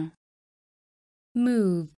 Bewegung,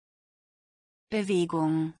 move,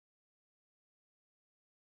 Bewegung,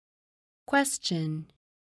 question,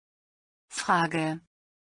 Frage,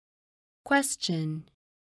 question,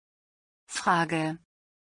 Frage,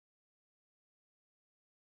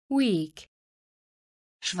 weak,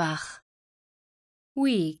 schwach,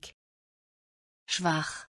 weak,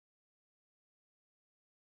 schwach,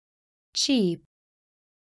 cheap,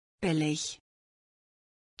 billig,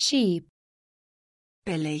 cheap,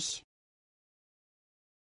 billig,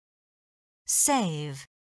 save,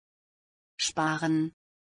 sparen,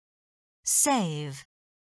 save,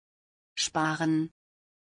 sparen,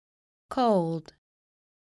 cold,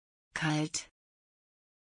 kalt,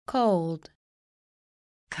 cold,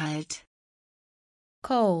 kalt,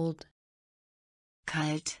 cold,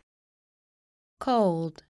 kalt,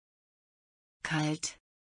 cold, kalt,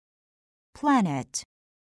 planet,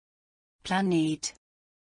 Planet,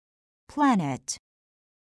 planet,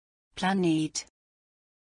 Planet,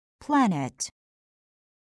 planet,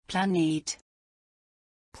 Planet,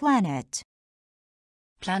 planet,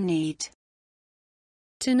 Planet,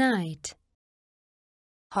 tonight,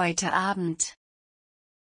 heute Abend,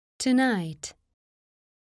 tonight,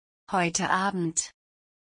 heute Abend,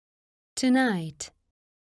 tonight,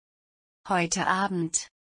 heute Abend,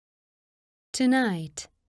 tonight,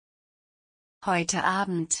 heute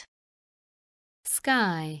Abend,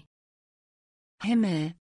 sky,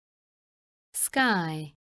 Himmel,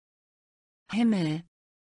 sky, Himmel,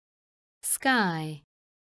 sky,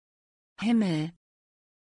 Himmel,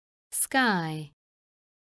 sky,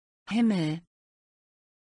 Himmel,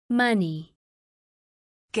 money,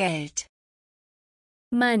 Geld,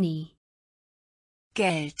 money,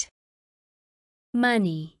 Geld,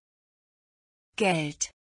 money, Geld,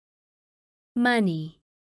 money,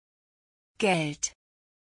 Geld,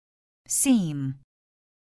 seam,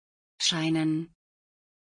 scheinen,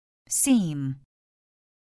 seam,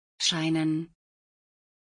 scheinen,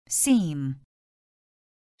 seam,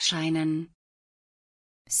 scheinen,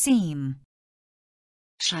 seam,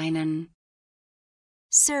 scheinen,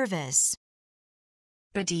 service,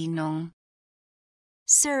 Bedienung,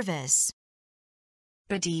 service,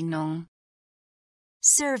 Bedienung,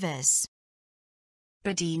 service,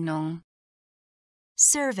 Bedienung,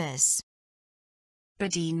 service,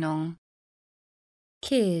 Bedienung,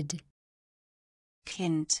 kid,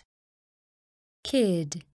 Kind,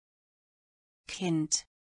 kid, Kind,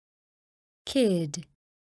 kid,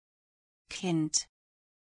 Kind,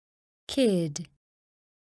 kid,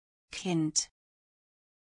 Kind,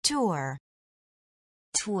 tour,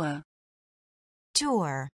 Tour,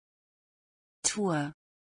 tour, Tour,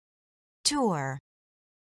 tour,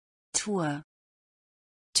 Tour,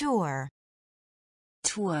 tour,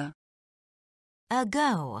 Tour,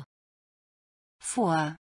 ago,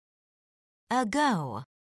 vor, ago,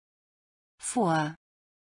 vor,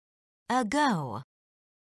 ago,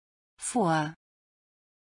 vor,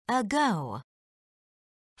 ago,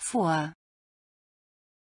 vor,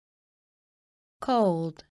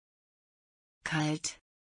 cold, kalt,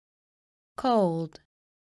 cold,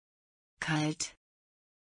 kalt,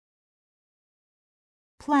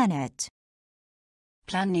 planet,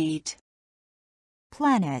 Planet,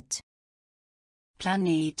 planet,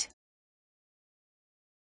 Planet,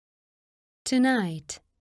 tonight,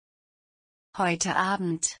 heute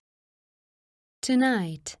Abend,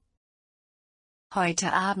 tonight,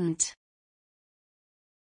 heute Abend,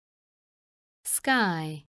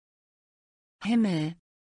 sky, Himmel,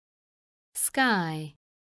 sky,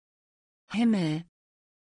 Himmel,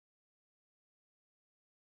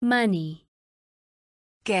 money,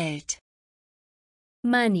 Geld,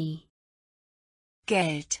 money,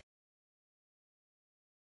 Geld,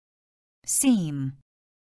 seam,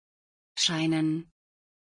 scheinen,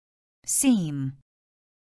 seam,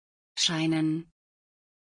 scheinen,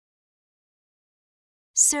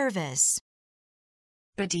 service,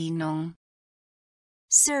 Bedienung,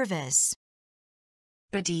 service,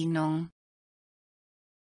 Bedienung,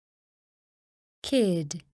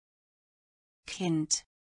 kid, Kind,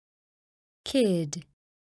 kid,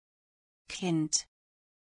 Kind,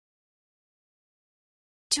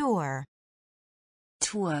 tour,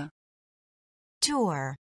 Tour,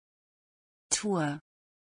 tour, Tour,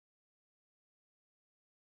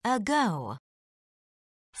 ago,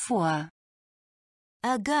 vor,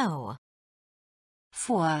 ago,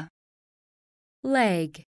 vor,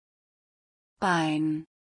 leg, Bein,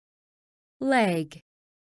 leg,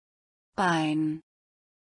 Bein,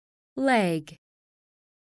 leg,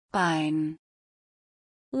 Bein,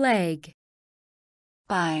 leg,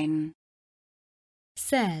 Bein,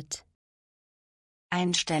 set,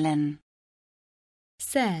 einstellen,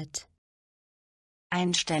 set,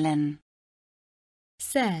 einstellen,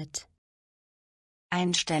 set,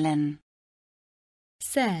 einstellen,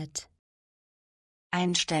 set,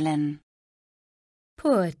 einstellen,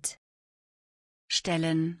 put,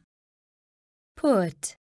 stellen,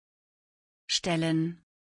 put, stellen,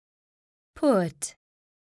 put,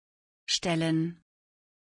 stellen,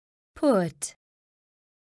 put,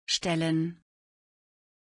 stellen,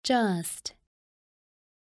 just,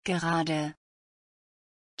 gerade,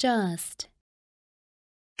 just,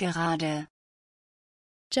 gerade,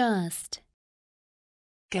 just,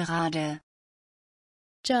 gerade,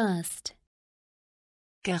 just,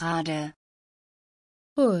 gerade,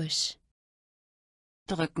 push,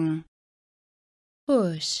 drücken,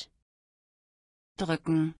 push,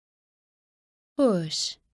 drücken,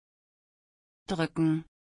 push, drücken,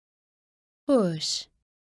 push,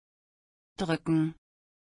 drücken,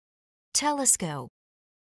 telescope,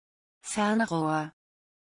 Fernrohr,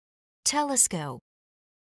 telescope,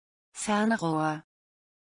 Fernrohr,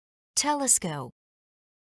 telescope,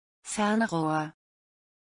 Fernrohr,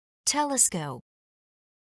 telescope,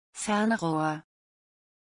 Fernrohr,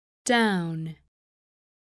 down,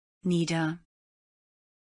 nieder,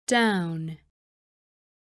 down,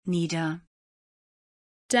 nieder,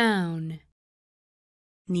 down,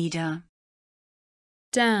 nieder,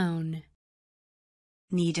 down,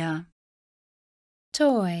 nieder,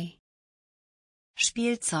 toy,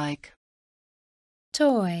 Spielzeug,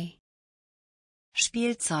 toy,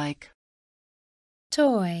 Spielzeug,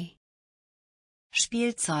 toy,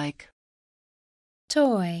 Spielzeug,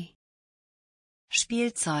 toy,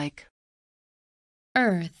 Spielzeug,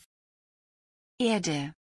 earth,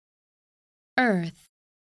 Erde, earth,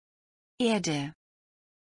 Erde,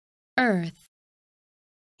 earth,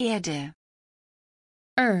 Erde,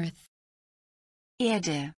 earth,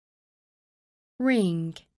 Erde,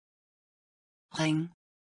 ring, Ring,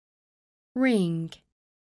 ring,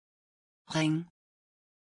 Ring,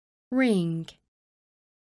 ring,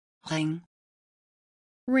 Ring,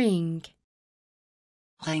 ring,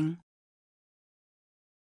 Ring,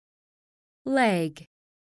 leg,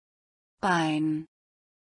 Bein,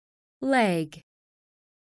 leg,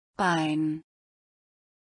 Bein,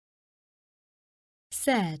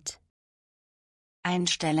 set,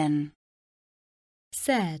 einstellen,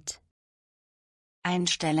 set,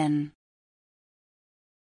 einstellen,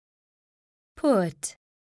 put,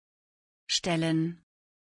 stellen,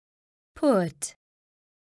 put,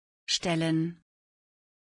 stellen,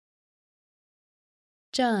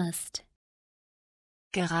 just,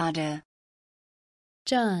 gerade,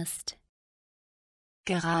 just,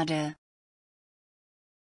 gerade,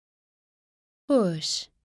 push,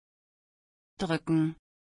 drücken,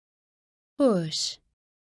 push,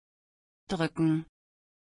 drücken,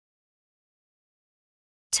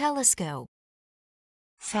 telescope,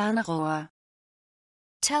 Fernrohr,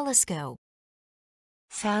 telescope,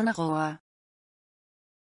 Fernrohr,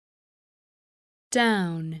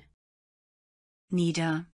 down,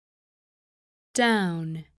 nieder,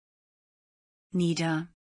 down, nieder,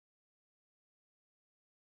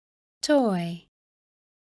 toy,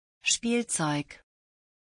 Spielzeug,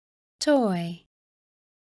 toy,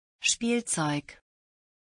 Spielzeug,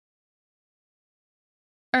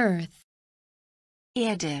 earth,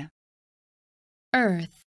 Erde,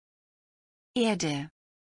 earth, Erde,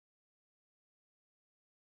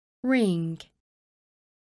 ring,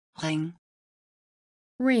 Ring,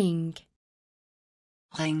 ring,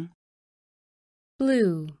 Ring,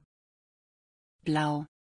 blue, blau,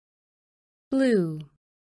 blue,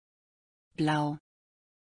 blau,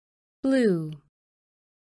 blue,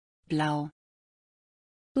 blau,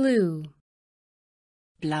 blue,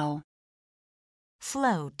 blau,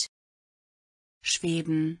 float,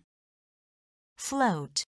 schweben,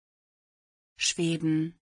 float,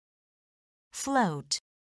 schweben, float,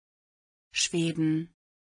 schweben,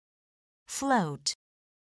 float,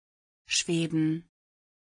 schweben,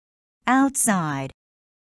 outside,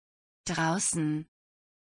 draußen,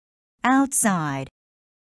 outside,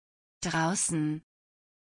 draußen,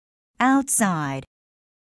 outside,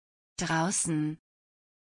 draußen,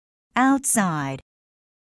 outside,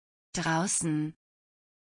 draußen,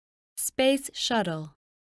 space shuttle,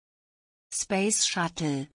 Space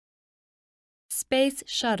Shuttle, space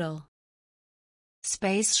shuttle,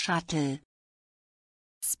 Space Shuttle,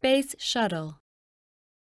 space shuttle,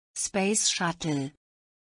 Space Shuttle,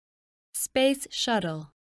 space shuttle,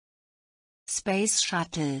 Space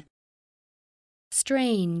Shuttle,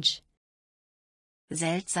 strange,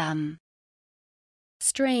 seltsam,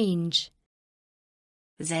 strange,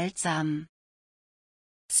 seltsam,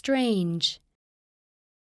 strange,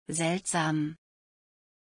 seltsam,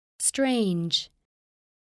 strange,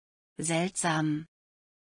 seltsam,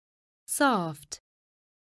 soft,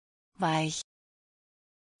 weich,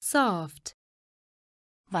 soft,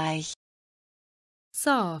 weich,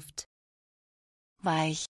 soft,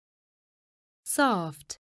 weich,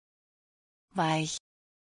 soft, weich,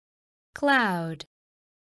 cloud,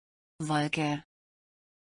 Wolke,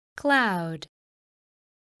 cloud,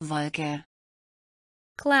 Wolke,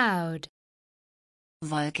 cloud,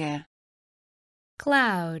 Wolke,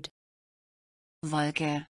 cloud,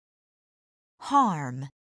 Wolke, harm,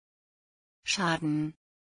 Schaden,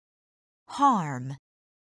 harm,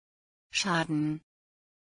 Schaden,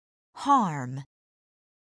 harm,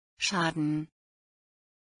 Schaden,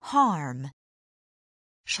 harm,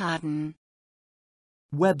 Schaden,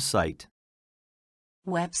 website,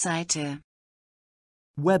 Webseite,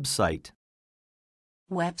 website,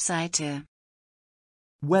 Webseite,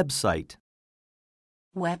 website,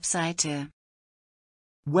 Webseite,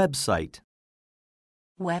 website,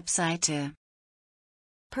 Webseite,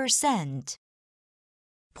 percent,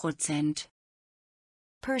 Prozent,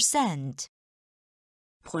 percent,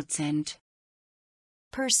 Prozent,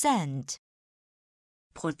 percent,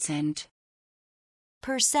 Prozent,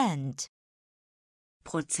 percent,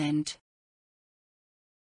 Prozent,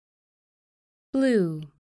 blue,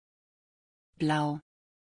 Blau,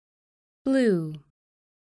 blue,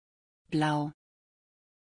 Blau,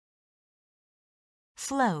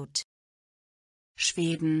 float,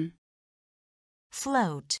 Schweben,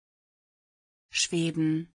 float,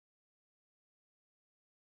 Schweben,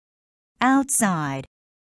 outside,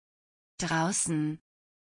 draußen,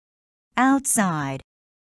 outside,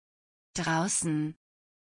 draußen,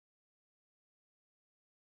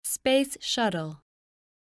 space shuttle,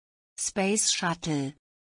 Space Shuttle,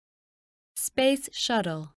 space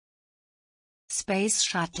shuttle, Space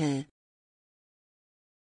Shuttle,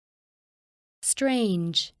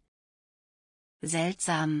 strange,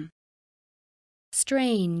 seltsam,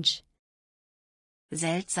 strange,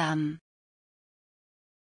 seltsam,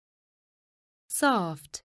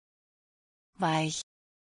 soft, weich,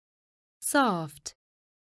 soft,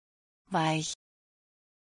 weich,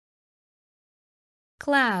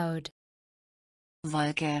 cloud,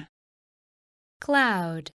 Wolke,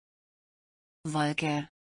 cloud, Wolke,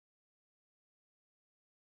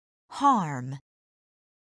 harm,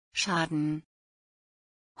 Schaden,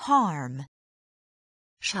 harm,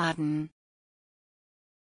 Schaden,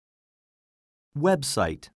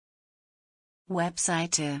 website,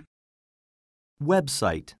 Webseite,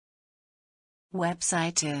 website,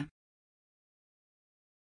 Webseite,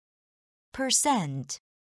 percent,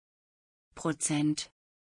 Prozent,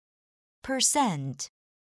 percent,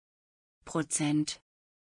 Prozent,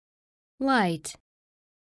 light,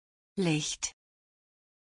 Licht,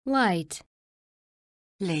 light,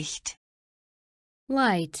 Licht,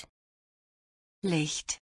 light,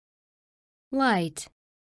 Licht, light,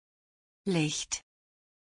 Licht,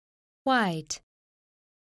 white,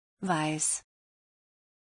 weiß,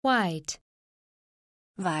 white,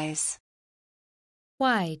 weiß,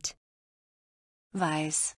 white,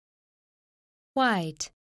 weiß,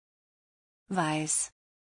 white, weiß,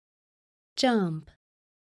 jump,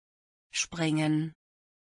 springen,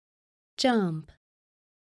 jump,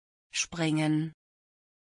 springen,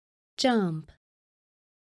 jump,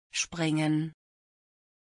 springen,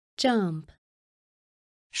 jump,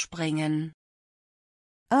 springen,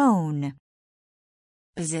 own,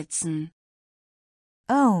 besitzen,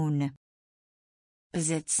 own,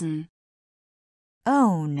 besitzen,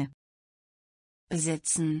 own,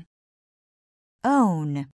 besitzen,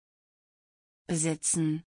 own,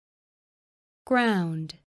 besitzen,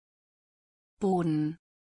 ground, Boden,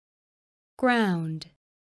 ground,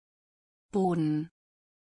 Boden,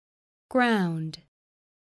 ground,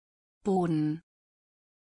 Boden,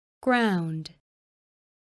 ground,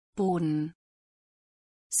 Boden,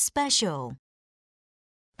 special,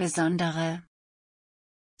 besondere,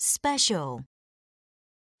 special,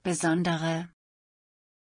 besondere,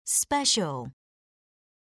 special,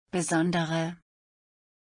 besondere,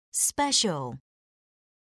 special,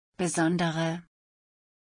 besondere,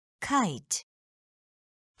 kite,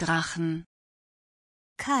 Drachen,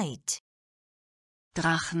 kite,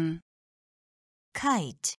 Drachen,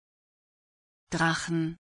 kite,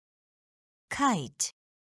 Drachen, kite,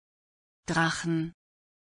 Drachen,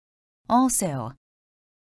 also,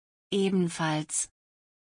 ebenfalls,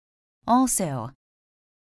 also,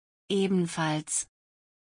 ebenfalls,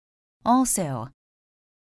 also,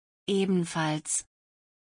 ebenfalls,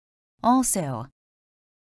 also,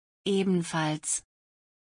 ebenfalls,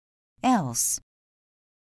 else,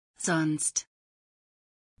 sonst,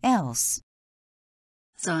 else,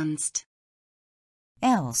 sonst,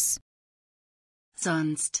 else,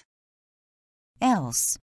 sonst,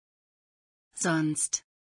 else, sonst,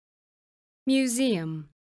 museum,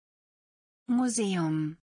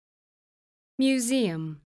 Museum,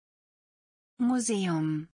 museum,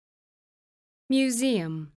 Museum,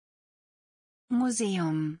 museum,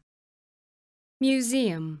 Museum,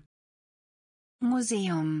 museum,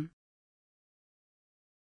 Museum,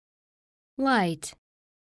 light,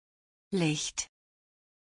 Licht,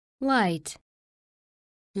 light,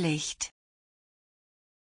 Licht,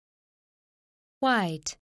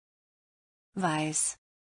 white, weiß,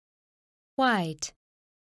 white,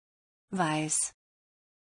 weiß,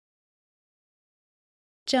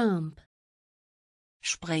 jump,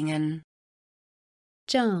 springen,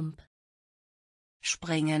 jump,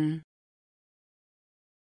 springen,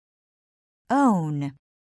 own,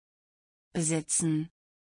 besitzen,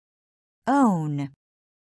 own,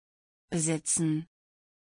 besitzen,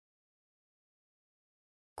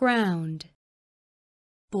 ground,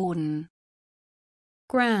 Boden,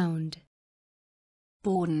 ground,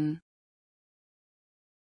 Boden,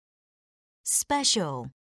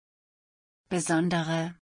 special,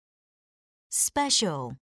 besondere,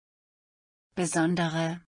 special,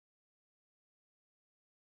 besondere,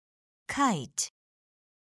 kite,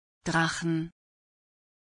 Drachen,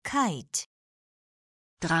 kite,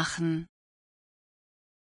 Drachen,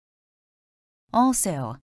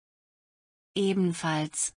 also,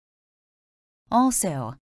 ebenfalls,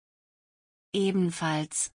 also,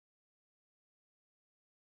 ebenfalls,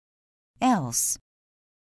 else,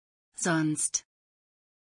 sonst,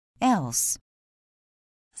 else,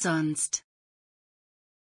 sonst,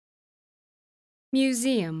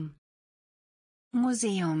 museum,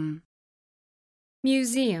 Museum,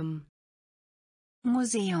 museum,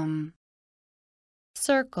 Museum,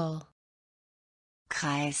 circle,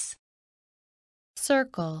 Kreis,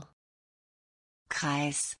 circle,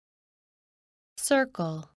 Kreis,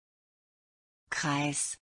 circle,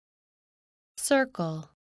 Kreis, circle,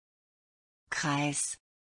 Kreis,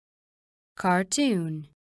 cartoon,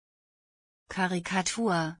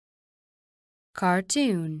 Karikatur,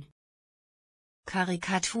 cartoon,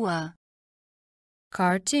 Karikatur,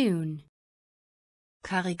 cartoon,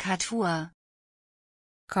 Karikatur,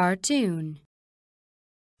 cartoon,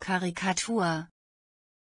 Karikatur,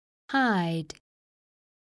 hide,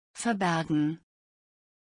 verbergen,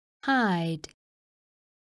 hide,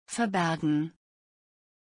 verbergen,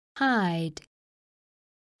 hide,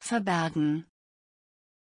 verbergen,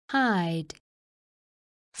 hide,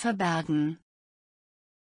 verbergen,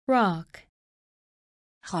 rock,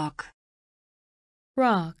 Rock,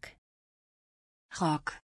 rock,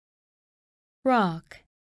 Rock, rock,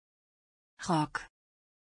 Rock,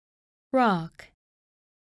 rock,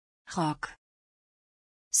 Rock,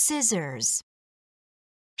 scissors,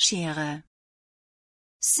 Schere,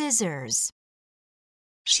 scissors,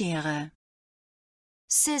 Schere,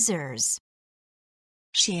 scissors,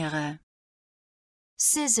 Schere,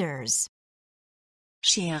 scissors,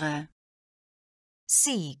 Schere,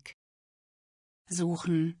 seek,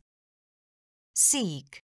 suchen,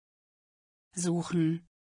 seek, suchen,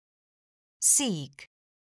 seek,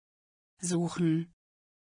 suchen,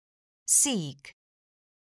 seek,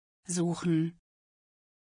 suchen,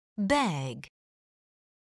 beg,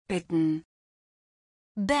 bitten,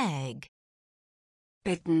 beg,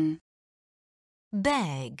 bitten,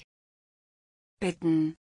 beg,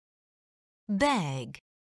 bitten, beg,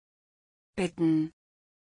 bitten,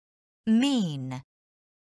 mean,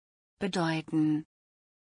 bedeuten,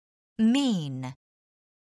 mean,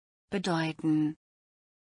 bedeuten,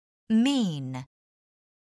 mean,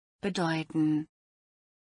 bedeuten,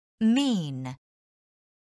 mean,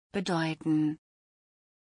 bedeuten,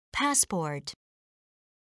 passport,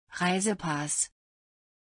 Reisepass,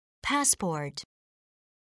 passport,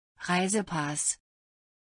 Reisepass,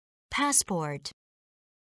 passport,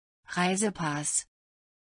 Reisepass,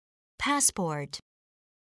 passport,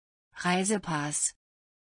 Reisepass,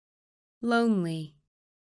 lonely,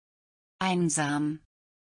 einsam,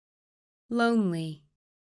 lonely,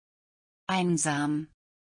 einsam,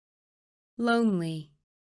 lonely,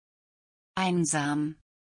 einsam,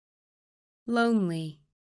 lonely,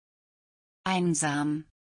 einsam,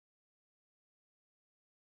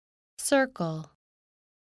 circle,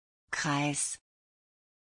 Kreis,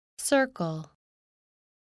 circle,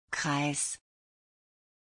 Kreis,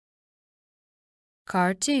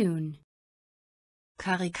 cartoon,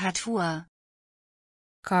 Karikatur,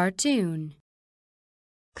 cartoon,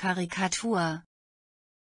 Karikatur,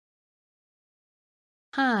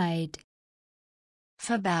 hide,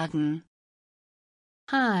 verbergen,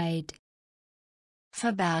 hide,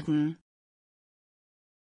 verbergen,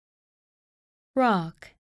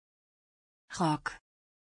 rock, Rock,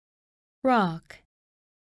 rock,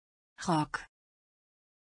 Rock,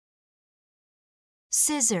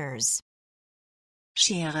 scissors,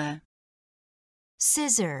 Schere,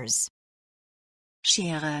 scissors,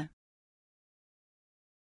 Schere,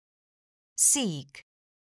 seek,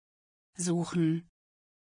 suchen,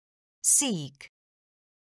 seek,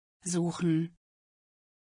 suchen,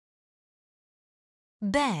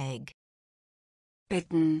 beg,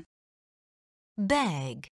 bitten,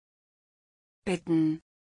 beg, bitten,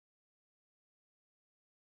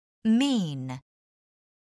 mean,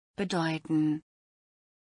 bedeuten,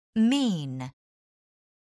 mean,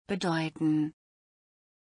 bedeuten,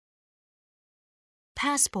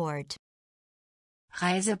 passport,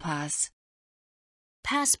 Reisepass,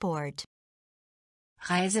 passport,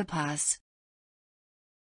 Reisepass,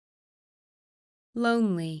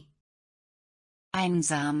 lonely,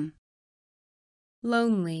 einsam,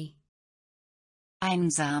 lonely,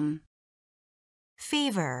 einsam,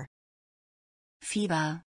 fever,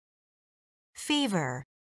 Fieber, fever,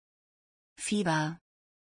 Fieber,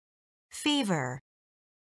 fever,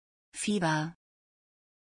 Fieber,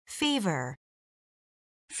 fever,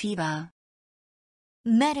 Fieber,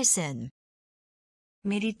 medicine,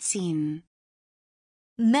 Medizin,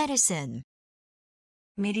 medicine,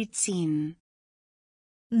 Medizin,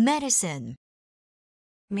 medicine,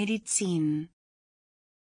 Medizin,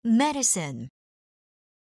 medicine,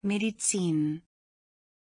 Medizin,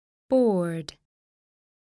 board,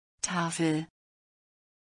 Tafel,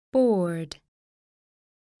 board,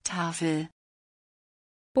 Tafel,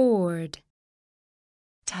 board,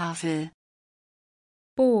 Tafel,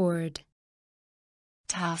 board,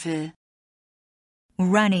 Tafel,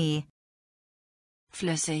 runny,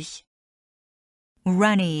 flüssig,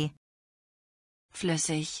 runny,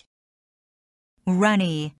 flüssig,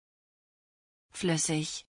 runny,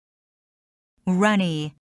 flüssig,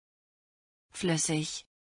 runny, flüssig,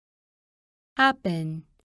 happen,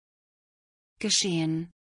 geschehen,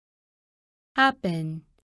 happen,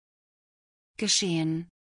 geschehen,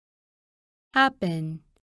 happen,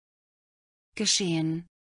 geschehen,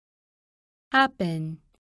 happen,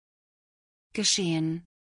 geschehen,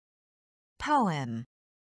 poem,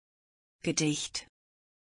 Gedicht,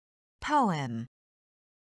 poem,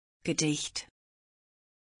 Gedicht,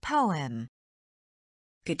 poem,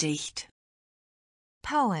 Gedicht,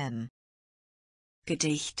 poem,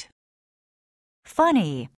 Gedicht,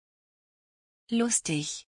 funny,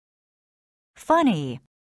 lustig, funny,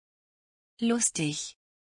 lustig,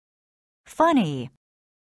 funny,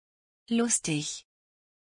 lustig,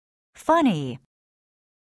 funny,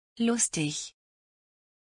 lustig,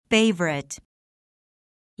 favorite,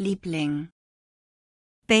 Liebling,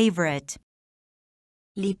 favorite,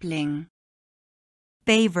 Liebling,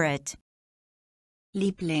 favorite,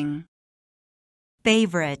 Liebling,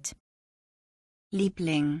 favorite,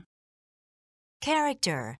 Liebling,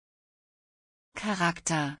 character,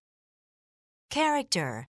 Charakter,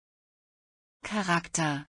 character,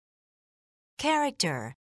 Charakter,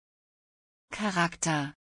 character,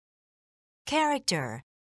 Charakter, character,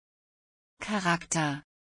 Charakter,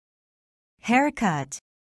 haircut,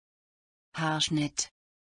 Haarschnitt,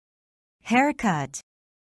 haircut,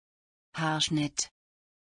 Haarschnitt,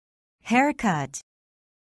 haircut,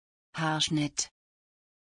 Haarschnitt,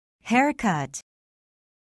 haircut,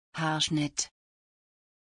 Haarschnitt,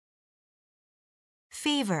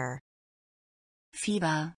 fever,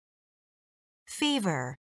 Fieber,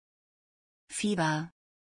 fever, Fieber,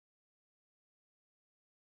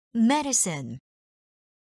 medicine,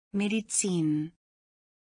 Medizin,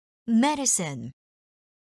 medicine,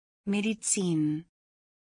 Medizin,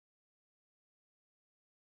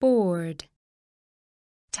 board,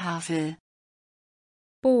 Tafel,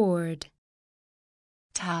 board,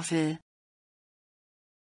 Tafel,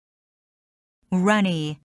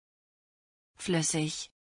 runny, flüssig,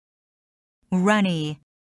 runny,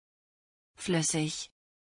 flüssig,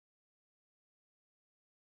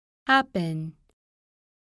 happen,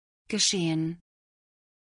 geschehen,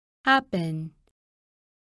 happen,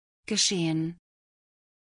 geschehen,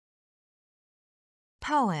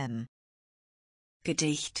 poem,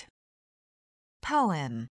 Gedicht,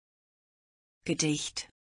 poem, Gedicht,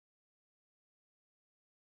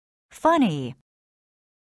 funny,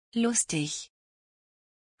 lustig,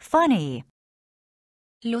 funny,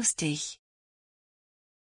 lustig,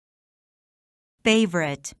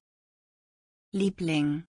 favorite,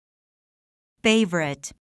 Liebling,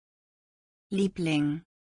 favorite, Liebling,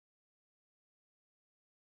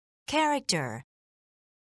 character,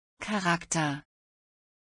 Charakter,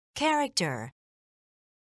 character,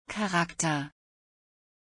 Charakter,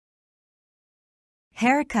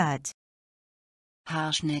 haircut,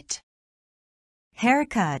 Haarschnitt,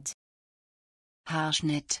 haircut,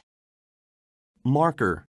 Haarschnitt,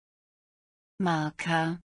 marker,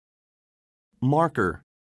 Marker, marker,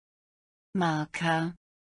 Marker,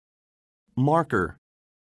 marker,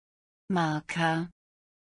 Marker,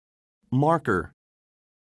 marker,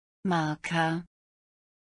 Marker,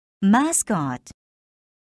 mascot,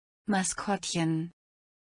 Maskottchen,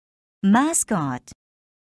 mascot,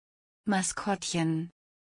 Maskottchen,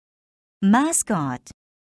 mascot,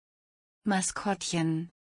 Maskottchen,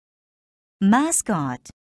 mascot,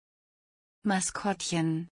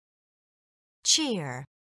 Maskottchen, cheer,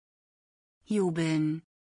 jubeln,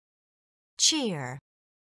 cheer,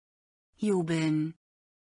 jubeln,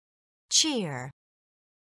 cheer,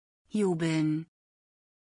 jubeln,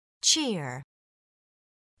 cheer,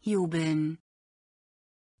 jubeln,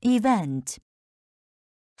 event,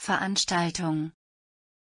 Veranstaltung,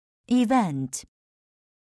 event,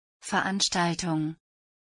 Veranstaltung,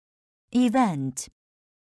 event,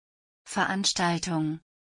 Veranstaltung,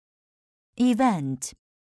 event,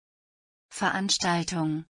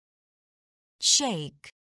 Veranstaltung,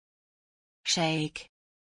 shake, shake,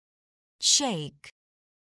 shake,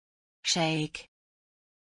 shake,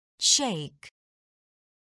 shake,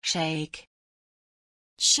 shake,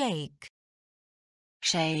 shake,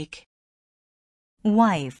 shake,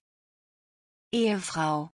 wife,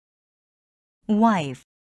 Ehefrau, wife,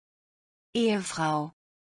 Ehefrau,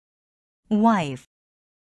 wife,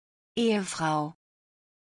 Ehefrau,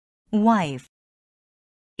 wife,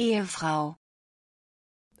 Ehefrau,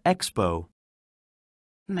 expo,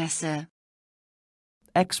 Messe,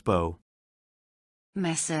 expo,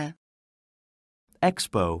 Messe,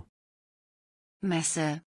 expo,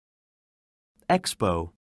 Messe,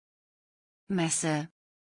 expo, Messe,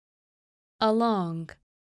 along,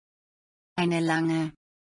 eine lange,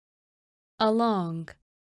 along,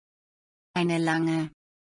 eine lange,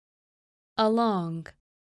 along,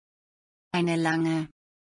 eine lange,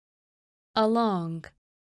 along,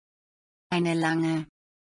 eine lange,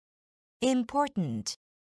 important,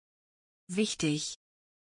 wichtig,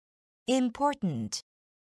 important,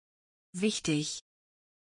 wichtig,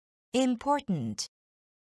 important,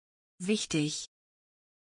 wichtig,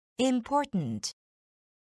 important,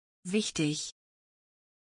 wichtig,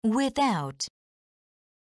 without,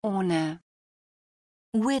 ohne,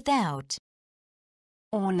 without,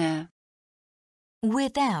 ohne,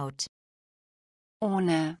 without,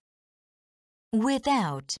 ohne,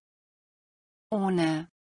 without, ohne,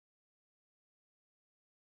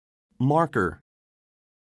 marker,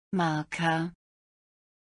 Marker,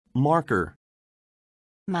 marker,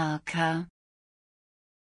 Marker,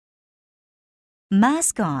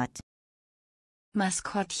 mascot,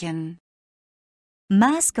 Maskottchen,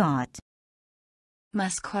 mascot,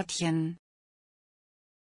 Maskottchen,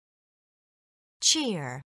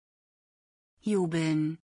 cheer,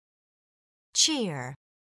 jubeln, cheer,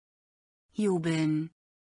 jubeln,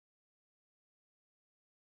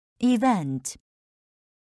 event,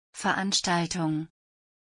 Veranstaltung,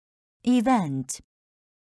 event,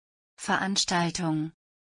 Veranstaltung,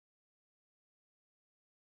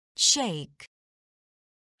 shake,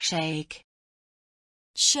 shake,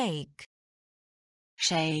 shake,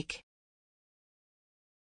 shake,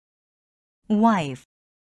 wife,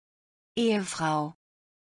 Ehefrau,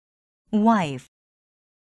 wife,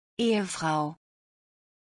 Ehefrau,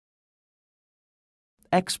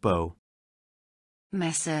 expo,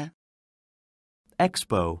 Messe,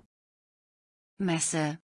 expo,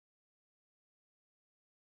 Messe,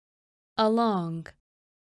 along,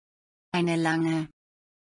 eine lange,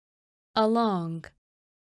 along,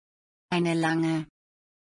 eine lange,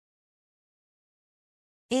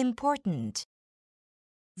 important,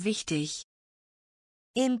 wichtig,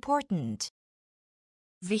 important,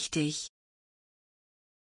 wichtig,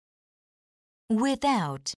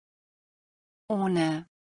 without, ohne,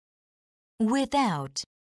 without,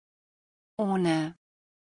 ohne,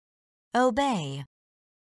 obey,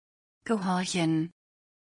 gehorchen,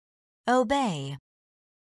 obey,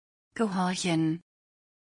 gehorchen,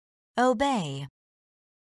 obey,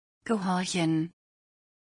 gehorchen,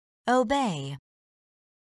 obey,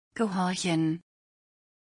 gehorchen,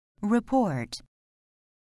 report,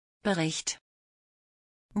 Bericht,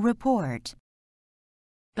 report,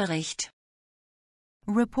 Bericht,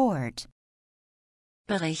 report,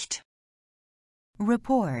 Bericht,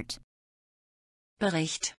 report,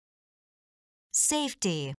 Bericht,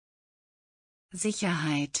 safety,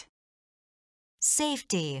 Sicherheit,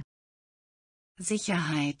 safety,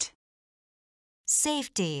 Sicherheit,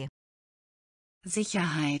 safety,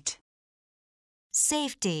 Sicherheit,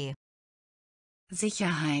 safety,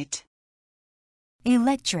 Sicherheit,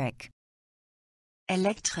 electric,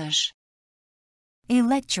 elektrisch,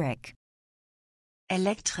 electric,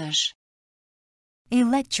 elektrisch,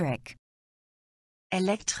 electric,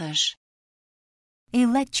 elektrisch,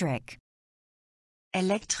 electric,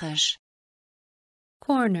 elektrisch,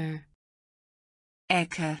 corner,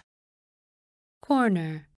 Ecke,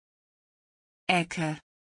 corner, Ecke,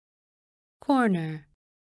 corner,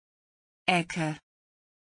 Ecke,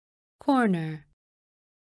 corner,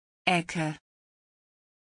 Ecke,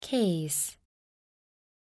 case,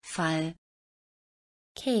 Fall,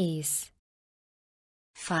 case,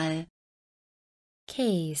 Fall,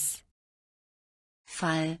 case,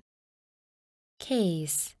 Fall,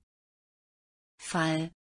 case, Fall,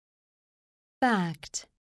 fact,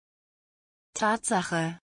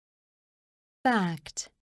 Tatsache, fact,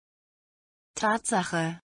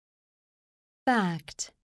 Tatsache,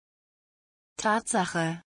 fact,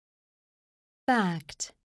 Tatsache,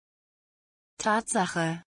 fact,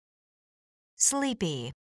 Tatsache,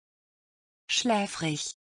 sleepy,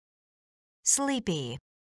 schläfrig, sleepy,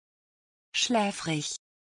 schläfrig,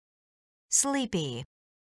 sleepy,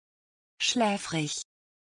 schläfrig,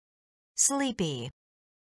 sleepy,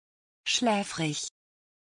 schläfrig,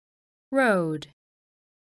 road,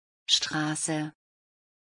 Straße,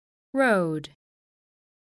 road,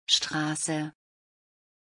 Straße,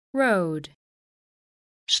 road,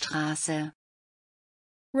 Straße,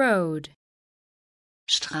 road,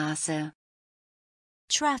 Straße,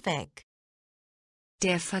 traffic,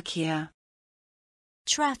 der Verkehr,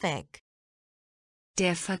 traffic,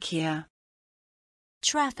 der Verkehr,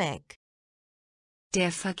 traffic,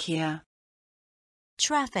 der Verkehr,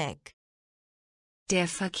 traffic, der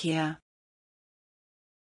Verkehr,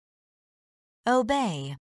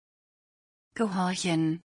 obey,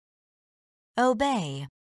 gehorchen, obey,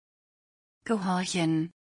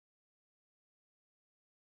 gehorchen,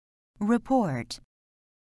 report,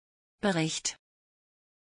 Bericht,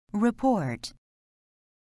 report,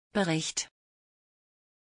 Bericht,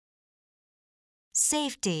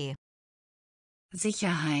 safety,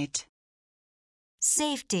 Sicherheit,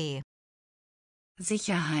 safety,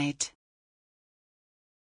 Sicherheit,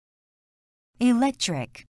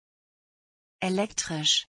 electric,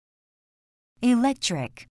 elektrisch,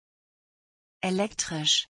 electric,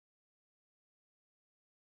 elektrisch,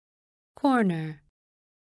 corner,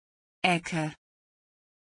 Ecke,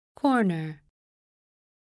 corner,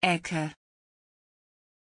 Ecke,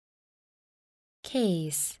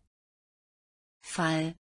 case,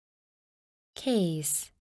 Fall,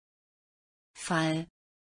 case, Fall,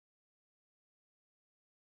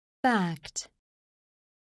 fact,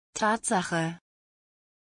 Tatsache,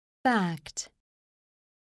 fact,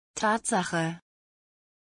 Tatsache,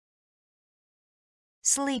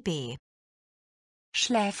 sleepy,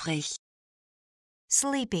 schläfrig,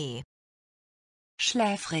 sleepy,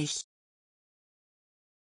 schläfrig,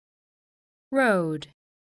 road,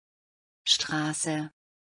 Straße,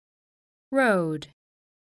 road,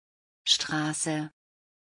 Straße,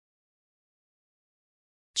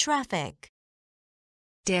 traffic,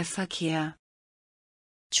 der Verkehr,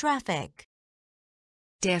 traffic,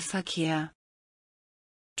 der Verkehr,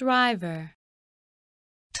 driver,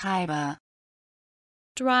 Treiber,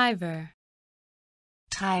 driver,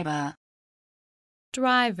 Treiber,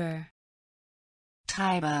 driver,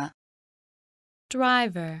 Treiber,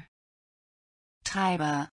 driver,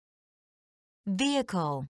 Treiber,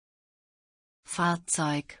 vehicle,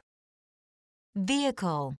 Fahrzeug,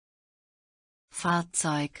 vehicle,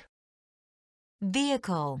 Fahrzeug,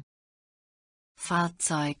 vehicle,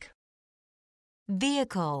 Fahrzeug,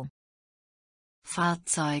 vehicle,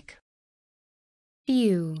 Fahrzeug,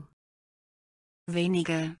 few,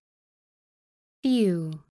 wenige,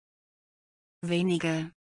 few,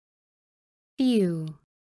 wenige, few,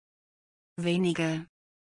 wenige,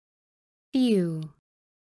 few,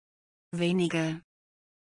 wenige,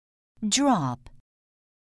 drop,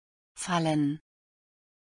 fallen,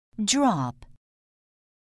 drop,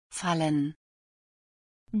 fallen,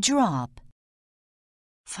 drop,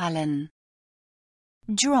 fallen,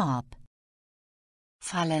 drop,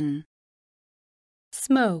 fallen,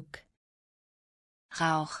 smoke,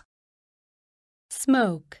 Rauch,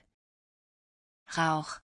 smoke,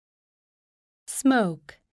 Rauch,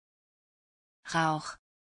 smoke, Rauch,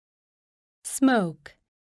 smoke,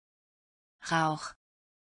 Rauch,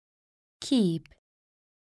 keep,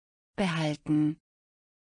 behalten,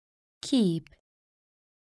 keep,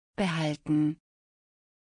 behalten,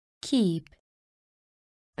 keep,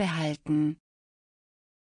 behalten,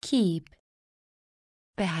 keep,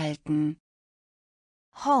 behalten,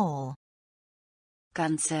 whole,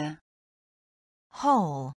 ganze,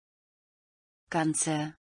 whole,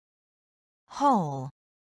 ganze, whole,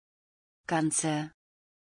 ganze,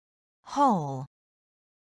 whole,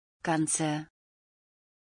 ganze,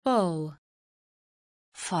 full,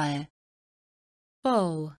 voll, full,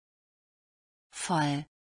 voll, full,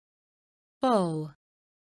 voll,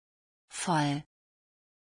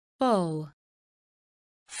 full,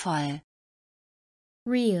 voll,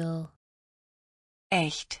 real,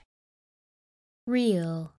 echt,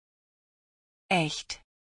 real, echt,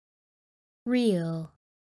 real,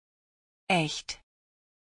 echt,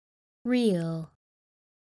 real,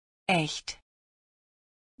 echt,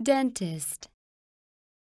 dentist,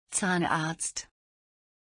 Zahnarzt,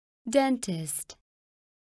 dentist,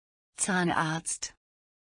 Zahnarzt,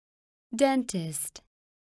 dentist,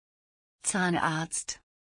 Zahnarzt,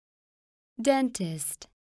 dentist,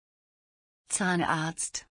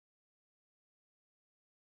 Zahnarzt,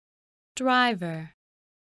 driver,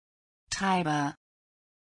 Treiber,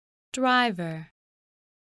 driver,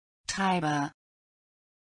 Treiber,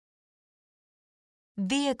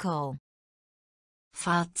 vehicle,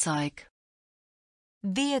 Fahrzeug,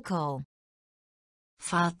 vehicle,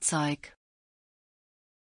 Fahrzeug,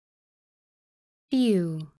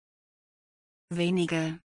 few,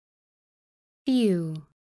 wenige, few,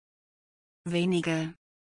 wenige,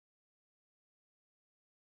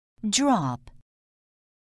 drop,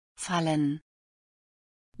 fallen,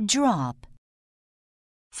 drop,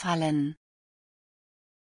 fallen,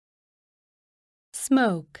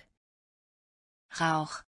 smoke,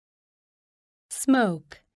 Rauch,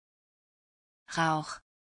 smoke, Rauch,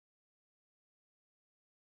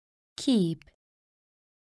 keep,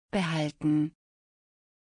 behalten,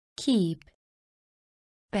 keep,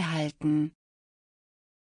 behalten,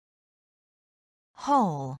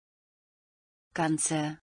 whole,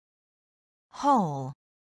 ganze, whole,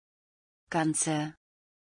 ganze,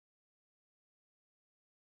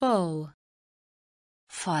 full,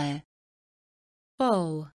 voll,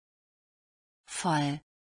 full, voll,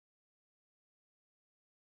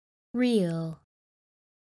 real,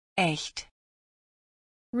 echt,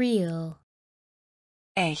 real,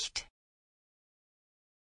 echt,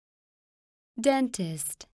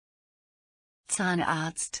 dentist,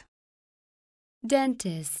 Zahnarzt,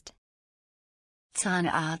 dentist,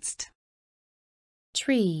 Zahnarzt,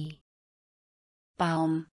 tree,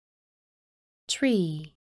 Baum,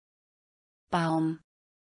 tree, Baum,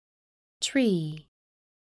 tree,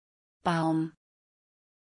 Baum,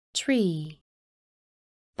 tree,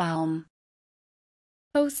 Baum,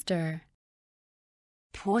 poster,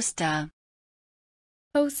 Poster,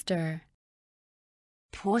 poster,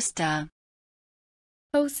 Poster,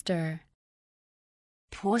 poster,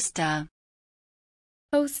 Poster,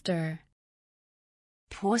 poster,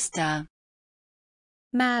 Poster,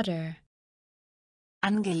 matter,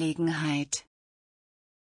 Angelegenheit,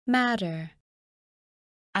 matter,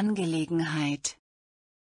 Angelegenheit,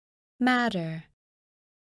 matter,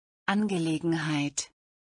 Angelegenheit,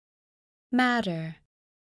 matter,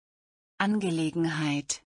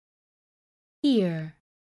 Angelegenheit, ear,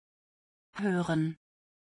 hören,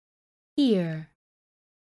 ear,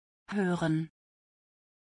 hören,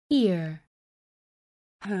 ear,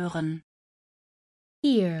 hören,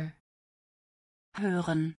 ear,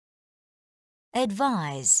 hören,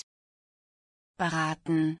 advise,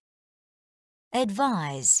 beraten,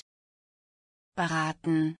 advise,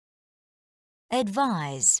 beraten,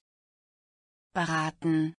 advise,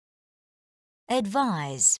 beraten,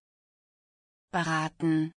 advise,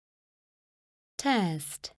 beraten,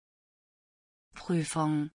 test,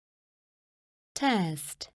 Prüfung,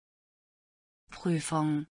 test,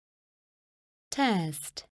 Prüfung,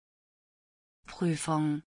 test,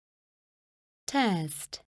 Prüfung,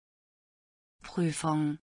 test,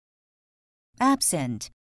 Prüfung,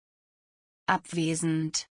 absent,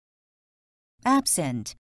 abwesend,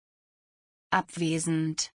 absent,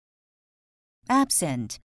 abwesend,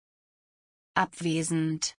 absent,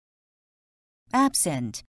 abwesend,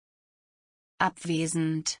 absent,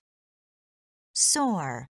 abwesend,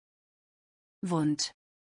 sore, wund,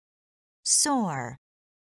 sore,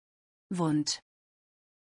 wund,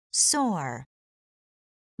 sore,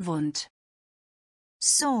 wund,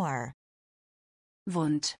 sore,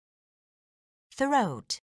 wund,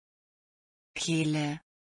 throat, Kehle,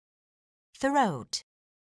 throat,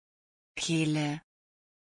 Kehle,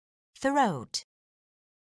 throat,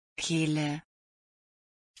 Kehle,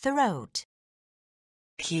 throat,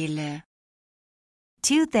 Kehle,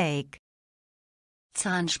 toothache,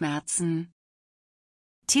 Zahnschmerzen,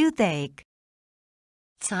 toothache,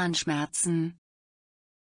 Zahnschmerzen,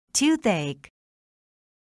 toothache,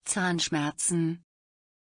 Zahnschmerzen,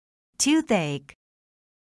 toothache,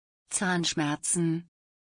 Zahnschmerzen,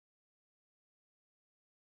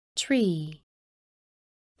 tree,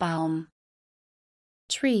 Baum,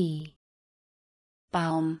 tree,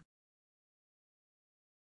 Baum,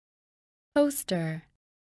 poster,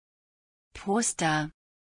 Poster,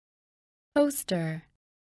 poster,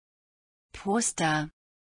 Poster,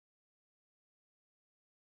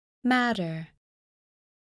 matter,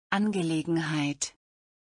 Angelegenheit,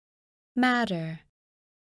 matter,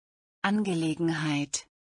 Angelegenheit,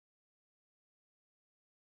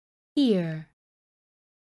 ear,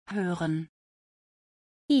 hören,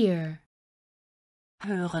 hear,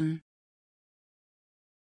 hören,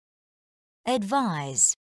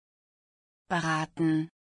 advise, beraten,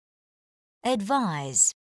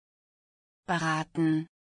 advise, beraten,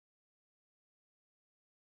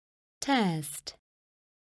 test,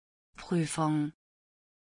 Prüfung,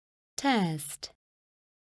 test,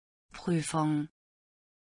 Prüfung,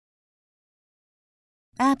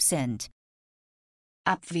 absent,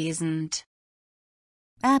 abwesend,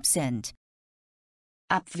 absent,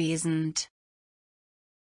 abwesend,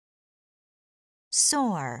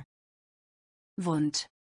 sore, wund,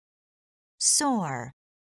 sore,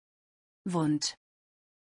 wund,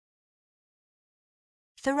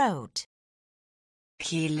 throat,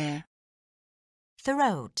 Kehle,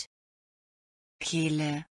 throat,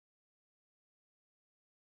 Kehle,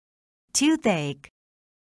 toothache,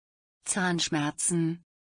 Zahnschmerzen,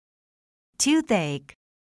 toothache,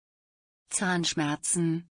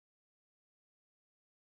 Zahnschmerzen,